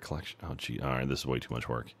 Describe your collection. Oh, gee. All right, this is way too much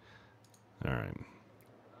work. All right.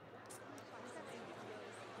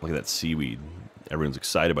 Look at that seaweed. Everyone's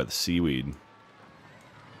excited by the seaweed. You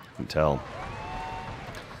can tell.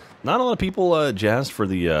 Not a lot of people jazzed for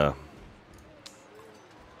the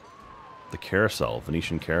carousel,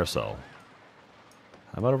 Venetian carousel.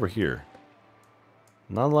 How about over here?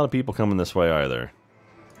 Not a lot of people coming this way either.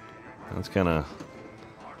 That's kind of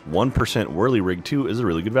 1% Whirly Rig 2 is a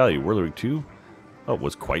really good value. Whirly Rig 2, oh,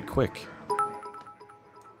 was quite quick.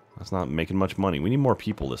 That's not making much money. We need more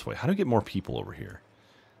people this way. How do we get more people over here?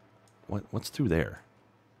 What's through there?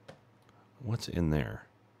 What's in there?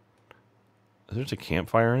 Is there just a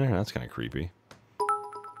campfire in there? That's kind of creepy.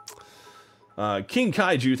 King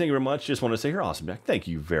Kaiju, thank you very much. Just want to say you're awesome, Jack. Thank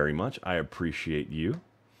you very much. I appreciate you.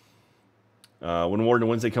 When Warden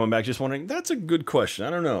Wednesday coming back, just wondering. That's a good question. I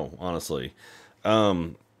don't know, honestly. I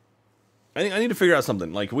need to figure out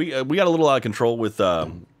something. Like we got a little out of control with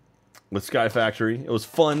Sky Factory. It was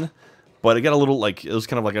fun. But it got a little, like, it was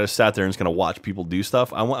kind of like I just sat there and just kind of watch people do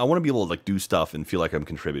stuff. I want to be able to, like, do stuff and feel like I'm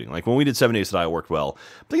contributing. Like, when we did 7 Days to Die, it worked well.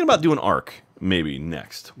 I'm thinking about doing Ark, maybe,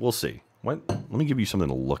 next. We'll see. Let me give you something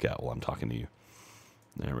to look at while I'm talking to you.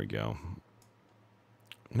 There we go.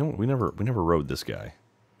 You know what? We never rode this guy.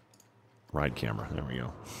 Ride camera. There we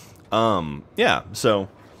go. Yeah, so,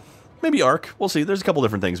 maybe Ark. We'll see. There's a couple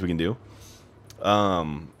different things we can do.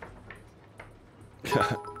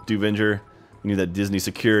 Duvenger. You need that Disney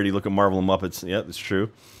security. Look at Marvel and Muppets. Yep, it's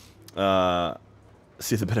true.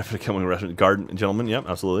 See the benefit of coming to a restaurant. Garden, gentlemen. Yep,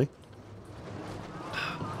 absolutely.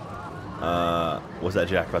 Was that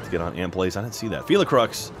Jack about to get on Ant Place? I didn't see that.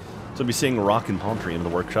 Felixcrux. So I'll be seeing Rock and Palm Tree in the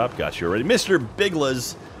workshop. Got you already. Mr.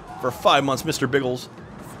 Biglas for 5 months. Mr. Biggles.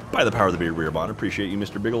 By the power of the beer bond. Appreciate you,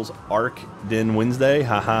 Mr. Biggles. Ark Den Wednesday.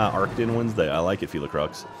 Haha, Ark Den Wednesday. I like it,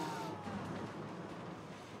 Felixcrux.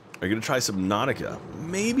 Are you gonna try Subnautica?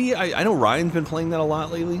 Maybe. I know Ryan's been playing that a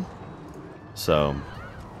lot lately. So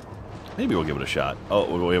maybe we'll give it a shot.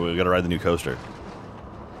 Oh, wait, we gotta ride the new coaster.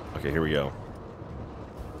 Okay, here we go.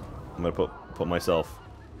 I'm gonna put myself.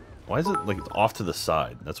 Why is it like it's off to the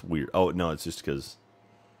side? That's weird. Oh no, it's just because.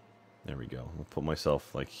 There we go. I'll put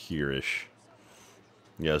myself like here-ish.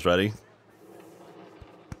 You guys ready?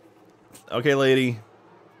 Okay, lady.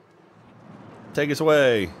 Take us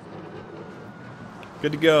away.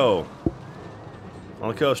 Good to go. On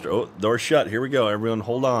the coaster. Oh, door's shut. Here we go. Everyone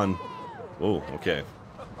hold on. Oh, okay.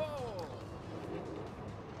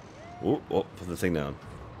 Oh, put the thing down.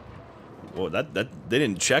 Whoa, that they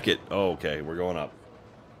didn't check it. Oh, okay. We're going up.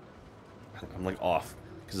 I'm like off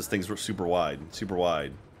because this thing's super wide. Super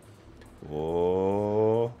wide.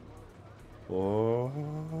 Whoa.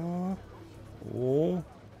 Whoa. Whoa.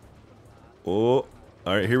 Oh.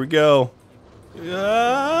 Alright, here we go.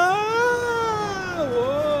 Ah,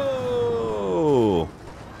 whoa.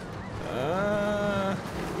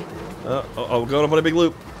 Oh, we're going up on a big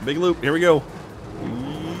loop. Big loop. Here we go.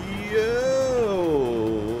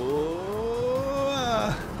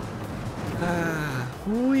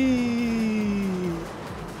 Wee.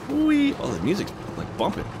 Wee. Oh, the music's like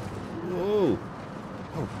bumping. Whoa.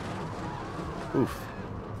 Oh. Oof.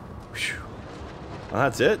 Whew. Well,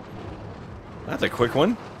 that's it. That's a quick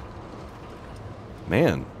one.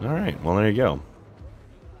 Man. Alright. Well, there you go.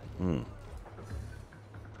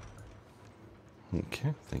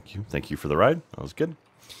 Okay. Thank you. Thank you for the ride. That was good.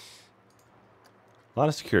 A lot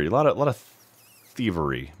of security. A lot of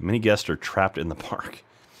thievery. Many guests are trapped in the park.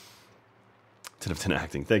 Tinifton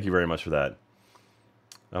acting. Thank you very much for that.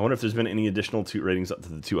 I wonder if there's been any additional toot ratings up to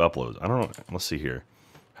the 2 uploads. I don't know. Let's see here.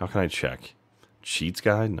 How can I check? Cheats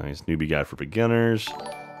guide. Nice. Newbie guide for beginners.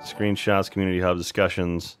 Screenshots. Community hub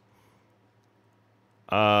discussions.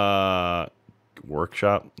 Workshop.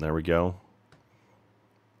 There we go.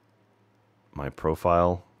 My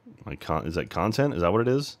profile. Is that content? Is that what it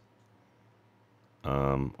is?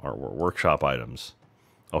 Our workshop items.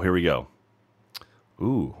 Oh, here we go.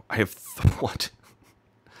 Ooh, I have what?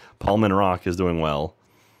 Palm and Rock is doing well.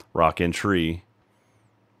 Rock and Tree.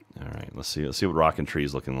 All right, let's see what Rock and Tree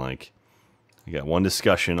is looking like. We got one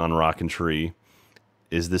discussion on Rock and Tree.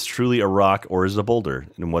 Is this truly a rock or is it a boulder?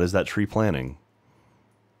 And what is that tree planning?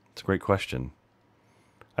 It's a great question.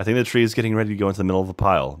 I think the tree is getting ready to go into the middle of the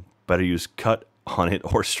pile. Better use cut on it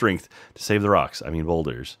or strength to save the rocks. I mean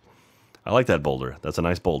boulders. I like that boulder. That's a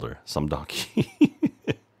nice boulder. Some donkey.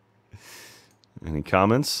 Any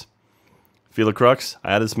comments? Fila Crux.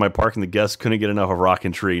 I added this to my park and the guests couldn't get enough of Rock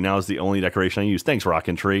and Tree. Now is the only decoration I use. Thanks, Rock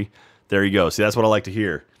and Tree. There you go. See, that's what I like to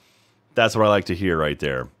hear. That's what I like to hear right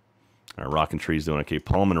there. All right, Rock and Tree's doing okay.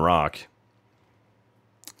 Palm and Rock.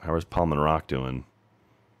 How is Palm and Rock doing?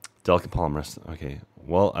 Delicate Palm rest. Okay.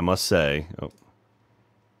 Well, I must say. Oh.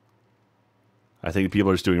 I think people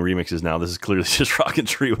are just doing remixes now. This is clearly just Rock and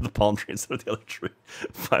Tree with the palm tree instead of the other tree.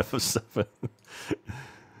 5 of 7.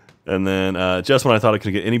 And then, just when I thought it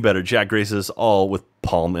could get any better, Jack graces all with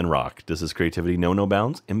Palm and Rock. Does his creativity know no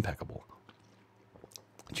bounds? Impeccable.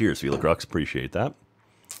 Cheers, Fila Crux. Appreciate that.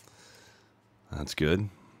 That's good.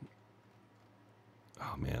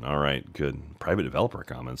 Oh, man. All right. Good. Private developer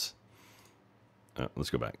comments. Let's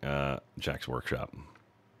go back. Jack's workshop.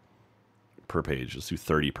 Per page. Let's do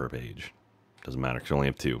 30 per page. Doesn't matter because I only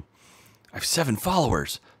have 2. I have 7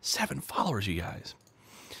 followers. 7 followers, you guys.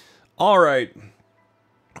 All right.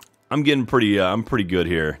 I'm getting pretty. I'm pretty good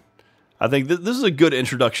here. I think this is a good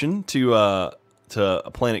introduction to a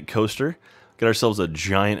Planet Coaster. Get ourselves a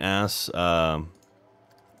giant ass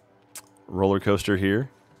roller coaster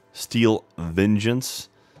here. Steel Vengeance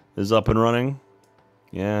is up and running.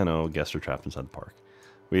 Yeah, I know. Guests are trapped inside the park.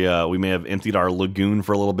 We may have emptied our lagoon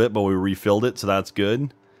for a little bit, but we refilled it, so that's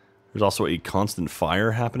good. There's also a constant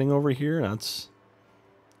fire happening over here. That's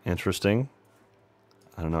interesting.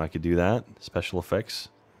 I don't know. I could do that. Special effects.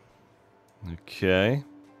 Okay.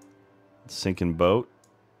 Sinking boat.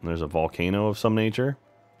 There's a volcano of some nature.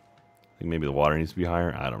 I think maybe the water needs to be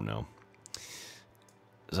higher. I don't know.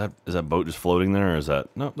 Is that boat just floating there, or is that...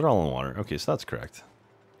 No, they're all in water. Okay, so that's correct.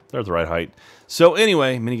 They're at the right height. So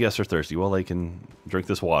anyway, many guests are thirsty. Well, they can drink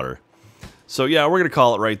this water. So yeah, we're going to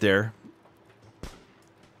call it right there.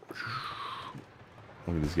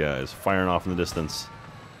 Look at these guys firing off in the distance.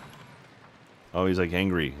 Oh, he's like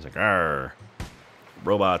angry. He's like, arr.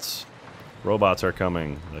 Robots. Robots are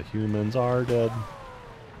coming. The humans are dead.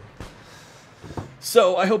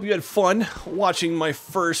 So, I hope you had fun watching my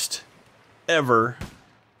first ever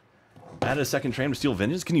add a second train to Steel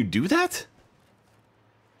Vengeance. Can you do that?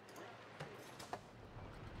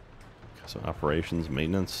 So, operations,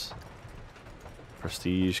 maintenance.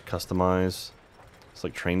 Prestige, customize. It's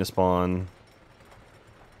like train to spawn.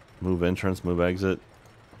 Move entrance, move exit.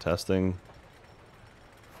 Testing.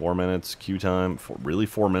 4 minutes, queue time. Really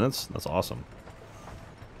 4 minutes? That's awesome.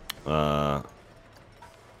 How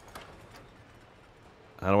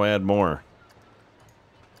do I add more?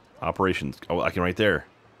 Operations. Oh, I can right there.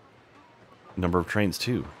 Number of trains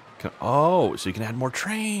too. Oh, so you can add more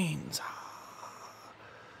trains.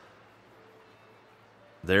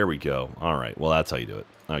 There we go. All right. Well, that's how you do it.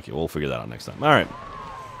 Okay, we'll figure that out next time. All right.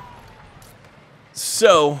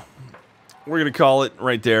 So, we're going to call it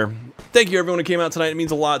right there. Thank you, everyone who came out tonight. It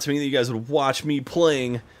means a lot to me that you guys would watch me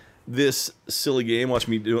playing this silly game. Watch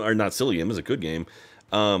me do, or not silly game, it's a good game.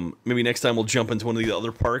 Maybe next time we'll jump into one of the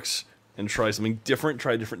other parks and try something different,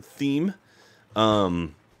 try a different theme.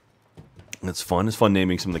 It's fun. It's fun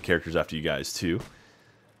naming some of the characters after you guys, too.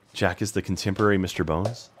 Jack is the contemporary Mr.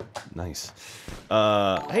 Bones. Nice.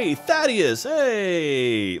 Hey, Thaddeus.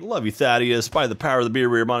 Hey. Love you, Thaddeus. By the power of the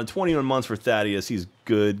beard, we were on 21 months for Thaddeus. He's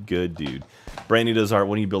good, good dude. Brandy does art.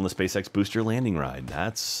 When are you building a SpaceX booster landing ride?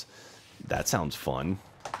 That sounds fun.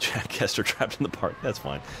 Jack Kester trapped in the park. That's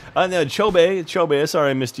fine. No, Chobe. Sorry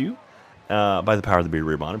I missed you. By the power of the beard,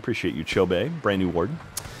 Rearbon. Appreciate you, Chobe. Brand new warden.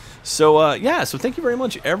 So, yeah. So thank you very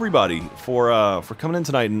much, everybody, for coming in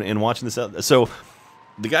tonight and watching this. So,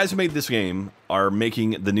 the guys who made this game are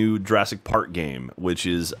making the new Jurassic Park game, which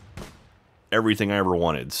is everything I ever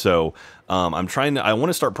wanted. So I want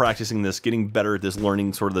to start practicing this, getting better at this,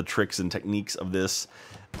 learning sort of the tricks and techniques of this,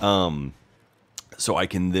 so I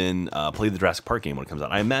can then play the Jurassic Park game when it comes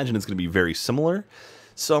out. I imagine it's going to be very similar.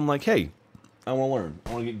 So I'm like, hey, I want to learn.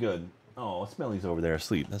 I want to get good. Oh, Smelly's over there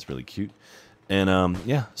asleep. That's really cute. And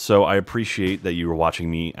yeah, so I appreciate that you were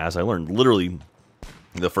watching me as I learned. Literally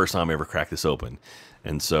the first time I ever cracked this open.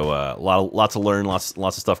 And so lots to learn, lots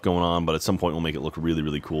of stuff going on, but at some point we'll make it look really,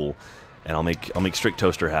 really cool, and I'll make Strict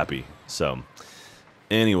Toaster happy. So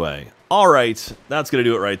anyway, all right, that's gonna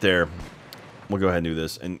do it right there. We'll go ahead and do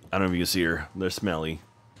this, and I don't know if you can see her. There's Smelly.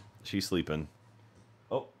 She's sleeping.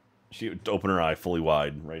 Oh, she opened her eye fully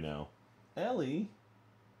wide right now. Ellie,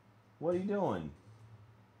 what are you doing?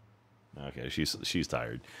 Okay, she's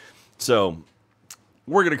tired. So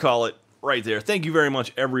we're gonna call it right there. Thank you very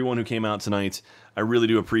much, everyone who came out tonight. I really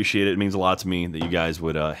do appreciate it. It means a lot to me that you guys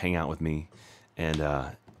would hang out with me and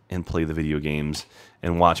play the video games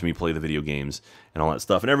and watch me play the video games and all that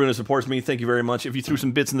stuff. And everyone who supports me, thank you very much. If you threw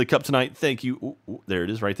some bits in the cup tonight, thank you. Ooh, there it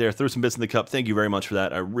is right there. Threw some bits in the cup. Thank you very much for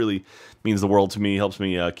that. It really means the world to me. Helps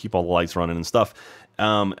me keep all the lights running and stuff.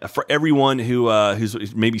 For everyone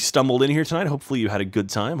who's maybe stumbled in here tonight, hopefully you had a good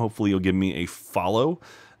time. Hopefully you'll give me a follow.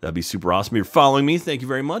 That'd be super awesome. If you're following me, thank you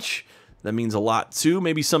very much. That means a lot too.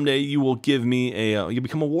 Maybe someday you will give me you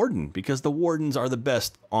become a warden, because the wardens are the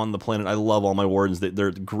best on the planet. I love all my wardens.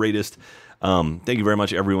 They're the greatest. Thank you very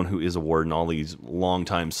much, everyone who is a warden. All these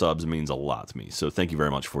long-time subs means a lot to me. So thank you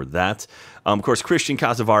very much for that. Of course, Christian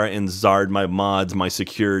Casavara and Zard, my mods, my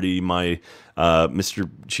security, my Mr.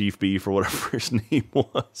 Chief Beef, or whatever his name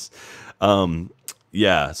was.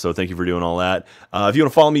 Yeah, so thank you for doing all that. If you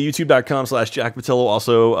want to follow me, youtube.com/JackPatillo.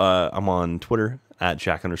 Also, I'm on Twitter at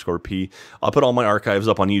Jack_P. I'll put all my archives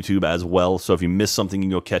up on YouTube as well, so if you miss something, you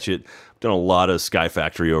can go catch it. I've done a lot of Sky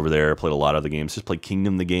Factory over there, played a lot of the games. Just played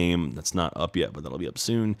Kingdom the game. That's not up yet, but that'll be up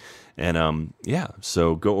soon. And yeah,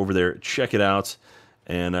 so go over there, check it out.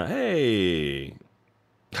 And hey.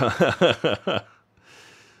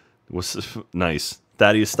 Was nice.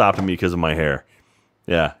 Thaddeus stopping me because of my hair.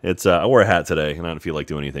 Yeah, it's I wore a hat today, and I don't feel like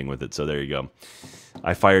doing anything with it, so there you go.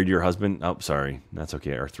 I fired your husband. Oh, sorry. That's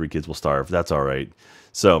okay. Our 3 kids will starve. That's all right.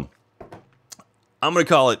 So, I'm going to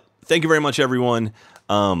call it. Thank you very much, everyone.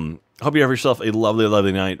 Hope you have yourself a lovely,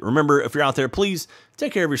 lovely night. Remember, if you're out there, please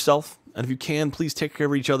take care of yourself. And if you can, please take care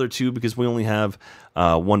of each other, too, because we only have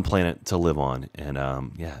one planet to live on. And,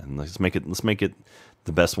 yeah, and let's make it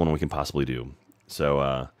the best one we can possibly do. So,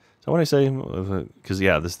 is that what I say? Because,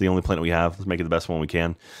 yeah, this is the only planet we have. Let's make it the best one we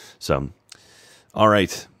can. So, all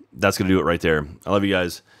right. That's going to do it right there. I love you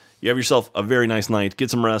guys. You have yourself a very nice night.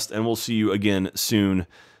 Get some rest, and we'll see you again soon.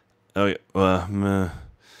 Maybe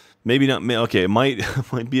not. Okay, it might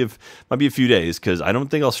be a few days, because I don't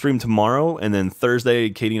think I'll stream tomorrow, and then Thursday,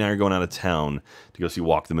 Katie and I are going out of town to go see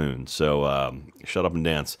Walk the Moon. So shut up and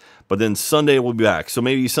dance. But then Sunday we'll be back. So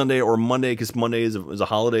maybe Sunday or Monday, because Monday is a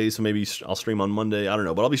holiday. So maybe I'll stream on Monday. I don't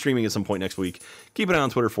know, but I'll be streaming at some point next week. Keep an eye on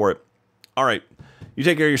Twitter for it. All right, you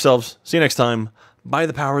take care of yourselves. See you next time. By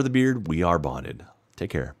the power of the beard, we are bonded.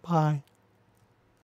 Take care. Bye.